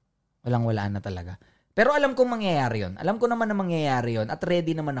ko, walang-wala na talaga. Pero alam kong mangyayari yun. Alam ko naman na mangyayari yun at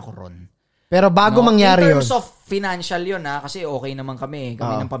ready naman ako ron. Pero bago mangyari yun. In terms of financial yun kasi okay naman kami.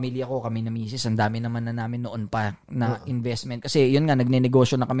 Kami ng pamilya ko, kami na misis. Ang dami naman na namin noon pa na investment. Kasi yun nga,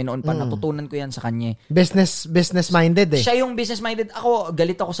 nagnenegosyo na kami noon pa. Natutunan ko yan sa kanya. Business-minded Siya yung business-minded. Ako,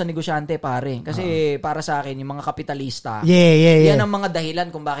 galit ako sa negosyante, pare. Kasi para sa akin, yung mga kapitalista, yan ang mga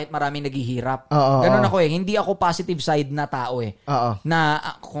dahilan kung bakit maraming naghihirap. Ganun ako Hindi ako positive side na tao Na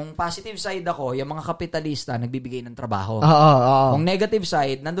kung positive side ako, yung mga kapitalista, nagbibigay ng trabaho. Kung negative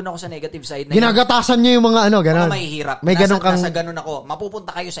side, nandun ako sa negative side. Ginagatasan niyo yung mga ganon. Mga mahihirap. May ganon kang... Nasa ganon ako.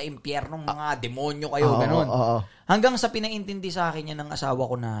 Mapupunta kayo sa impyernong mga demonyo kayo, ganon. Hanggang sa pinaintindi sa akin yan ng asawa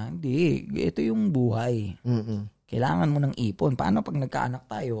ko na, hindi, ito yung buhay. Kailangan mo ng ipon. Paano pag nagkaanak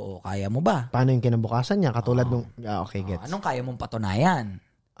tayo? Kaya mo ba? Paano yung kinabukasan niya? Katulad nung... okay, gets. Anong kaya mong patunayan?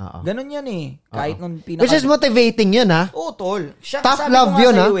 Ganon yan eh. Kahit nung Which is motivating yun, ha? Oo, tol. Tough sabi love ko nga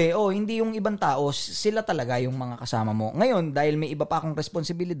yun, sa'yo, hindi yung ibang tao, sila talaga yung mga kasama mo. Ngayon, dahil may iba pa akong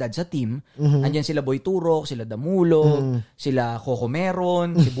responsibilidad sa team, andyan sila Boy Turok, sila Damulo, sila Coco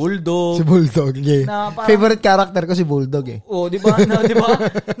Meron, si Bulldog. Si Bulldog, yeah. Parang, favorite character ko si Bulldog, eh. Oh, di ba? Di ba?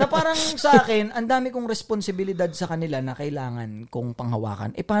 Na parang sa akin, ang dami kong responsibilidad sa kanila na kailangan kong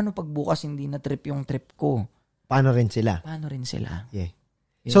panghawakan. Paano pag bukas hindi na trip yung trip ko? Paano rin sila? Yeah.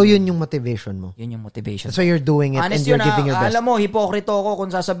 So, yun yung motivation mo. Yun yung motivation. So, you're doing it honest and you're yun, giving your best. Alam mo, hipokrito ko kung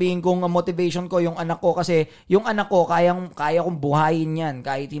sasabihin kong ang motivation ko yung anak ko kasi yung anak ko, kaya kong buhayin yan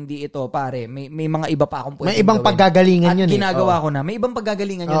kahit hindi ito, pare. May mga iba pa akong pwedeng may ibang gawin. paggagalingan At yun ginagawa ko na. May ibang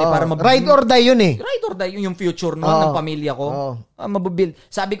paggagalingan yun para ride or die yun eh. Ride or die yun yung future ng pamilya ko. Mabubuild.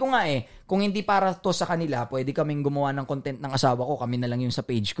 Sabi ko nga kung hindi para to sa kanila, pwede kaming gumawa ng content ng asawa ko. Kami na lang yung sa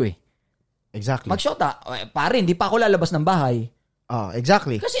page ko eh. Exactly. Mag-shota. Pare, hindi pa ako lalabas ng bahay.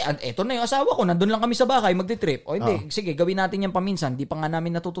 Exactly. Kasi eto na yung asawa ko, nandun lang kami sa bahay, magti-trip. Hindi, sige, gawin natin yan paminsan. Di pa nga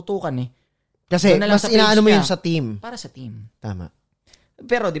namin natututukan eh. Kasi mas inaano mo yun sa team. Para sa team. Tama.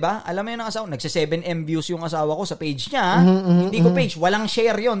 Pero di ba, alam mo yun ang asawa, nagsa-7M views yung asawa ko sa page niya. Hindi ko page, walang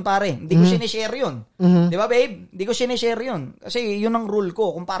share yun, pare. Hindi ko sinishare yun. Di ba, babe? Hindi ko sinishare yun. Kasi yun ang rule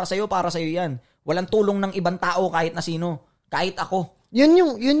ko. Kung para sa'yo yan. Walang tulong ng ibang tao kahit na sino. Kahit ako. Yun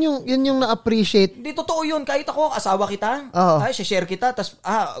yung na-appreciate. Hindi totoo yun. Kahit ako, asawa kita. Share kita. Tas,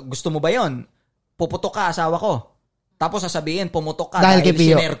 gusto mo ba yun? Puputok ka, asawa ko. Tapos sasabihin, pumutok ka dahil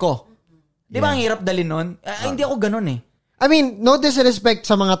sinare ko. Di ba ang hirap dalhin nun? Hindi ako ganun eh. I mean, no disrespect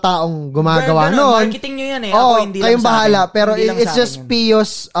sa mga taong gumagawa noon. Marketing nyo yan eh. Ako hindi lang kayong bahala. Pero it's just yun.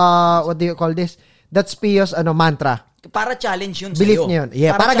 Piyo's, what do you call this? That's Piyo's mantra. Para challenge yun sa'yo. Belief niya yun.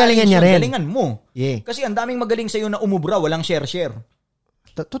 Yeah, para galingan niya rin. Galingan mo. Yeah. Kasi ang daming magaling sa'yo na umubra, walang share-share.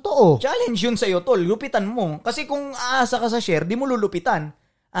 Totoo. Challenge yun sa'yo, tol. Lupitan mo. Kasi kung aasa ka sa share, di mo lulupitan.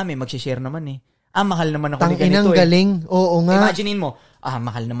 May mag-share naman eh. Mahal naman ako ni ganito Tanginang galing. Oo nga. Imaginein mo,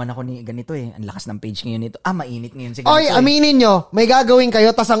 mahal naman ako ni ganito eh. Ang lakas ng page ngayon nito. Mainit ngayon si ganito. Oy, aminin nyo, may gagawin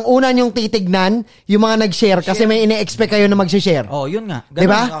kayo, tas ang una nyong titignan, yung mga nag-share, kasi may ine-expect kayo na mag-share. Yun nga. Ganun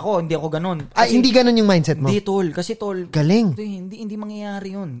diba? Hindi ako ganun. Kasi, hindi ganun yung mindset mo? Hindi, tol. Kasi, tol. Galing. Hindi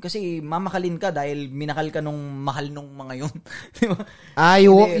mangyayari yun. Kasi mamahalin ka dahil minakal ka nung mahal nung mga yun. Diba?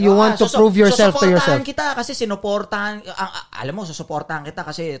 You want to prove yourself to yourself. Susuportahan kita kasi sinuportahan. Alam mo, susuportahan kita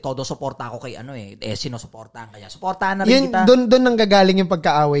kasi todo suporta ako kay sinusuportahan kaya. Suportahan na rin kita. Doon nanggagaling yung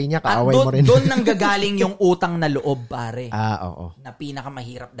pagkaaway niya, kaaway mo rin. Doon nanggagaling yung utang na loob, pare. Oo. Na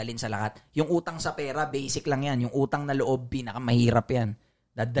pinakamahirap dalhin sa lahat. Yung utang sa pera, basic lang yan. Yung utang na loob, pinakamahirap yan.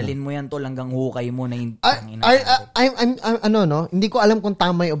 Dadalhin mo yan, tol, hanggang hukay mo na yung hindi ko alam kung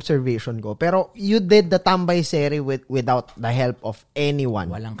tama yung observation ko, pero you did the Tambay series without the help of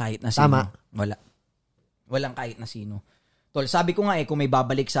anyone. Walang kahit na sino. Tama? Walang kahit na sino. Tol, sabi ko nga kung may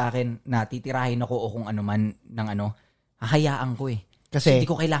babalik sa akin na titirahin ako o kung ano man ng hahayaan ko eh. Kasi hindi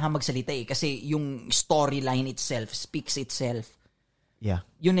ko kailangan magsalita eh. Kasi yung storyline itself speaks itself. Yeah.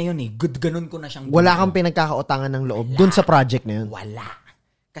 Yun na yun eh. Ganun ko na siyang wala kang pinagkakautangan ng loob dun sa project na yun. Wala.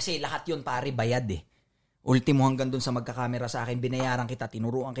 Kasi lahat yun pare bayad eh. Ultimo hanggang dun sa magkakamera sa akin, binayaran kita,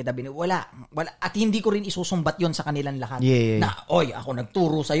 tinuruan kita, wala. At hindi ko rin isusumbat yun sa kanilang lahat. Yeah. Na, ako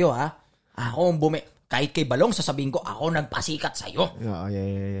nagturo sa'yo ha. Ako kahit kay Balong, sasabihin ko, ako nagpasikat sa'yo.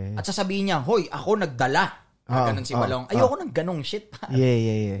 Yeah. At sasabihin niya, hoy, ako nagdala. Ganun si Balong. Ayoko ng ganong shit.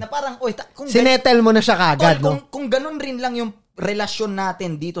 Yeah. Na parang, sinetel mo na siya kagad, no? Kung ganun rin lang yung relasyon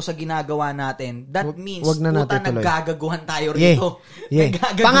natin dito sa ginagawa natin, that means, naggagaguhan tayo rito. Yeah.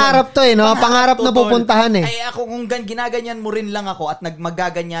 Pangarap to no? Pangarap na pupuntahan eh. Ay ako, kung ginaganyan mo rin lang ako at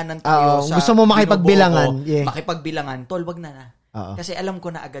magagaganyanan tayo sa gusto mo makipagbilangan. Makipagbilangan, tol, wag na. Kasi alam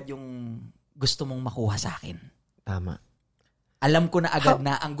ko na agad yung gusto mong makuha sa akin. Tama. Alam ko na agad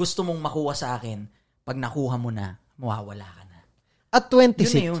na ang gusto mong makuha sa akin, pag nakuha mo na, mawawala ka na. At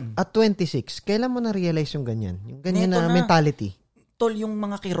 26, kailan mo na-realize yung ganyan? Yung ganyan na mentality? Tol, yung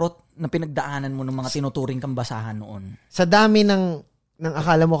mga kirot na pinagdaanan mo ng mga tinuturing kang basahan noon. Sa dami ng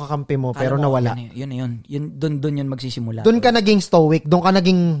akala mo kakampi mo, pero nawala. Yun. Doon yun magsisimula. Doon ka naging stoic, doon ka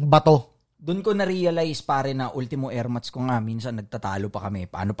naging bato. Doon ko na-realize pare na ultimo airmats ko nga, minsan nagtatalo pa kami.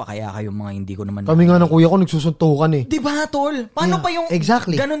 Paano pa kaya kayong mga hindi ko naman... Kami nga ng kuya ko nagsusuntukan eh. Diba, tol? Paano pa yung...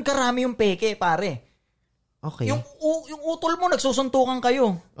 Exactly. Ganun karami yung peke, pare. Okay. Yung utol mo, nagsusuntukan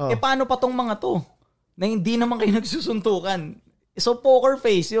kayo. Paano pa tong mga to? Na hindi naman kayo nagsusuntukan. So, poker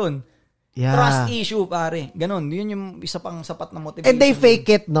face yun. Yeah. Trust issue, pare. Ganon. Yun yung isa pang sapat na motivation. And they fake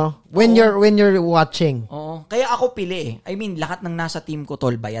it, no? When you're watching. Oo. Kaya ako pili eh. I mean, lahat ng nasa team ko,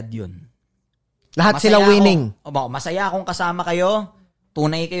 tol, bayad yun. Lahat masaya sila winning. Masaya akong kasama kayo.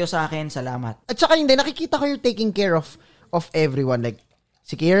 Tunay kayo sa akin. Salamat. At saka hindi, nakikita ko you're taking care of everyone. Like,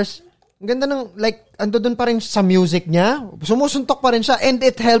 Si Kears, ang ganda ng, like, ando dun pa rin sa music niya. Sumusuntok pa rin siya. And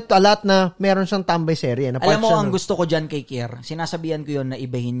it helped a lot na meron siyang tambay serye. Na alam mo, ang gusto ko dyan kay Kier, sinasabihan ko yun na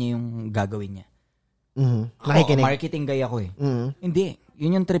ibahin niya yung gagawin niya. Nakikinig. Marketing guy ako eh. Hindi.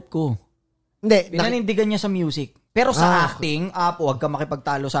 Yun yung trip ko. Hindi. Pinanindigan niya sa music. Pero sa acting, huwag ka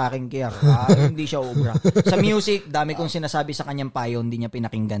makipagtalo sa akin, Kier. Hindi siya obra. Sa music, dami kong sinasabi sa kanyang payo, hindi niya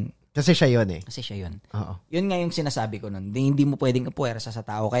pinakinggan. Kasi siya yun eh. Kasi siya yun. Oo. Yun nga yung sinasabi ko nun. Hindi mo pwedeng puwersa sa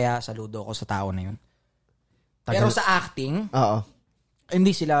tao, kaya saludo ko sa tao na yun. Pero sa acting,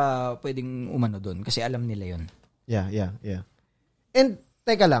 hindi sila pwedeng umano doon kasi alam nila yun. Yeah. And,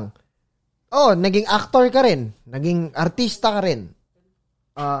 teka lang. Naging actor ka rin. Naging artista ka rin.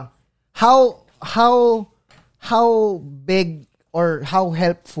 How big or how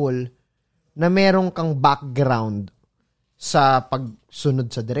helpful na merong kang background sa pagsunod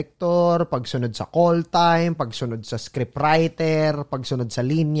sa director, pagsunod sa call time, pagsunod sa scriptwriter, pagsunod sa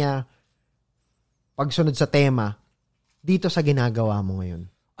linya, pagsunod sa tema, dito sa ginagawa mo ngayon?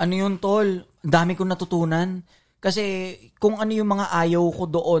 Ano yun, tol? Dami kong natutunan. Kasi kung ano yung mga ayaw ko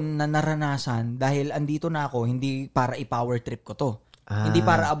doon na naranasan, dahil andito na ako, hindi para i-power trip ko to. Hindi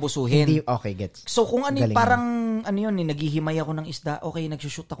para abusuhin. Hindi, okay, gets. So kung ano, parang ano yun, naghihimay ako ng isda, okay,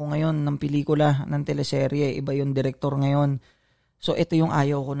 nagsushoot ako ngayon ng pelikula, ng teleserye, iba yung director ngayon. So ito yung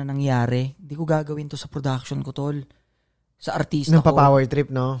ayaw ko na nangyari. Hindi ko gagawin to sa production ko, tol. Sa artista ko. Power trip,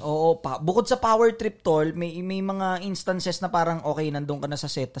 no? Oo, bukod sa power trip, tol, may mga instances na parang okay, nandun ka na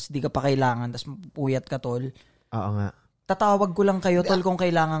sa set, tas di ka pa kailangan, tas puyat ka, tol. Oo nga. Tatawag ko lang kayo, tol, kung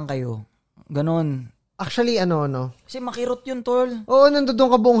kailangan kayo. Ganon. Actually, Kasi makirot yun, tol. Oo, nandun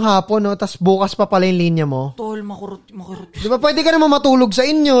ka buong hapon, no? Tapos bukas pa pala yung linya mo. Tol, makurot. Di ba, pwede ka naman matulog sa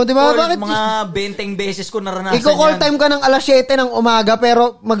inyo, di ba? Tol, Bakit? mga 20 beses ko naranasan Iko-call time ka ng alas 7 ng umaga,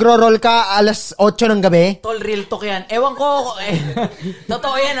 pero magro-roll ka alas 8 ng gabi? Tol, real talk yan. Ewan ko,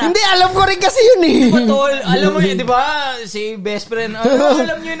 totoo yan, Hindi, alam ko rin kasi yun eh. Diba, tol? Alam mo yun, di ba? Si best friend,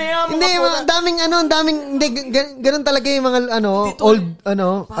 alam nyo na yan. Hindi, daming, hindi, ganun talaga yung mga, old,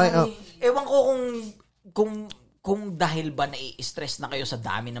 Ewan ko kung dahil ba nai-stress na kayo sa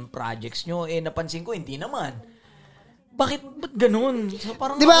dami ng projects nyo, napansin ko, hindi naman. Ba't ganun? So,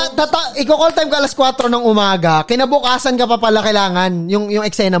 parang di ba, iko-call time ka alas 4 ng umaga, kinabukasan ka pa pala kailangan, yung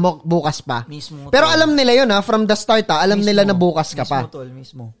eksena mo bukas pa. Mismo. Pero alam nila yun from the start alam nila na bukas ka pa. Mismo, tol,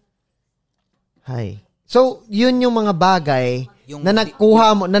 mismo. Hay. So, yun yung mga bagay na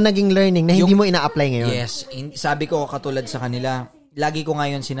nagkuha mo, na naging learning, na hindi mo ina-apply ngayon. Yes. Sabi ko, katulad sa kanila, lagi ko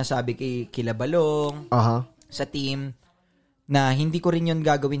ngayon sinasabi kila Balong, sa team, na hindi ko rin yun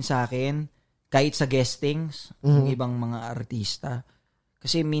gagawin sa akin, kahit sa guestings, ng ibang mga artista.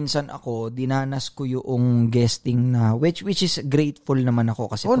 Kasi minsan ako, dinanas ko yung guesting na, which is grateful naman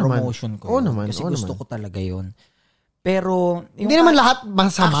ako kasi promotion ko yun. Kasi gusto ko talaga yun. Pero, hindi naman lahat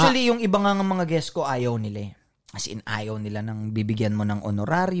masama. Actually, yung iba nga mga guest ko, ayaw nila. As in, ayaw nila ng bibigyan mo ng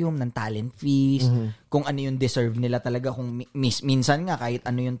honorarium, ng talent fees, kung ano yung deserve nila talaga. Kung minsan nga, kahit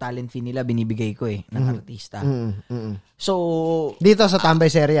ano yung talent fee nila, binibigay ko ng artista. So, dito sa Tambay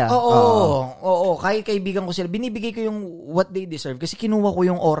Serya? Oo. Kahit kaibigan ko sila, binibigay ko yung what they deserve kasi kinuha ko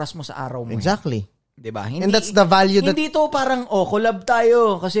yung oras mo sa araw mo. Exactly. Diba? And that's the value that... Hindi to parang, collab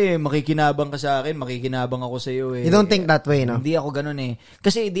tayo kasi makikinabang ka sa akin, makikinabang ako sa iyo eh. You don't think that way, no? Hindi ako ganun eh.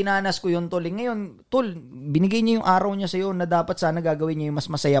 Kasi dinanas ko yun, tol. Ngayon, tol, binigay niya yung araw niya sa iyo na dapat sana gagawin niya yung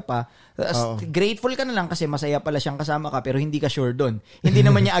mas masaya pa. Grateful ka na lang kasi masaya pala siyang kasama ka pero hindi ka sure doon. Hindi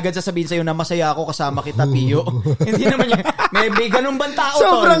naman niya agad sasabihin sa iyo na masaya ako kasama kita, Pio. Hindi naman niya. May ganun bang tao, tol?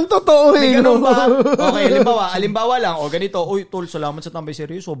 Sobrang totoo eh. May ganun ba? Okay, halimbawa lang. O ganito, uy, tol, salamat sa tambay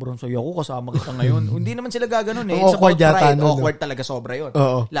seryo. Sobrang saya ko kasama kita ngayon. Hindi naman sila gaganon eh. It's about pride. Awkward talaga sobra yun.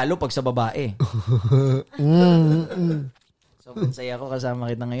 Lalo pag sa babae. So, saya ko kasama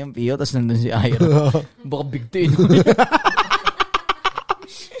kita ngayon, Pio, tapos nandun si Ira. Baka big day.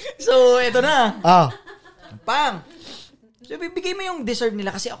 So, eto na. Pang! So, bibigay mo yung deserve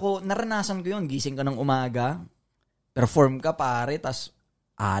nila kasi ako, naranasan ko yun. Gising ka ng umaga, perform ka pare, tapos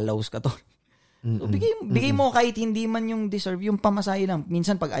alaws ka to. So, bigay mo kahit hindi man yung deserve, yung pamasahe lang.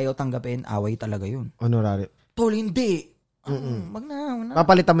 Minsan pag ayaw tanggapin, away talaga yun. Honorary. Tol, hindi.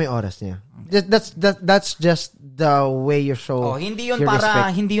 Papalitan mo yung oras niya. That's just the way you show hindi yun your para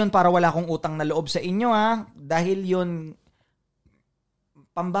respect. Hindi yun para wala akong utang na loob sa inyo dahil yun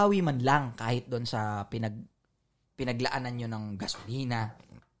pambawi man lang kahit doon sa pinaglaanan nyo ng gasolina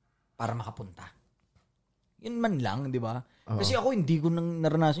para makapunta. Yun man lang, di ba? Kasi ako hindi ko nang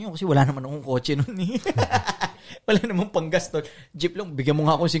naranasan yun kasi wala naman akong kotse noon eh. Wala namang panggas doon. Jeep lang, bigyan mo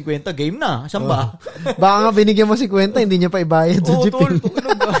nga ako 50, game na. Saan ba? Baka nga binigyan mo 50, hindi niya pa ibayad sa jeep. Tol, ano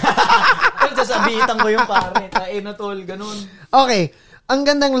ba? Tol, sasabitan ko yung pare. Tain na tol, ganun. Okay. ang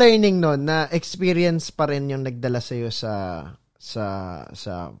gandang learning nun na experience pa rin yung nagdala sa'yo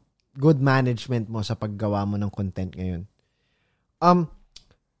sa good management mo sa paggawa mo ng content ngayon.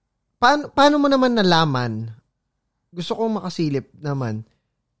 Paano mo naman nalaman, gusto kong makasilip naman,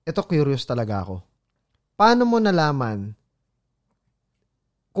 ito curious talaga ako. Paano mo nalaman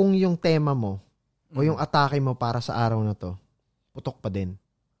kung yung tema mo o yung atake mo para sa araw na to, putok pa din?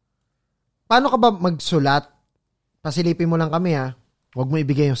 Paano ka ba magsulat? Pasilipin mo lang kami ha. Huwag mo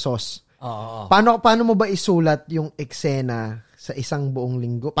ibigay yung sauce. Oo. Paano mo ba isulat yung eksena sa isang buong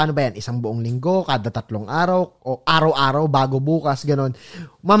linggo? Paano ba yan? Isang buong linggo, kada 3 araw, o araw-araw, bago bukas, ganon.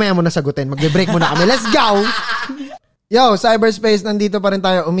 Mamaya mo na sagutin. Magbe-break muna kami. Let's go! Yo, cyberspace, nandito pa rin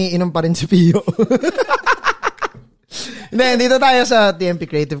tayo. Umiinom pa rin si Pio. Hindi, dito tayo sa TMP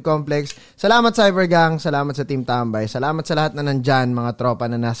Creative Complex. Salamat Cybergang, salamat sa Team Tambay, salamat sa lahat na nandyan, mga tropa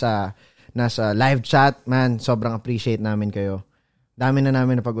na nasa live chat. Man, sobrang appreciate namin kayo. Dami na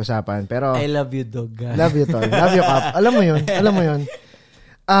namin na pag-usapan. Pero I love you, dog. Love you, tol. Love you, Kap. Alam mo yun.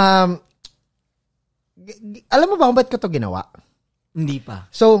 Alam mo ba kung ba't ko to ginawa? Hindi pa.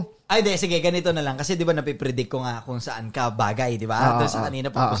 So, sige, ganito na lang. Kasi di ba napipredict ko nga kung saan ka bagay, di ba? Doon sa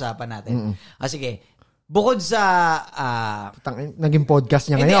kanina pag-usapan natin. Sige. Bukod sa... naging podcast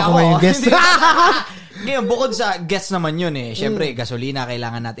niya ngayon. Ako ngayon guest. Ngayon, bukod sa guest naman yun eh. Siyempre, gasolina,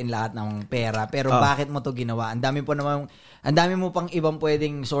 kailangan natin lahat ng pera. Pero bakit mo to ginawa? Ang dami mo pang ibang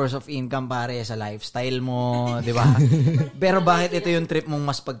pwedeng source of income pare sa lifestyle mo, di ba? Pero bakit ito yung trip mong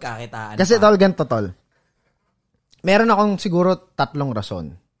mas pagkakitaan? Kasi tol, ganito tol. Meron akong siguro 3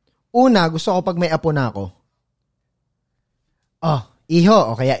 rason. Una, gusto ko pag may apo na ako. Iho,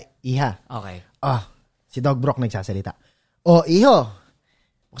 o kaya iha. Okay. Si Dougbrock nagsasalita. Iho,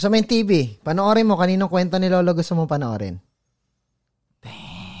 buksan mo yung TV. Panoorin mo, kaninong kwento ni Lolo gusto mo panoorin?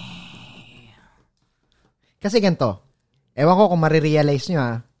 Kasi ganito, ewan ko kung marirealize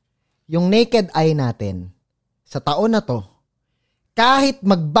nyo yung naked eye natin, sa taon na to, kahit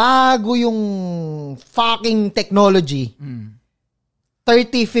magbago yung fucking technology,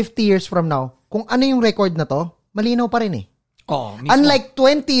 30, 50 years from now, kung ano yung record na to, malinaw pa rin eh. Mismo. Unlike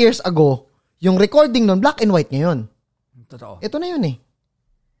 20 years ago, yung recording nun, black and white ngayon. Totoo. Ito na yun eh.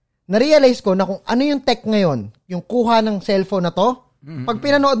 Na-realize ko na kung ano yung tech ngayon, yung kuha ng cellphone na to, pag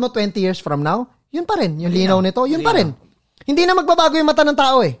pinanood mo 20 years from now, yun pa rin. Yung linaw nito, yun pa rin. Hindi na magbabago yung mata ng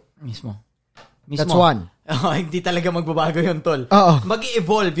tao eh. Mismo. That's one. Hindi talaga magbabago yun, tol. Oo.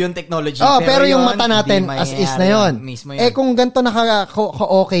 Mag-i-evolve yung technology. Pero yung mata natin, as is na yun. Mismo yun. Kung ganito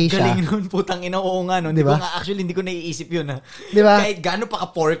okay siya. Galing nun, putang ina, oo nga nun. Diba? Actually, hindi ko naiisip yun. Diba? Kahit gano'n pa ka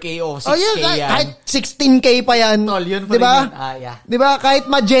 4K o 6K yan. Kahit 16K pa yan. Tol, yun pa diba? rin yun. Yeah. Diba?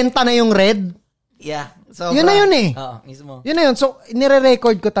 Kahit magenta na yung red. Yeah. Yun na yun eh. Oo, mismo. Yun na yun. So,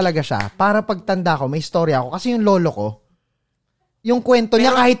 nire-record ko talaga siya para pagtanda ko, may story ako. Kasi yung lolo ko, yung kwento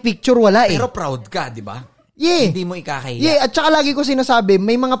niya kahit picture wala eh. Pero proud ka, di ba? Yeah. Hindi mo ikakahiya. Yeah, at saka lagi ko sinasabi,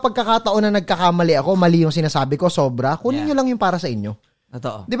 may mga pagkakataon na nagkakamali ako, mali yung sinasabi ko, sobra. Kunin nyo lang yung para sa inyo.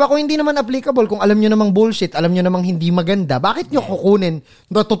 Totoo. Di ba? Kung hindi naman applicable, kung alam nyo namang bullshit, alam nyo namang hindi maganda, bakit nyo kukunin?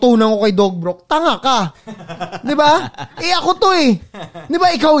 Natutunan ko kay Dougbrock, tanga ka. Di ba? Ako to eh. Di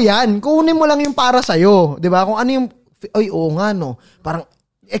ba? Ikaw yan. Kunin mo lang yung para sa'yo. Di ba? Kung ano yung, oo nga no. Parang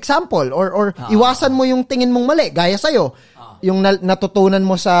example, or iwasan mo yung tingin mong mali, gaya sa'yo. Yung natutunan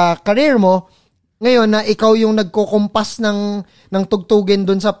mo sa career mo, ngayon na ikaw yung nagkukumpas ng tugtugin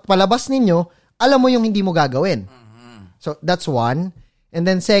dun sa palabas ninyo, alam mo yung hindi mo gagawin. So, that's one. And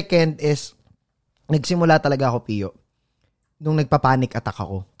then second is, nagsimula talaga ako, Pio, nung nagpa-panic attack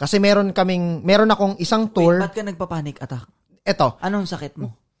ako. Kasi meron akong isang tour. Wait, ba't ka nagpa-panic attack? Eto. Anong sakit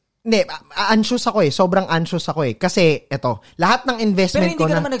mo? Hindi, anxious ako eh. Sobrang anxious ako eh. Kasi, eto, lahat ng investment ko Pero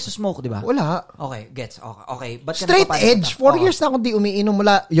hindi ka naman nagsusmoke, di ba? Wala. Okay, gets. Okay. Ba't ka Straight edge. 4 years na akong di umiinom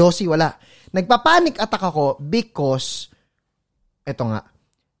mula. Yossi, wala. Nagpa-panic attack ako because, eto nga,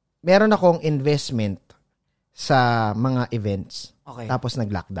 meron akong investment sa mga events. Okay. Tapos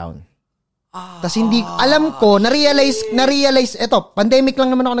nag-lockdown. Tapos hindi, alam ko, na-realize, eto, pandemic lang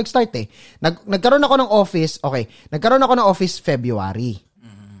naman ako nag-start eh. Nagkaroon ako ng office February.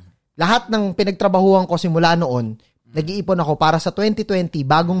 Lahat ng pinagtrabahuan ko simula noon, nag-iipon ako para sa 2020,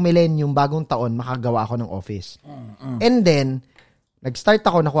 bagong millennium, bagong taon, makagawa ako ng office. And then, nag-start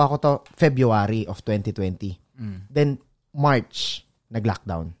ako, nakuha ko to February of 2020. Then, March,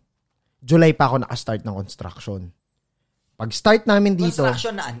 nag-lockdown. July pa ako naka-start ng construction. Pag-start namin dito...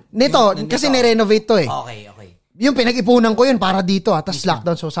 Construction na? Nito, kasi nirenovate to eh. Okay. Yung pinag-ipunan ko yun para dito. Tapos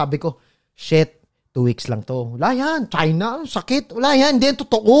lockdown. So sabi ko, shit, 2 weeks lang to. Wala yan. China, sakit. Wala yan. Hindi,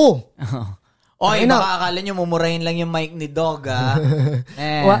 totoo. Oy, baka akala nyo mumurahin lang yung mic ni Dog, ha?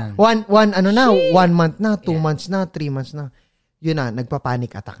 1 month na, 2 months na, 3 months na. yun na,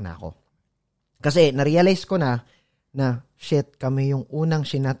 nagpa-panic attack na ako. Kasi na-realize ko na shit, kami yung unang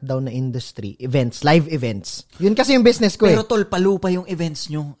shinutdown na industry, events, live events. Yun kasi yung business ko Pero tol, palupa yung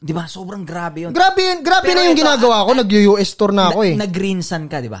events nyo. Di ba? Sobrang grabe yun. Grabe na yung ginagawa ko. Nag-US tour na ako eh. Nag-green sun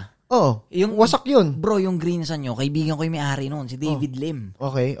ka, di ba? Oo. Wasak yun. Bro, yung green sun nyo, kaibigan ko yung may-ari noon, si David Lim.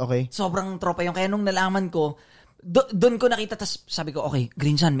 Okay. Sobrang tropa yung. Kaya nung nalaman ko, doon ko nakita, tas sabi ko, okay,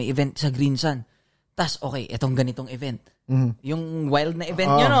 green sun, may event sa green sun. Tas, okay, etong ganitong event. Yung wild na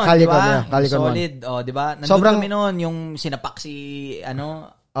event nyo noon, di ba? Solid, di ba? Nandun kami noon, yung sinapak si,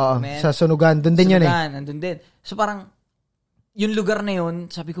 sa Sunugan, doon din yun eh. Nandun din. So parang, yung lugar na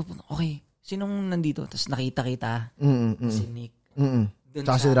yun, sabi ko, okay, sinong nandito? Tas nakita-kita, si Nick.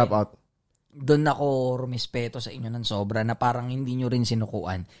 Tsaka si Dropout. Doon ako rumispeto sa inyo ng sobra na parang hindi nyo rin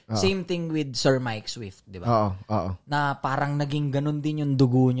sinukuan. Same thing with Sir Mike Swift, di ba? Oo. Na parang naging ganun din yung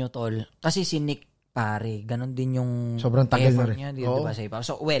dugo nyo, tol. Kasi si Nick, pare, ganun din yung sobrang tagal na rin. Niya, di ba, sa ipa?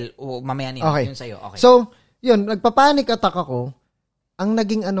 So, mamaya niyo, okay. Yun sa'yo. Okay. So, yun, nagpa-panic attack ako. Ang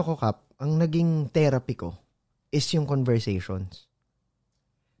naging ang naging therapy ko is yung conversations.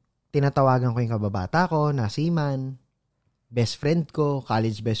 Tinatawagan ko yung kababata ko, na seaman, best friend ko,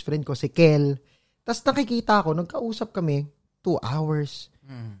 college best friend ko, si Kel. Tapos nakikita ko, nagkausap kami, 2 hours.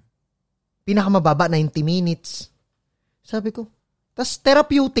 Pinakamababa, 90 minutes. Sabi ko, tapos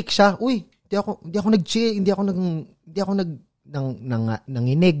therapeutic siya. Uy, hindi ako nag-chill, hindi ako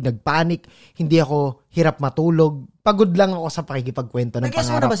nanginig, nagpanic, hindi ako hirap matulog. Pagod lang ako sa pakikipagkwento ng pangarap.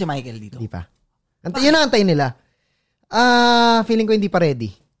 Nag-guess mo na ba si Michael dito? Hindi pa. Yun ang antay nila. Feeling ko hindi pa ready.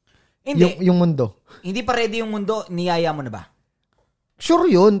 Hindi. Yung mundo. Hindi pa ready yung mundo, niyaya mo na ba?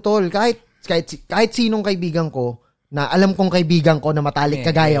 Sure yun, tol. Kahit sinong kaibigan ko, na alam kong kaibigan ko na matalik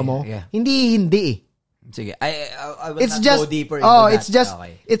kagaya mo, hindi eh. Sige. I will not go deeper into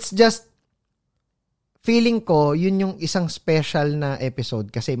that. It's just, feeling ko, yun yung isang special na episode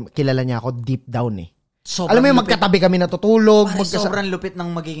kasi kilala niya ako deep down eh. Sobrang alam mo yung magkatabi kami natutulog. Sobrang lupit ng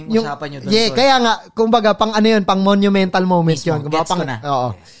magiging usapan nyo doon. Yeah, kaya nga, kumbaga, pang monumental moment yun. Gets ko na.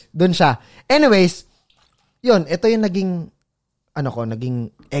 Oo, doon siya. Anyways, yun, ito yung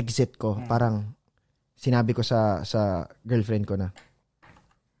naging exit ko. Parang, sinabi ko sa girlfriend ko na,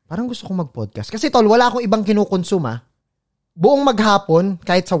 parang gusto kong mag-podcast. Kasi tol, wala akong ibang kinukonsuma. Buong maghapon,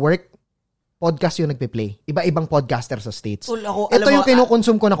 kahit sa work, podcast yung nagpe-play. Iba-ibang podcaster sa States. Tol, ito yung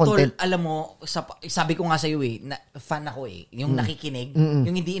kinukonsum ko na content. Tol, alam mo, sabi ko nga sa'yo fan ako yung nakikinig,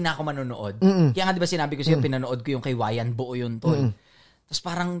 yung hindi na ako manonood. Kaya nga diba sinabi ko sa'yo, pinanood ko yung kay Wayan, buo yun, tol. Tapos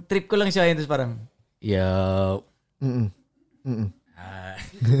parang trip ko lang siya yun, tapos parang, yo.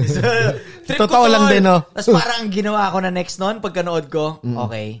 Totoo lang din, no? Tapos parang ginawa ko na next noon, pagkanood ko,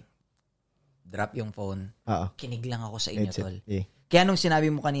 okay, drop yung phone. Kinig lang ako sa inyo, tol. Kaya nung sinabi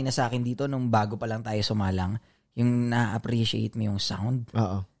mo kanina sa akin dito, nung bago pa lang tayo sumalang, yung na-appreciate mo yung sound.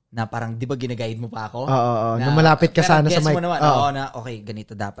 Na parang, di ba ginaguide mo pa ako? Na malapit ka sana sa mic. Pero guess mo naman, na okay,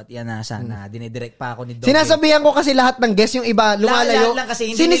 ganito dapat yan na sana. Dinedirect pa ako ni Dog. Sinasabihan ko kasi lahat ng guest, yung iba lumalayo.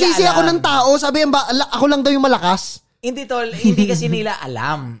 Sinisisi ako ng tao, sabihin ba, ako lang daw yung malakas? Hindi tol, hindi kasi nila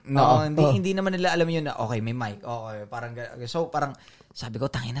alam. No, hindi naman nila alam yun na okay, may mic. Okay, parang so parang sabi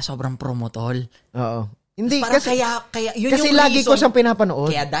ko tangina sobrang promo tol. Hindi kasi yun kasi yung lagi reason, ko siyang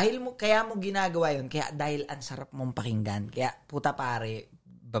pinapanood. Kaya mo ginagawa yun. Kaya dahil ang sarap mong pakinggan. Kaya puta pare,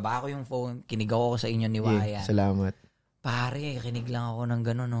 baba ko yung phone, kinigaw ko sa inyo ni Wayan. Salamat. Pare, kinig lang ako ng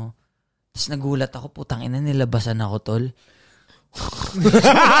gano'n, no. Tapos nagulat ako, putang ina, nilabasan ako, tol.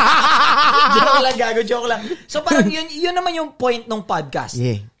 Joke lang. So parang yun naman yung point ng podcast.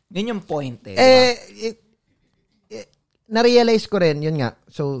 Yun yung point eh. Na-realize ko rin, yun nga.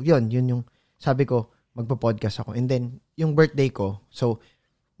 So yun yung sabi ko, magpo-podcast ako. And then, yung birthday ko, so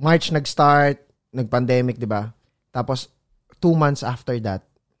March nag-start, nag-pandemic, di ba? Tapos 2 months after that,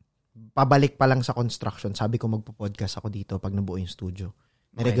 pabalik pa lang sa construction, sabi ko magpo-podcast ako dito pag nabuo yung studio.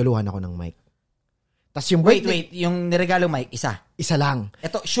 Niregaluhan ako ng mic. Tapos yung birthday... Wait. Yung niregalo mic, isa? Isa lang.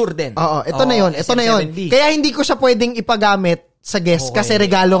 Ito, sure din. Oo, ito na yun. Kaya hindi ko siya pwedeng ipagamit sa guest kasi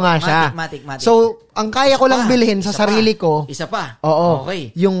regalo nga siya. Matik. So, ang kaya ko lang bilhin sa sarili ko. Isa pa. Oo.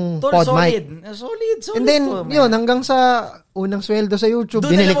 Okay. Yung pod mic. Solid. And then, yun, hanggang sa unang sweldo sa YouTube,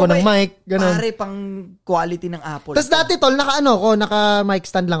 binili ko ng mic. Ganun. Pare, pang quality ng Apple. Tapos dati, tol, naka mic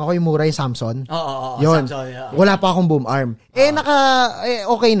stand lang ako, yung mura yung Samsung. Oo. Yun. Samsung, wala pa akong boom arm.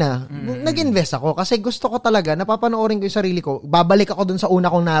 Okay na. Nag-invest ako kasi gusto ko talaga, napapanoorin ko yung sarili ko, babalik ako dun sa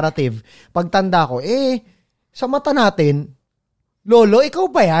una kong narrative. Pagtanda ko, sa mata natin, Lolo, ikaw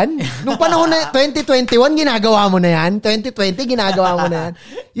ba yan? Nung panahon na 2021, ginagawa mo na yan. 2020, ginagawa mo na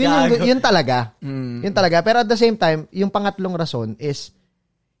yan. Yun talaga. Yun talaga. Pero at the same time, yung pangatlong rason is,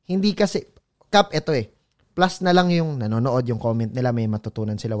 hindi kasi, Kap, ito plus na lang yung nanonood, yung comment nila, may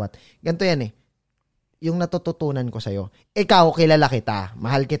matutunan sila what. Ganito yan eh. Yung natututunan ko sa'yo, ikaw, kilala kita,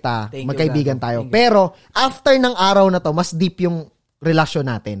 mahal kita, magkaibigan tayo. Pero, after ng araw na to, mas deep yung relasyon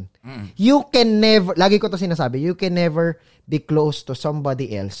natin. You can never, lagi ko to sinasabi, you can never be close to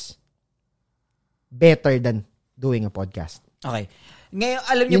somebody else better than doing a podcast. Okay. Ngayon,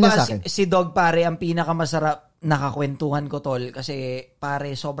 alam niyo ba, si Dog pare, ang pinakamasarap nakakwentuhan ko, tol, kasi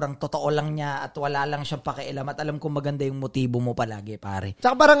pare, sobrang totoo lang niya at wala lang siyang pakialam at alam kong maganda yung motibo mo palagi, pare.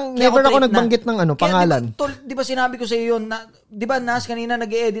 Tsaka parang never ako nagbanggit ng pangalan. Tol, di ba sinabi ko sa iyo yun, di ba, Nas, kanina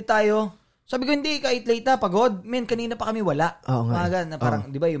nag-e-edit tayo? Sabi ko, hindi, kahit late na, pagod. Men, kanina pa kami wala. Na parang,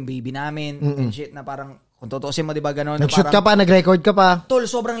 di ba, yung baby namin, and shit, na parang, kung tutuusin mo, di ba, gano'n. Nag-shoot ka pa, nag-record ka pa. Tol,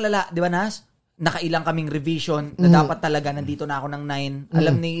 sobrang lala, di ba, Nas? Nakailang kaming revision na dapat talaga nandito na ako ng 9.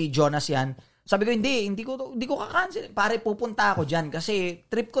 Alam ni Jonas yan. Sabi ko, hindi ko kakancel. Pare, pupunta ako dyan kasi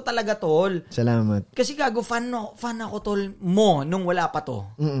trip ko talaga, tol. Salamat. Kasi gago, fan ako, tol, mo nung wala pa to.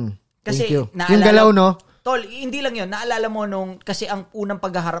 Kasi, thank you. Yung galaw, no? Tol, hindi lang yun. Naalala mo nung, kasi ang unang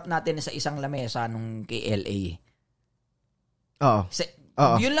paghaharap natin sa isang lamesa nung kay LA. Oo.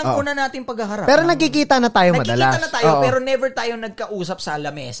 Yun lang una natin paghaharap. Pero nagkikita na tayo madalas. Nagkikita na tayo, pero never tayo nagkausap sa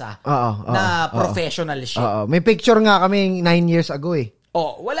lamesa na professional shit. May picture nga kami 9 years ago eh.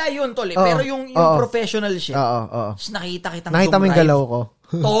 Wala yun, tol. Pero yung professional shit. Tapos nakita mo yung galaw ko.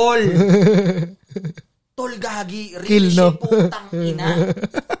 Tol! Tol, gagi. Kill, no? Putang ina.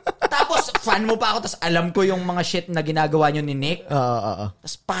 Tapos, fan mo pa ako, tapos alam ko yung mga shit na ginagawa nyo ni Nick.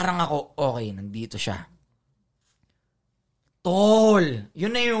 Tapos parang ako, okay, nandito siya. Tol!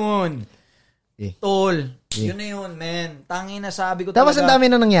 Yun na yun. Tol! Yun na yun, man. Tangin na sabi ko talaga. Tapos ang dami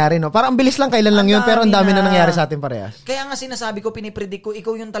na nangyari, no? Parang ang bilis lang kailan lang yun, pero ang dami na nangyari sa atin parehas. Kaya nga sinasabi ko, pinipredict ko,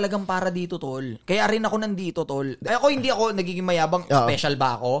 ikaw yung talagang para dito, tol. Kaya rin ako nandito, tol. Hindi ako nagiging mayabang, special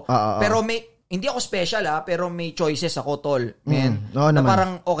ba ako? Pero hindi ako special pero may choices ako, tol. Men, na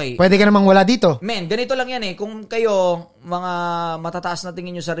parang okay. Pwede ka namang wala dito. Men, ganito lang yan Kung kayo, mga matataas na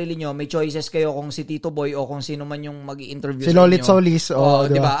tingin nyo sarili nyo, may choices kayo kung si Tito Boy o kung sino man yung mag-i-interview si Lolit Solis.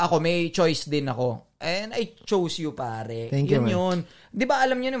 Diba? Ako, may choice din ako. And I chose you, pare. Thank you, yun. Diba,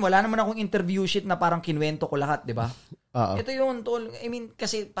 alam nyo wala naman akong interview shit na parang kinwento ko lahat, diba? Ito yun, tol. I mean,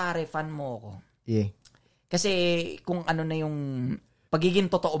 kasi pare, fan mo ako. Yeah. Kasi kung ano na yung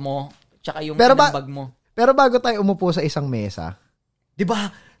pagiging totoo mo, tsaka yung pinambag mo. Pero bago tayo umupo sa isang mesa, di ba?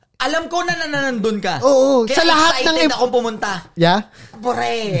 Alam ko na nandun ka. Oo. Kaya sa lahat excited akong pumunta. Yeah?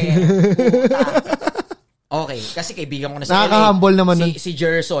 Bore. Okay. Kasi kaibigan ko na si nakaka-humble naman nun. Si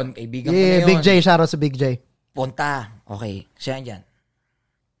Gerson. Kaibigan ko na yun. Big J. Shoutout sa Big J. Punta. Okay. Siya dyan.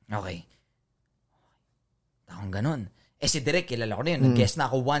 Okay. Akong ganun. Si Derek, kilala ko na yun. Nag-guest na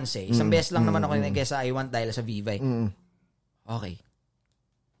ako once Isang beses lang naman ako nag-guest sa I Want dahil sa Vivay. Okay.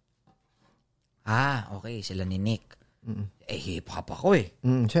 Okay. Sila ni Nick. Hip-hop ako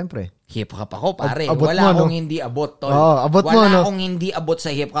Siyempre. Hip-hop ako, pare. Abot wala mo, akong hindi abot, tol. Abot wala mo, no? akong hindi abot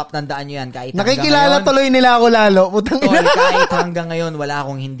sa hip-hop. Tandaan nyo yan. Kahit nakikilala tuloy nila ako lalo. Tol, kahit hanggang ngayon, wala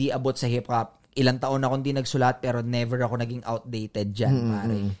akong hindi abot sa hip-hop. Ilang taon akong hindi nagsulat, pero never ako naging outdated dyan,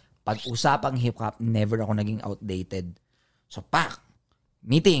 pare. Pag-usapang hip-hop, never ako naging outdated. So,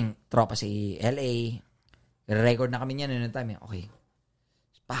 meeting. Tropa si LA. Record na kami niyan noong time. Okay.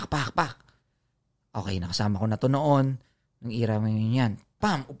 Pak. Okay, nakasama ko na to noon. Nung era mo yan.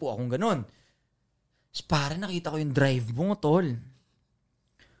 Upo akong ganun. Pare, nakita ko yung drive mo, tol.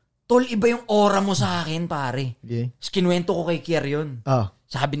 Tol, iba yung aura mo sa akin, pare. Okay. Kinuwento ko kay Kier yun.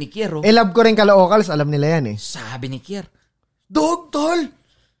 Sabi ni Kier, love ko rin Kalaokals, alam nila yan Sabi ni Kier, Dog, tol!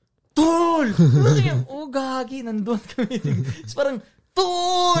 Gagi, nandun kami. Parang,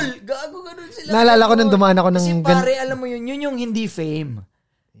 tol! Gago, ganun sila. Naalala ko nung dumaan ako ng... Kasi pare, alam mo yun yung hindi fame.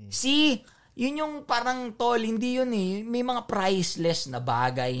 Yun yung parang tol, hindi yun May mga priceless na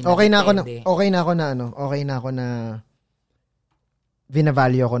bagay na okay na ako na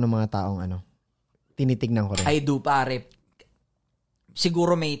binavalue ako ng mga taong tinitignan ko rin. I do, pare.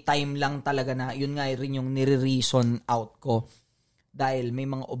 Siguro may time lang talaga na yun nga rin yung nire-reason out ko dahil may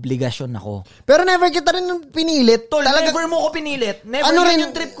mga obligasyon ako. Pero never kita rin pinilit. Tol, never mo ko pinilit. Never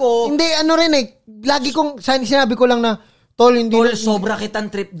yung trip ko. Hindi, lagi kong, sinabi ko lang na, Tol, sobra kitang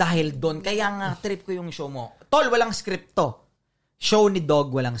trip dahil doon. Kaya nga, trip ko yung show mo. Tol, walang script to. Show ni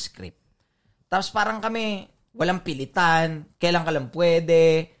Dog, walang script. Tapos parang kami, walang pilitan. Kailan ka lang pwede.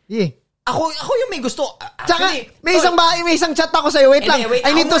 Yeah. Ako yung may gusto. Actually, may isang chat ako sa'yo. Wait lang.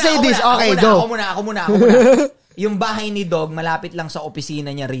 I need to say this. Okay, go. Ako muna. Yung bahay ni Dog, malapit lang sa opisina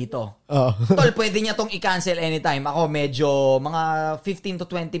niya rito. Tol, pwede niya tong i-cancel anytime. Ako medyo mga 15 to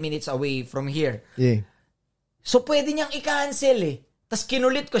 20 minutes away from here. Yeah. So, pwede niyang i-cancel Tas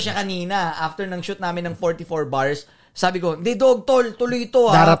kinulit ko siya kanina after ng shoot namin ng 44 bars. Sabi ko, hindi Dog, tol, tuloy ito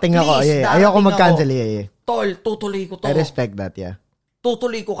ha. Darating Please, ako. Yeah. Ayoko mag-cancel. Yeah. Tol, tutuloy ko to. I respect that, yeah.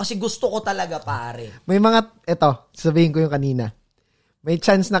 Tutuloy ko kasi gusto ko talaga, pare. May sabihin ko yung kanina. May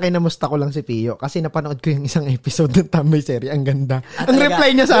chance na kinamusta ko lang si Pio kasi napanood ko yung isang episode ng Tambay Serie. Ang ganda. Ang reply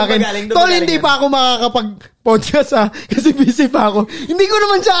niya sa akin, Tol, hindi pa ako makakapag-podcast kasi busy pa ako. Hindi ko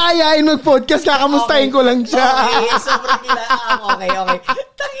naman siya ayain mag-podcast. Kakamustahin ko lang siya. Okay, sobrang okay.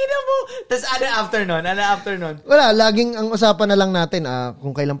 Tangina mo. Tapos ano after nun? Wala, laging ang usapan na lang natin,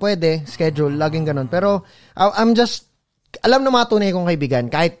 kung kailan pwede, schedule, laging ganun. Pero I'm just, alam na mga tunay kong kaibigan,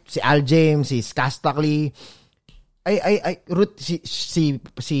 kahit si Al James, si Skastackley, si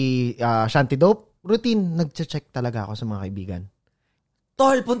Shanty Dope, routine, nag-check talaga ako sa mga kaibigan.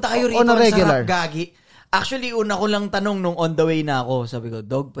 Tol, punta kayo rito on a regular. Sarap, gagi. Actually, una ko lang tanong nung on the way na ako. Sabi ko,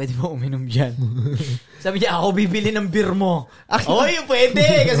 Dog, pwede mo uminom dyan? Sabi niya, ako bibili ng beer mo. Oy,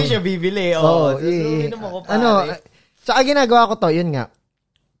 pwede, kasi siya bibili. Uminom ako, pare. Saka ginagawa ko to, yun nga,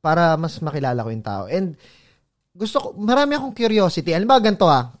 para mas makilala ko yung tao. And marami akong curiosity. Alam ba, ganito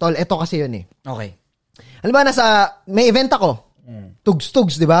Tol, eto kasi yun eh. Okay. Alam ba, may event ako.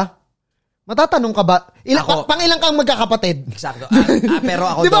 Tugs-tugs, di ba? Matatanong ka ba? Pangilang kang magkakapatid? Exacto. Pero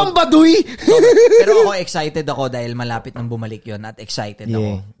ako, di ba ang baduy? Pero ako excited ako dahil malapit nang bumalik yon at excited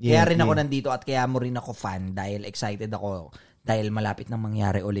ako. Kaya rin ako nandito at kaya mo rin ako fan dahil excited ako dahil malapit nang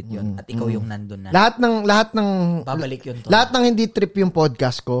mangyari ulit yon at ikaw yung nandun na. Lahat ng babalik yun. Lahat ng hindi trip yung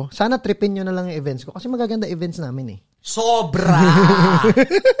podcast ko, sana tripin nyo na lang yung events ko kasi magaganda events namin eh. Sobra!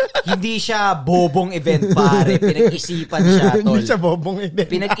 Hindi siya bobong event, pare. Pinag-isipan siya, tol. Hindi siya bobong event.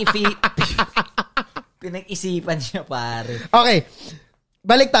 Pinag-isipan siya, pare. Okay.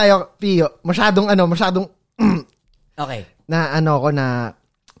 Balik tayo, Pio. Masyadong okay.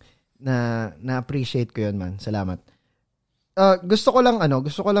 Na appreciate ko yun, man. Salamat. Gusto ko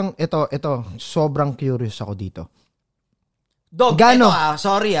lang ito, sobrang curious ako dito. Dog,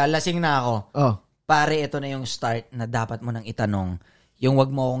 sorry lasing na ako. Oh. Pare, ito na yung start na dapat mo nang itanong. Yung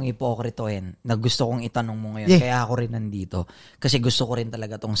wag mo akong ipokritohin na gusto kong itanong mo ngayon. Kaya ako rin nandito. Kasi gusto ko rin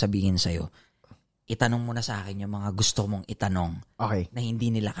talaga tong sabihin sa'yo. Itanong mo na sa akin yung mga gusto mong itanong. Okay. Na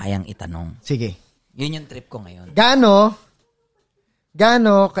hindi nila kayang itanong. Sige. Yun yung trip ko ngayon.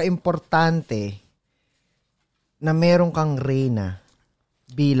 Gaano kaimportante na meron kang reyna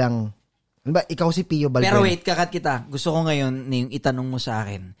bilang, ano ba, ikaw si Pio Balbuena. Pero wait, kakat kita. Gusto ko ngayon na yung itanong mo sa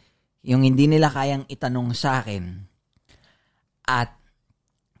akin. Yung hindi nila kayang itanong sa akin at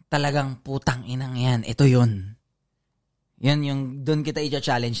talagang putang inang yan, ito yun. Yan yung doon kita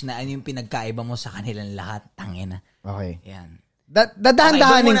i-challenge na ano yung pinagkaiba mo sa kanilang lahat, tangina. Okay. Yan.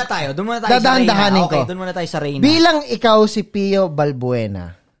 Dadahan-dahanin. Doon muna tayo sa Reyna. Okay, doon muna tayo sa Reyna. Bilang ikaw si Pio Balbuena,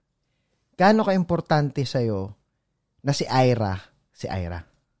 gaano ka-importante sa'yo na si Ira?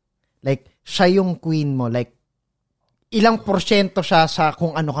 Like, siya yung queen mo. Like, ilang porsyento siya sa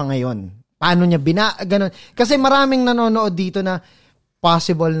kung ano ka ngayon. Paano niya ganun. Kasi maraming nanonood dito na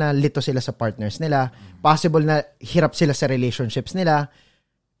possible na lito sila sa partners nila, possible na hirap sila sa relationships nila.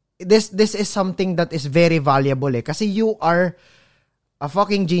 This is something that is very valuable kasi you are a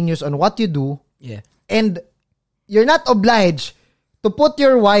fucking genius on what you do. Yeah. And you're not obliged to put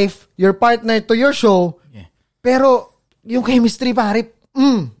your wife, your partner to your show. Yeah. Pero yung chemistry pare,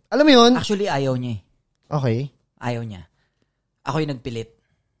 alam mo yun? Actually ayaw niya eh. Okay. Ayaw niya. Ako yung nagpilit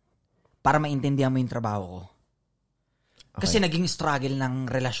para maintindihan mo yung trabaho ko. Kasi naging struggle ng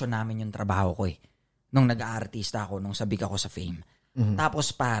relasyon namin yung trabaho ko eh. Nung nag-aartista ako, nung sabik ako sa fame. Mm-hmm.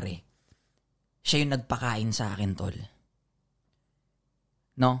 Tapos pare, siya yung nagpakain sa akin, tol.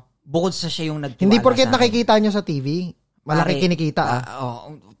 No? Bukod sa siya yung nagtiwala hindi porket sa akin. Nakikita nyo sa TV, malaki pare, kinikita.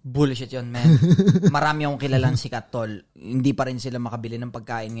 Bullshit yun, man. Marami akong kilalang sikat, tol. Hindi pa rin sila makabili ng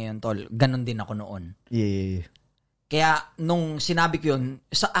pagkain ngayon, tol. Ganon din ako noon. Yeah. Kaya, nung sinabi ko yun,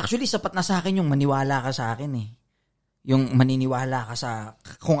 actually, sapat na sa akin yung maniwala ka sa akin eh. Yung maniniwala ka sa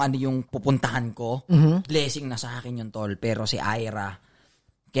kung ano yung pupuntahan ko. Mm-hmm. Blessing na sa akin yung tol. Pero si Ira,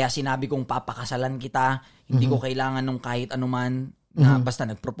 kaya sinabi kong papakasalan kita, hindi ko kailangan nung kahit anuman, na basta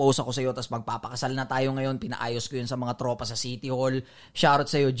nag-propose ako sa iyo tapos magpapakasal na tayo ngayon, pinaayos ko yun sa mga tropa sa City Hall. Shoutout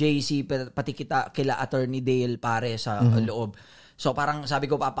sa iyo JC, pati kita kila Attorney Dale pare sa loob. So parang sabi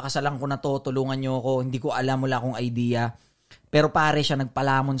ko papakasalan ko na to, tulungan niyo ako, hindi ko alam, wala akong idea. Pero pare siya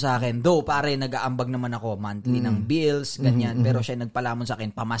nagpalamon sa akin. Though pare nag-aambag naman ako monthly ng bills, ganyan. Pero siya nagpalamon sa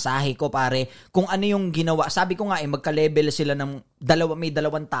akin. Pamasahe ko pare. Kung ano yung ginawa. Sabi ko nga magka-level sila ng may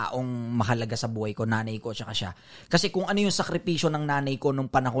dalawang taong mahalaga sa buhay ko. Nanay ko tsaka siya. Kasi kung ano yung sakripisyo ng nanay ko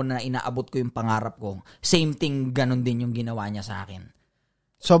nung panahon na inaabot ko yung pangarap ko, same thing, ganun din yung ginawa niya sa akin.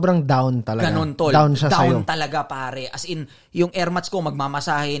 sobrang down talaga. Ganon, tol. Down siya sa'yo. Down talaga, pare. As in, yung air mats ko,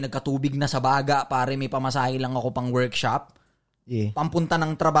 magmamasahe, nagkatubig na sa baga, pare, may pamasahe lang ako pang workshop. Yeah. Pampunta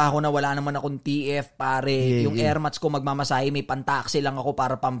ng trabaho na wala naman akong TF, pare. Yung air mats ko, magmamasahe, may pantaksi lang ako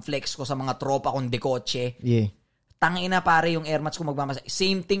para pamflex ko sa mga tropa kong dekotse. Yeah. Tangina, pare, yung air mats ko magmamasahe.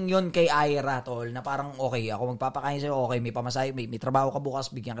 Same thing yun kay Ira, tol, na parang okay, ako magpapakain sa'yo, okay, may pamasahe, may trabaho ka bukas,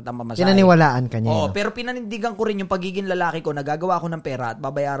 bigyan kita pamasahe. Kinaniwalaan ka niya. Oo, pero pinanindigan ko rin yung pagiging lalaki ko, nagagawa ko ng pera at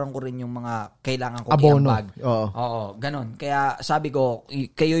babayaran ko rin yung mga kailangan ko abono. Oo, ganon. Kaya sabi ko,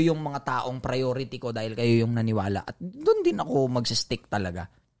 kayo yung mga taong priority ko dahil kayo yung naniwala. At doon din ako magsistick talaga.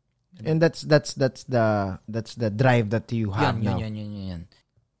 And that's the drive that you have now. Yan.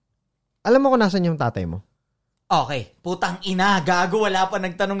 Alam mo kung nasan yung tatay mo? Okay, putang ina, gago, wala pa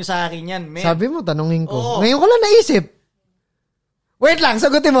nagtanong sa akin yan, man. Sabi mo, tanungin ko. Oo. Ngayon ko lang naisip. Wait lang,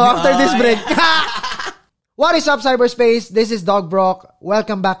 sagutin mo after this break. What is up, cyberspace? This is Dougbrock.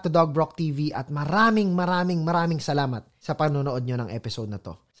 Welcome back to Dougbrock TV at maraming salamat sa panonood nyo ng episode na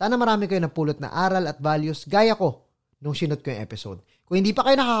to. Sana marami kayo napulot na aral at values gaya ko nung sinot ko yung episode. Kung hindi pa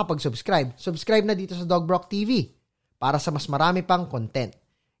kayo nakakapag-subscribe, subscribe na dito sa Dougbrock TV para sa mas marami pang content.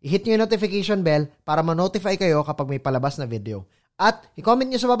 I-hit nyo yung notification bell para ma-notify kayo kapag may palabas na video. At i-comment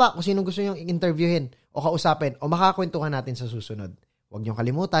nyo sa baba kung sino gusto nyo interviewin o kausapin o makakwentuhan natin sa susunod. Huwag nyo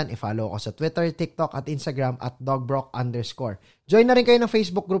kalimutan, i-follow ako sa Twitter, TikTok at Instagram at Dougbrock_. Join na rin kayo ng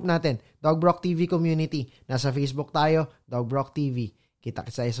Facebook group natin, Dougbrock TV Community. Nasa Facebook tayo, Dougbrock TV.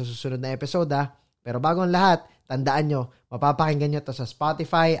 Kita-kita sa susunod na episode ha. Pero bago ang lahat, tandaan nyo, mapapakinggan nyo to sa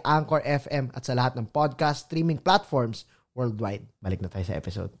Spotify, Anchor FM at sa lahat ng podcast streaming platforms worldwide. Balik na tayo sa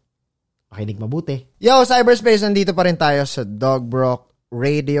episode. Makinig mabuti. Yo, cyberspace, nandito pa rin tayo sa Dougbrock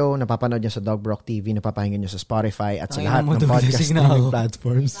Radio. Napapanood nyo sa Dougbrock TV, napapahinggan nyo sa Spotify at sa lahat ng podcast streaming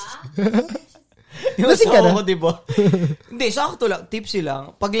platforms. Lasing ka na? Ako, diba? Hindi, sakto lang. Tipsy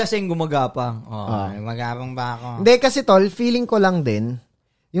lang. Paglasing, gumagapang. Magapang ba ako? Hindi, kasi tol, feeling ko lang din,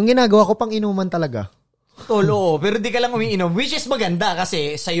 yung ginagawa ko pang inuman talaga. Tolo, pero di ka lang umiinom. Which is maganda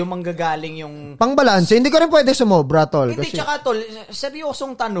kasi sa'yo manggagaling yung... Pang-balance. Hindi ko rin pwede sumobra, tol. Hindi, kasi... tsaka tol,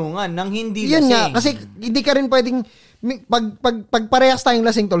 seryosong tanungan ng hindi yun lasing. Nga, kasi hindi ka rin pwedeng... Pag parehas tayong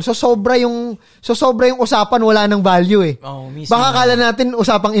lasing, tol, so sobra yung usapan, wala nang value eh. Mismo. Baka kala natin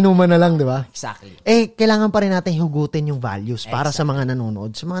usapang inuman na lang, di ba? Exactly. Kailangan pa rin natin hugutin yung values para sa mga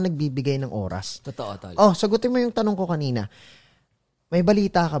nanonood, sa mga nagbibigay ng oras. Totoo, tol. Sagutin mo yung tanong ko kanina. May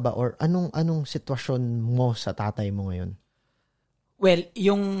balita ka ba or anong sitwasyon mo sa tatay mo ngayon? Well,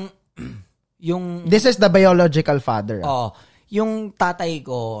 yung This is the biological father. Yung tatay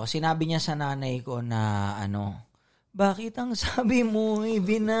ko, sinabi niya sa nanay ko na bakit ang sabi mo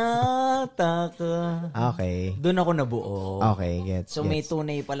binata ka? Okay. Doon ako nabuo. Okay, gets. So may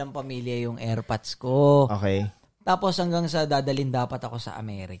tunay palang pamilya yung AirPods ko. Okay. Tapos hanggang sa dadalhin dapat ako sa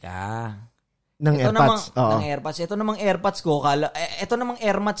Amerika. Ng AirPods. Ng AirPods. Ito namang AirPods ko, ito namang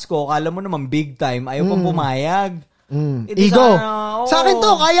AirMats ko, kala mo naman big time. Ayaw pang pumayag. Ego. Sa akin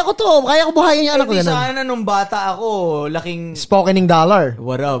to, kaya ko to. Kaya ko buhayin yung anak ko. Sana nung bata ako, laking... Spokening dollar.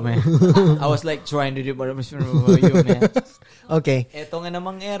 What up, man? I was like trying to do you, man. Okay. Ito nga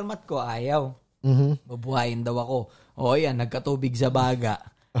namang AirMat ko, ayaw. Mabuhayin daw ako. Yan, nagkatubig sa baga.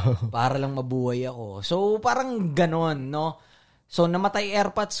 Para lang mabuhay ako. So, parang ganon, no? So, namatay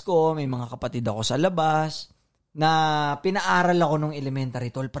AirPods ko, may mga kapatid ako sa labas, na pinaaral ako nung elementary,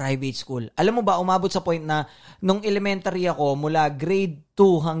 tol, private school. Alam mo ba, umabot sa point na nung elementary ako, mula grade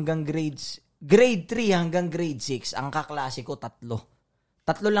 2 hanggang grade 3 hanggang grade 6, ang kaklase ko, 3.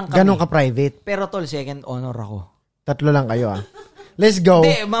 3 lang kami. Ganon ka private? Pero tol, second honor ako. 3 lang kayo Let's go.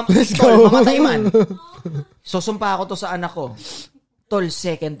 Let's go. Mamatay man. So, sumpa ako to sa anak ko. Tol,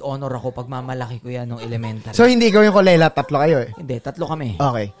 second honor ako pag mamalaki ko yan nung elementary. So, hindi ikaw yung kolela, 3 kayo Hindi, 3 kami.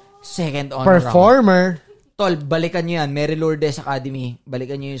 Okay. Second honor Performer. ako. Tol, balikan nyo yan. Mary Lourdes Academy.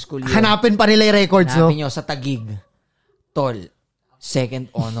 Balikan nyo yung school yun. Hanapin pa nila yung records, Hanapin nyo sa Tagig. Tol, second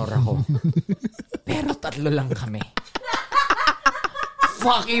honor ako. Pero 3 lang kami.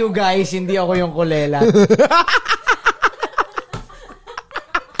 Fuck you guys, hindi ako yung kolela.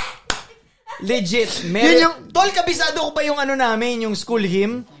 Legit. Tol, kabisado ko ba yung namin, yung school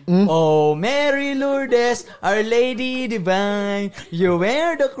hymn? Oh, Mary Lourdes, Our Lady Divine, you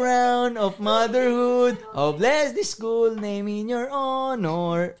wear the crown of motherhood, oh, bless this school name in your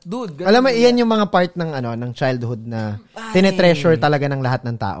honor. Dude, alam mo, iyan yung mga part ng ng childhood na tinetreasure talaga ng lahat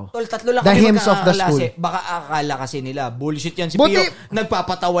ng tao. Tol, 3 lang the kami hymns of the school. Baka akala kasi nila, bullshit yan si Pio.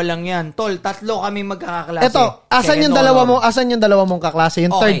 Nagpapatawa lang yan. Tol, 3 kami magkakaklase. Eto, asan yung dalawa mong kaklase?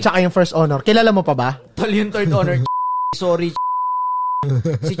 Yung third tsaka yung first honor. Kilala mo pa ba? Tol, yung third honor. Sorry.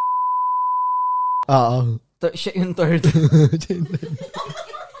 Si Oo. Siya yung third.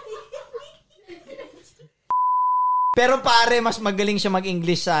 Pero pare, mas magaling siya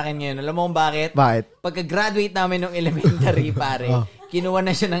mag-English sa akin ngayon. Alam mo kung bakit? Bakit? Pagka-graduate namin ng elementary, pare, kinuha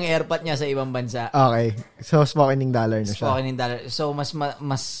na siya ng airpot niya sa ibang bansa. Okay. So, spokening dollar na siya. Spokening dollar. So,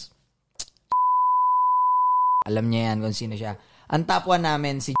 mas alam niya yan kung sino siya. Ang top 1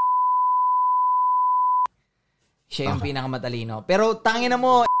 namin, si siya yung pinakamatalino. Pero, tangina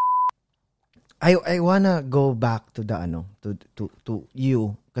mo, I wanna go back to the to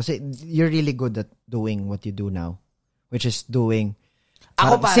you kasi you're really good at doing what you do now, which is doing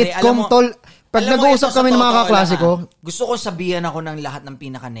ako pare, sitcom, tol. Pag nag-uusap kami ng mga kaklase ko, gusto ko sabihan ako ng lahat ng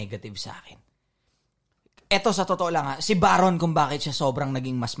pinaka-negative sa akin. Eto sa totoo lang si Baron kung bakit siya sobrang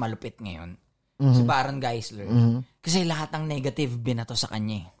naging mas malupit ngayon. Si Baron Geisler. Kasi lahat ng negative binato sa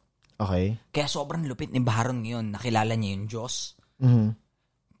kanya. Okay. Kaya sobrang lupit ni Baron ngayon. Nakilala niya yung Diyos.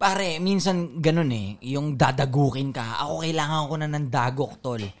 Pare, minsan ganun yung dadagukin ka. Ako kailangan ko na ng dagok,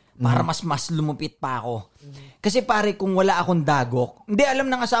 tol. Para mas lumupit pa ako. Kasi pare, kung wala akong dagok, hindi, alam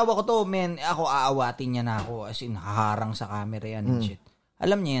ng asawa ko to, men, ako aawatin niya na ako. As in, haharang sa camera yan and shit.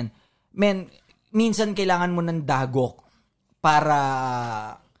 Alam niya yan. Men, minsan kailangan mo ng dagok para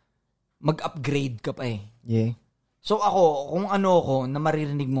mag-upgrade ka pa Yeah. So ako, kung ano ko, na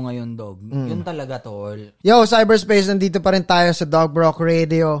maririnig mo ngayon, Dog, yun talaga, tol. Yo, cyberspace, nandito pa rin tayo sa Dougbrock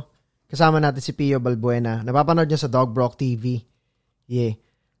Radio. Kasama natin si Pio Balbuena. Napapanood niya sa Dougbrock TV. Yeah.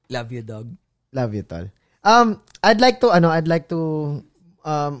 Love you, Dog. Love you, tol. I'd like to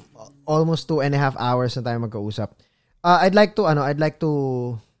almost 2.5 hours na tayo magkausap. I'd like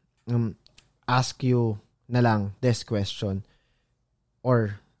to ask you na lang this question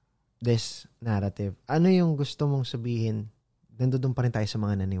or this narrative. Ano yung gusto mong sabihin? Nandoon pa rin tayo sa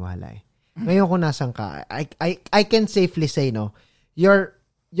mga naniwala Ngayon kung nasan ka, I can safely say, no, you're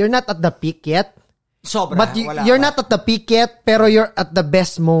not at the peak yet. Sobra. But you're not at the peak yet, pero you're at the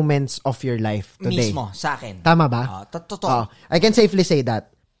best moments of your life today. Mismo, sa akin. Tama ba? Totoo. I can safely say that.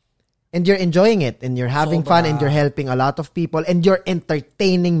 And you're enjoying it, and you're having fun, and you're helping a lot of people, and you're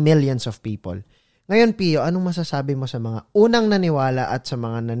entertaining millions of people. Ngayon, Pio, anong masasabi mo sa mga unang naniwala at sa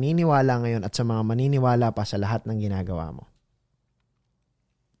mga naniniwala ngayon at sa mga maniniwala pa sa lahat ng ginagawa mo?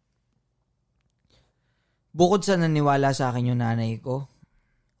 Bukod sa naniwala sa akin yung nanay ko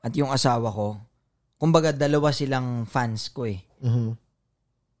at yung asawa ko, kumbaga dalawa silang fans ko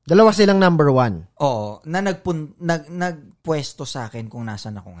Dalawa silang number 1. Oo, na nagpwesto sa akin kung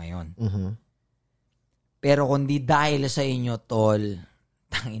nasan ako ngayon. Pero kundi dahil sa inyo, tol,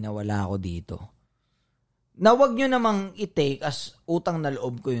 tangina wala ako dito. Na wag nyo namang i-take as utang na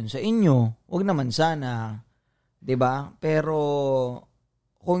loob ko yun sa inyo. Wag naman sana. 'Di ba? Pero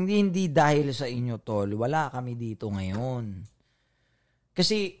kung hindi dahil sa inyo, tol, wala kami dito ngayon.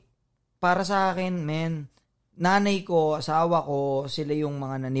 Kasi para sa akin, men, nanay ko, asawa ko, sila yung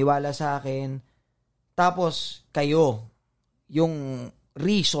mga naniwala sa akin. Tapos kayo, yung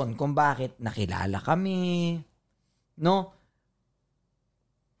reason kung bakit nakilala kami. No?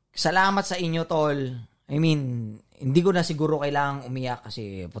 Salamat sa inyo, tol. I mean, hindi ko na siguro kailangang umiyak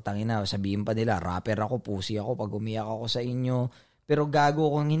kasi putangin na, sabihin pa nila, rapper ako, pussy ako pag umiyak ako sa inyo. Pero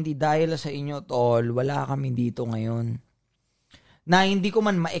gago kung hindi dahil sa inyo, tol, wala kami dito ngayon. Na hindi ko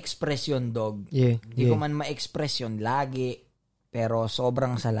man ma-express yun, Dog. Hindi ko man ma-express yun lagi. Pero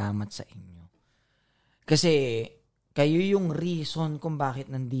sobrang salamat sa inyo. Kasi kayo yung reason kung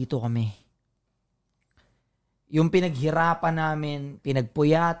bakit nandito kami. Yung pinaghirapan namin,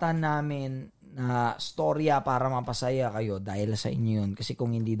 pinagpuyatan namin, na storya para mapasaya kayo dahil sa inyo yun. Kasi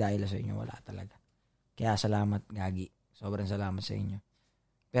kung hindi dahil sa inyo, wala talaga. Kaya salamat, Gagi. Sobrang salamat sa inyo.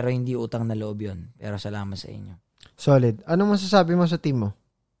 Pero hindi utang na loob yun. Pero salamat sa inyo. Solid. Anong masasabi mo sa team mo?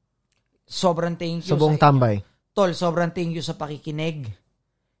 Sobrang thank you sa buong tambay. Tol, sobrang thank you sa pakikinig.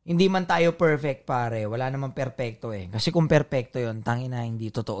 Hindi man tayo perfect, pare. Wala namang perfecto Kasi kung perfecto yun, tangina,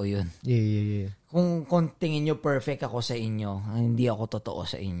 hindi totoo yun. Yeah. Kung tingin nyo perfect ako sa inyo, hindi ako totoo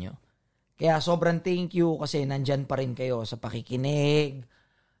sa inyo. Kaya sobrang thank you kasi nandyan pa rin kayo sa pakikinig,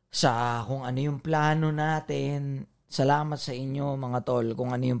 sa kung ano yung plano natin. Salamat sa inyo mga tol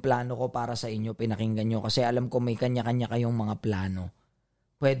kung ano yung plano ko para sa inyo, pinakinggan nyo. Kasi alam ko may kanya-kanya kayong mga plano.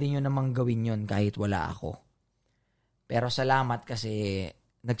 Pwede nyo namang gawin yon kahit wala ako. Pero salamat kasi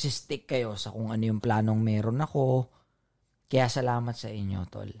nagsistick kayo sa kung ano yung planong meron ako. Kaya salamat sa inyo,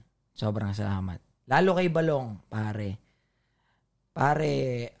 tol. Sobrang salamat. Lalo kay Balong, pare.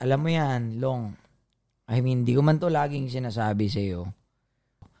 Pare, alam mo yan, Long. I mean, di ko man to laging sinasabi sa iyo.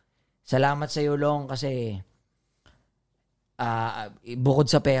 Salamat sa iyo, Long, kasi bukod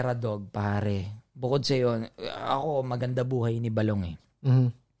sa pera, Dog, pare. Bukod sa iyo, ako, maganda buhay ni Balong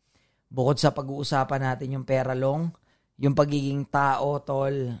Bukod sa pag-uusapan natin yung pera, Long, yung pagiging tao,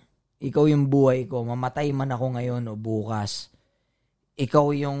 tol, ikaw yung buhay ko, mamatay man ako ngayon o bukas,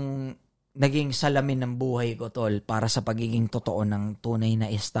 ikaw yung naging salamin ng buhay ko, tol, para sa pagiging totoo ng tunay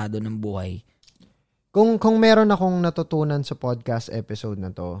na estado ng buhay. Kung meron akong natutunan sa podcast episode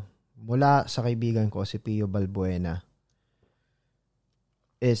na to, mula sa kaibigan ko, si Pio Balbuena,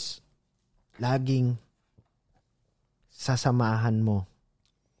 is laging sasamahan mo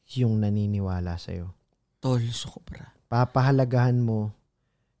yung naniniwala sa'yo. Tol, sobra. Papahalagahan mo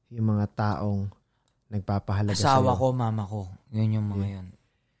yung mga taong nagpapahalaga sa'yo. Asawa ko, mama ko. Yun yung mga yun.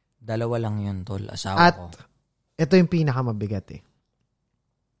 Dalawa lang yun, tol. Asawa At ko. ito yung pinakamabigat eh.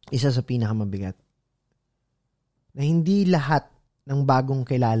 Isa sa pinakamabigat. Na hindi lahat ng bagong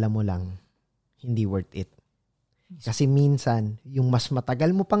kilala mo lang hindi worth it. Kasi minsan, yung mas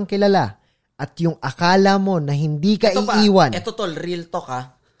matagal mo pang kilala at yung akala mo na hindi ka iiwan. Ito tol, real talk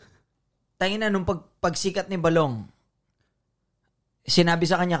ha. Tangina nung pagsikat ni Balong, sinabi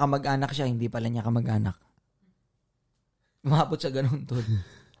sa kanya kamag-anak siya, hindi pala niya kamag-anak. Umabot sa ganun, tol.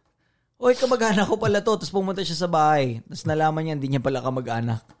 Oy, kamag-anak ko pala to. Tapos pumunta siya sa bahay. Tapos nalaman niya, hindi niya pala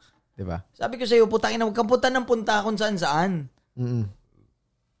kamag-anak. Diba? Sabi ko sa'yo, putangin na, huwag kang punta ng punta kung saan-saan. Mm-mm.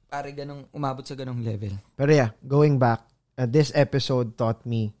 Pare, ganun, umabot sa ganung level. Pero yeah, going back, this episode taught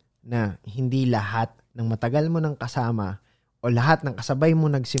me na hindi lahat ng matagal mo ng kasama o lahat ng kasabay mo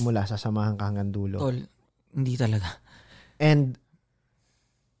nagsimula, sasamahan ka hanggang dulo. Tol, hindi talaga. And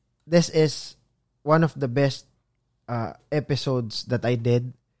this is one of the best episodes that I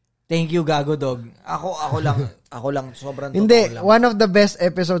did. Thank you, Gago Dog. Ako lang, sobrang Hindi, totoo lang. one of the best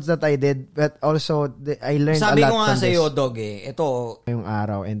episodes that I did, but also I learned Sabi a lot ko nga from sa iyo, this Dog, ito, ngayong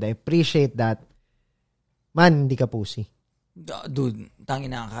araw, and I appreciate that. Man, hindi ka pusi. dude,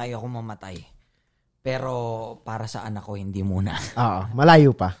 tangina, kaya ko mamatay. Pero para sa anak ko, hindi muna. Oo,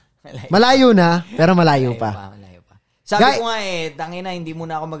 malayo pa. Malayo na, pero malayo pa. Malayo pa. Sabi ko nga tangina, hindi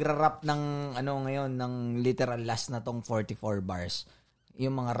muna ako magra-rap ng ngayon, ng literal last na tong 44 bars.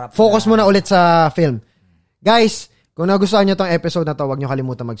 Yung mga rap. Focus muna ulit sa film. Guys, kung nagustuhan nyo tong episode na to, huwag nyo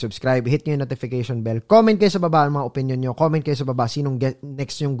kalimutan mag-subscribe. Hit nyo yung notification bell. Comment kayo sa baba ang mga opinion nyo. Comment kayo sa baba sinong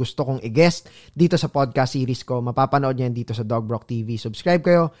next yung gusto kong i-guest dito sa podcast series ko. Mapapanood nyo yan dito sa Dougbrock TV. Subscribe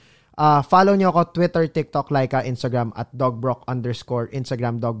kayo. Follow nyo ako Twitter, TikTok, Laika, Instagram at Dougbrock _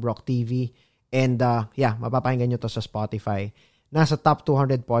 Instagram Dougbrock TV. And yeah, mapapakinggan nyo to sa Spotify. Nasa top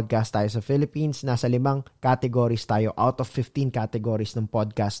 200 podcast tayo sa Philippines. Nasa 5 categories tayo out of 15 categories ng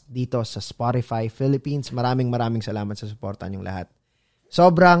podcast dito sa Spotify Philippines. Maraming salamat sa suporta niyong lahat.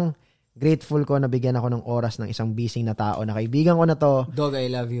 Sobrang grateful ko na bigyan ako ng oras ng isang busy na tao na kaibigan ko na to. Dog, I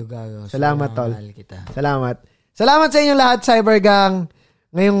love you, Gago. Salamat, tol. Kita. Salamat. Salamat sa inyong lahat, Cybergang.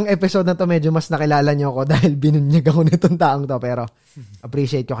 Ngayong episode na to, medyo mas nakilala niyo ako dahil binunyag ako nitong taong to. Pero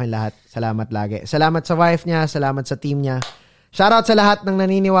appreciate ko kayong lahat. Salamat lagi. Salamat sa wife niya. Salamat sa team niya. Shoutout sa lahat ng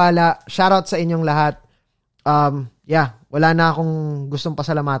naniniwala. Shoutout sa inyong lahat. Yeah, wala na akong gustong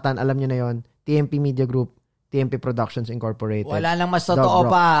pasalamatan. Alam niyo na yon. TMP Media Group, TMP Productions Incorporated. Wala lang mas totoo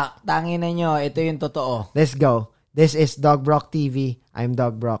pa. Tangin na nyo. Ito yung totoo. Let's go. This is Dougbrock TV. I'm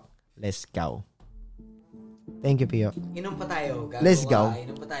Dougbrock. Let's go. Thank you, Pio. Inom pa tayo. Gago. Let's go.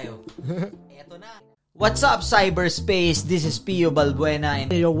 Inom pa tayo. Ito na. What's up, cyberspace? This is Pio Balbuena and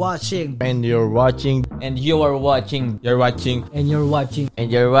you're watching. And you're watching. And you are watching. You're watching. And you're watching.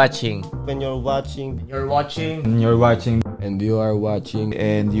 And you're watching. When you're watching. You're watching. And you're watching. And you are watching.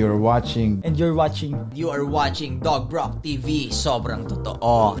 And you're watching. And you're watching. You are watching Dougbrock TV. Sobrang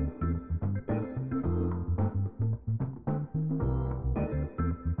totoo.